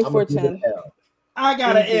 24-10. I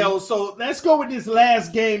got an L. So let's go with this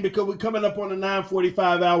last game because we're coming up on the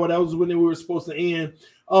 9:45 hour. That was when we were supposed to end.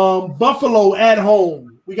 Buffalo at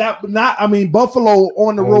home. We got Buffalo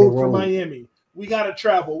on the road for Miami. We got to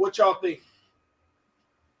travel. What y'all think?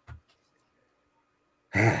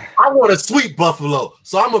 I want to sweep Buffalo,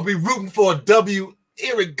 so I'm gonna be rooting for a W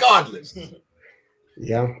irregardless.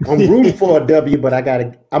 Yeah, I'm rooting for a W, but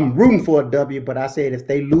I'm rooting for a W, but I said if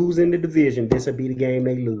they lose in the division, this will be the game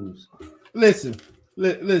they lose. Listen.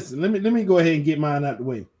 Let me go ahead and get mine out the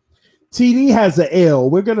way. TD has an L.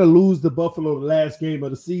 We're gonna lose the Buffalo the last game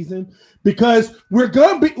of the season because we're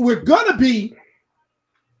gonna be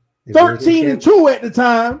 13-2 at the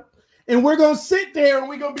time, and we're gonna sit there and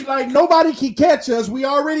we're gonna be like, nobody can catch us. We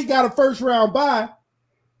already got a first round bye.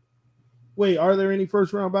 Wait, are there any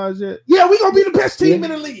first round buys yet? Yeah, we're gonna be the best team in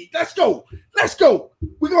the league. Let's go.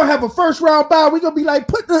 We're gonna have a first round bye. We're gonna be like,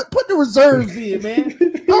 put the reserves in, man.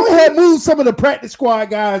 Go ahead, move some of the practice squad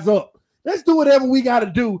guys up. Let's do whatever we gotta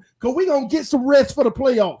do because we're gonna get some rest for the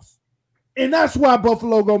playoffs. And that's why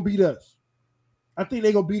Buffalo gonna beat us. I think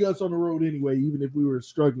they're gonna beat us on the road anyway, even if we were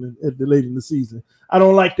struggling at the late in the season. I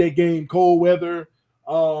don't like that game, cold weather.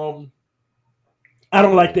 I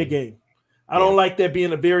don't like that game. I don't like that being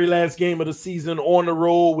the very last game of the season on the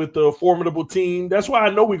road with a formidable team. That's why I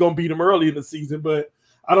know we're going to beat them early in the season, but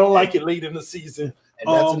I don't like it late in the season.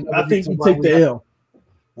 I think we take the L.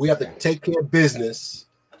 We have to take care of business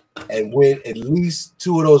and win at least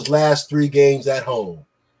 2 of those last 3 games at home.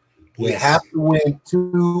 We have to win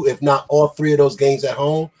 2, if not all 3 of those games at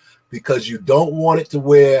home, because you don't want it to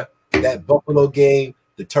where that Buffalo game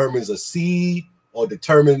determines a seed or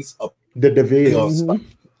determines the division.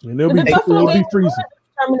 And they'll be freezing.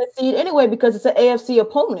 Determine the seed anyway because it's an AFC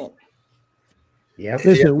opponent. Yeah.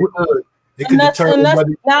 Listen, it could determine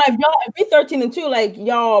now if we 13-2, like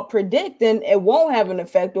y'all predict, then it won't have an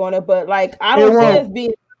effect on it. But like I don't see us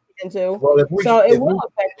being 13-2, well, it will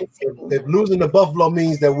affect the season. If losing to Buffalo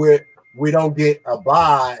means that we don't get a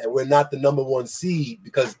bye and we're not the number 1 seed,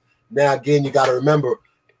 because now again you got to remember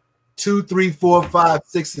 2, 3, 4, 5,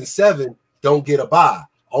 6, and 7 don't get a bye.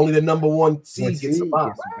 Only the number 1 seed gets a bye.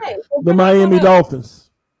 Right. The Miami Dolphins.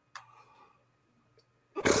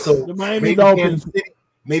 So the Miami Dolphins.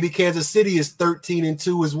 Maybe Kansas City is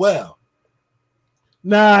 13-2 as well.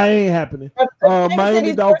 Nah, it ain't happening.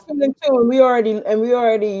 Miami Dolphins 13-2, and we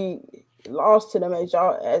already lost to them as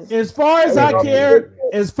far as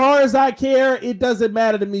I care, it doesn't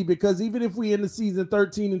matter to me, because even if we end the season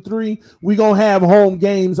 13-3, we're gonna have home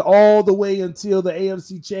games all the way until the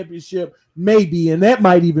AFC Championship, maybe, and that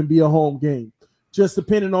might even be a home game, just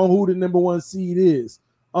depending on who the number 1 seed is.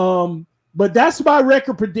 But that's my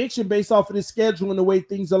record prediction based off of this schedule and the way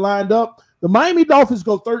things are lined up. The Miami Dolphins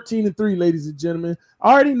go 13-3, ladies and gentlemen.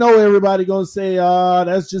 I already know everybody gonna say,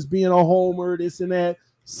 that's just being a homer, this and that.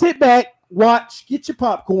 Sit back, watch, get your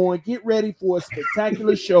popcorn, get ready for a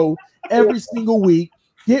spectacular show every single week.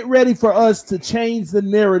 Get ready for us to change the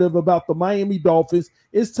narrative about the Miami Dolphins.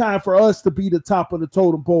 It's time for us to be the top of the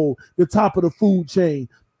totem pole, the top of the food chain.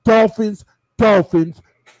 Dolphins, Dolphins,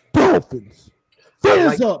 Dolphins.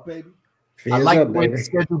 Fins up, baby. I like the way the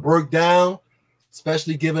schedule broke down,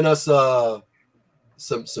 especially giving us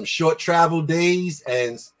some short travel days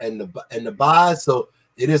and the buys. So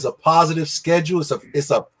it is a positive schedule. It's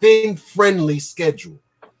a fin-friendly schedule,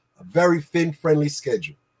 a very fin-friendly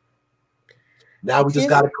schedule. Now we just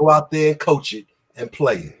got to go out there and coach it and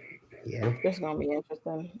play it. Yeah, it's gonna be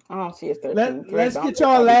interesting. I don't see it. Let's get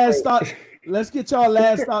y'all last thoughts. Let's get y'all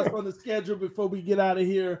last thoughts on the schedule before we get out of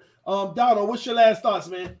here. Donald, what's your last thoughts,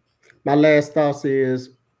 man? My last thoughts is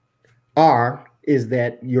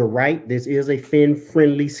that you're right. This is a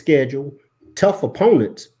fin-friendly schedule. Tough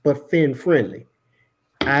opponents, but fin-friendly.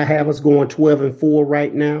 I have us going 12-4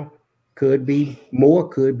 right now. Could be more,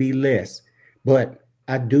 could be less. But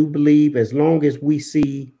I do believe as long as we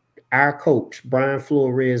see our coach, Brian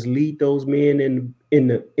Flores, lead those men in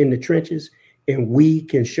the trenches, and we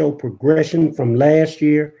can show progression from last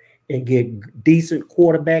year and get decent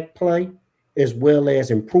quarterback play, as well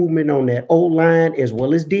as improvement on that O-line, as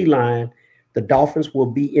well as D-line, the Dolphins will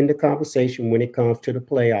be in the conversation when it comes to the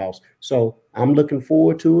playoffs. So I'm looking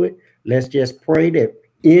forward to it. Let's just pray that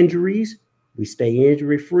injuries, we stay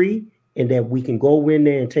injury-free, and that we can go in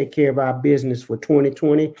there and take care of our business for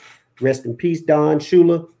 2020. Rest in peace, Don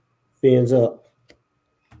Shula. Fins up.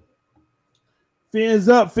 Fins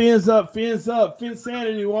up, fins up, fins up.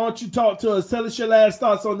 Finsanity, why don't you talk to us? Tell us your last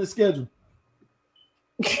thoughts on the schedule.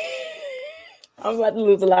 I'm about to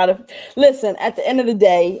lose a lot of. Listen, at the end of the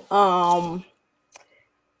day, all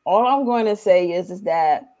I'm going to say is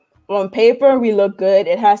that on paper we look good.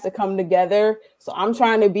 It has to come together. So I'm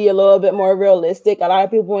trying to be a little bit more realistic. A lot of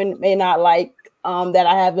people may not like that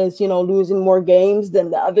I have us, losing more games than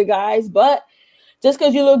the other guys. But just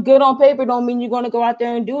because you look good on paper, don't mean you're going to go out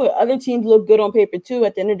there and do it. Other teams look good on paper too.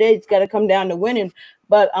 At the end of the day, it's got to come down to winning.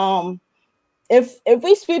 But if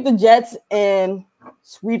we sweep the Jets and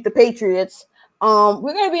sweep the Patriots,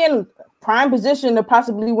 we're going to be in prime position to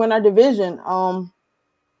possibly win our division.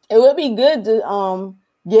 It would be good to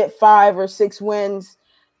get 5 or 6 wins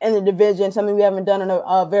in the division, something we haven't done in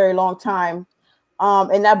a very long time.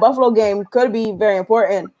 And that Buffalo game could be very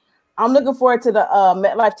important. I'm looking forward to the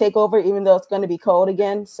MetLife takeover, even though it's going to be cold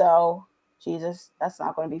again. So, Jesus, that's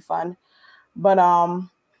not going to be fun. But I'm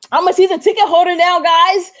a season ticket holder now,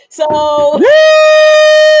 guys. So,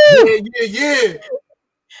 yeah.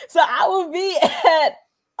 So I will be at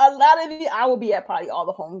I will be at probably all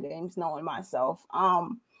the home games, knowing myself.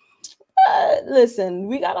 Listen,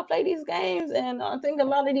 we gotta play these games, and I think a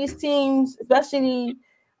lot of these teams, especially,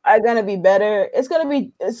 are gonna be better. It's gonna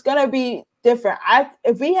be different.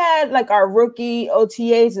 If we had like our rookie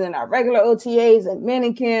OTAs and our regular OTAs and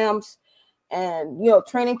mini camps and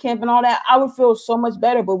training camp and all that, I would feel so much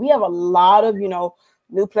better. But we have a lot of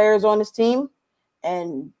new players on this team,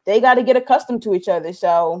 and they got to get accustomed to each other.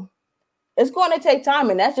 So It's going to take time,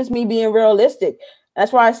 and that's just me being realistic.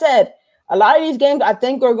 That's why I said a lot of these games I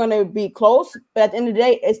think are going to be close, but at the end of the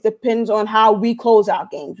day, it depends on how we close out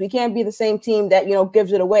games. We can't be the same team that, you know,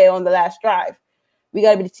 gives it away on the last drive. We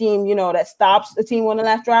got to be the team, you know, that stops the team on the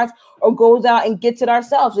last drive or goes out and gets it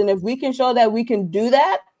ourselves. And if we can show that we can do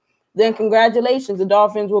that, then congratulations, the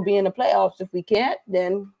Dolphins will be in the playoffs. If we can't,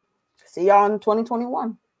 then see y'all in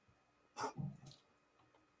 2021.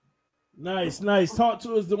 Nice, nice. Talk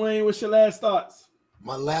to us, Dwayne. What's your last thoughts?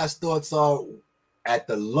 My last thoughts are at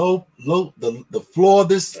the the floor of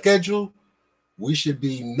this schedule, we should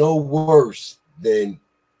be no worse than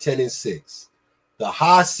 10-6. The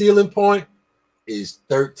high ceiling point is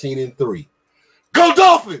 13-3. Go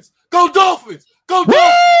Dolphins! Go Dolphins! Go Dolphins!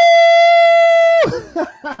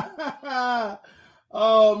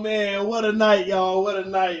 Oh man, what a night, y'all. What a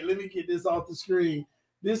night. Let me get this off the screen.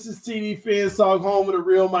 This is TDPHINSTALK, home of the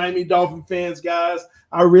real Miami Dolphin fans, guys.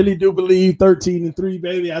 I really do believe 13-3,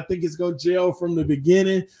 baby. I think it's going to gel from the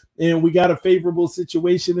beginning. And we got a favorable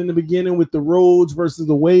situation in the beginning with the roads versus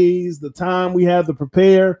the ways, the time we have to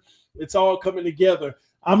prepare. It's all coming together.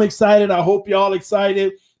 I'm excited. I hope y'all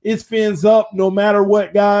excited. It's fins up no matter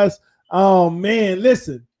what, guys. Oh, man,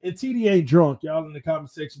 listen. And TD ain't drunk. Y'all in the comment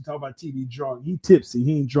section talk about TD drunk. He tipsy.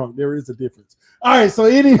 He ain't drunk. There is a difference. All right, so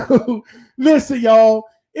anywho, listen, y'all.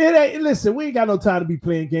 Listen, we ain't got no time to be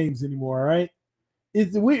playing games anymore, all right?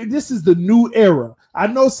 This is the new era. I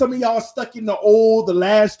know some of y'all stuck in the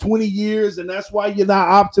last 20 years, and that's why you're not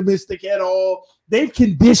optimistic at all. They've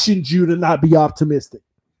conditioned you to not be optimistic.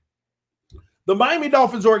 The Miami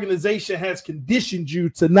Dolphins organization has conditioned you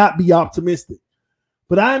to not be optimistic.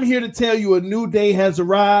 But I'm here to tell you a new day has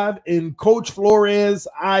arrived, and Coach Flores,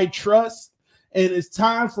 I trust, and it's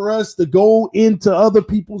time for us to go into other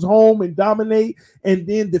people's home and dominate and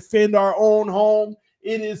then defend our own home.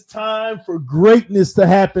 It is time for greatness to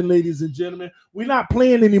happen, ladies and gentlemen. We're not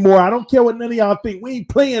playing anymore. I don't care what none of y'all think. We ain't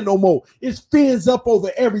playing no more. It's fins up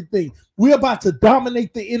over everything. We're about to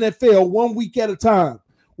dominate the NFL 1 week at a time.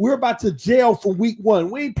 We're about to jail for week 1.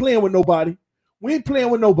 We ain't playing with nobody. We ain't playing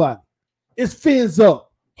with nobody. It's fins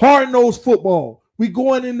up. Hard-nosed football. We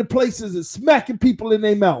going into places and smacking people in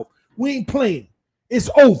their mouth. We ain't playing. It's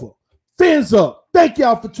over. Fins up. Thank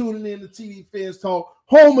y'all for tuning in to TD Fins Talk,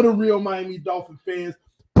 home of the real Miami Dolphin fans.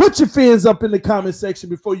 Put your fins up in the comment section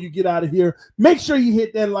before you get out of here. Make sure you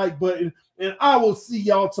hit that like button, and I will see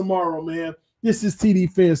y'all tomorrow, man. This is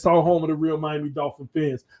TD Fins Talk, home of the real Miami Dolphin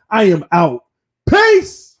fans. I am out.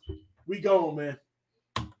 Peace. We gone, man.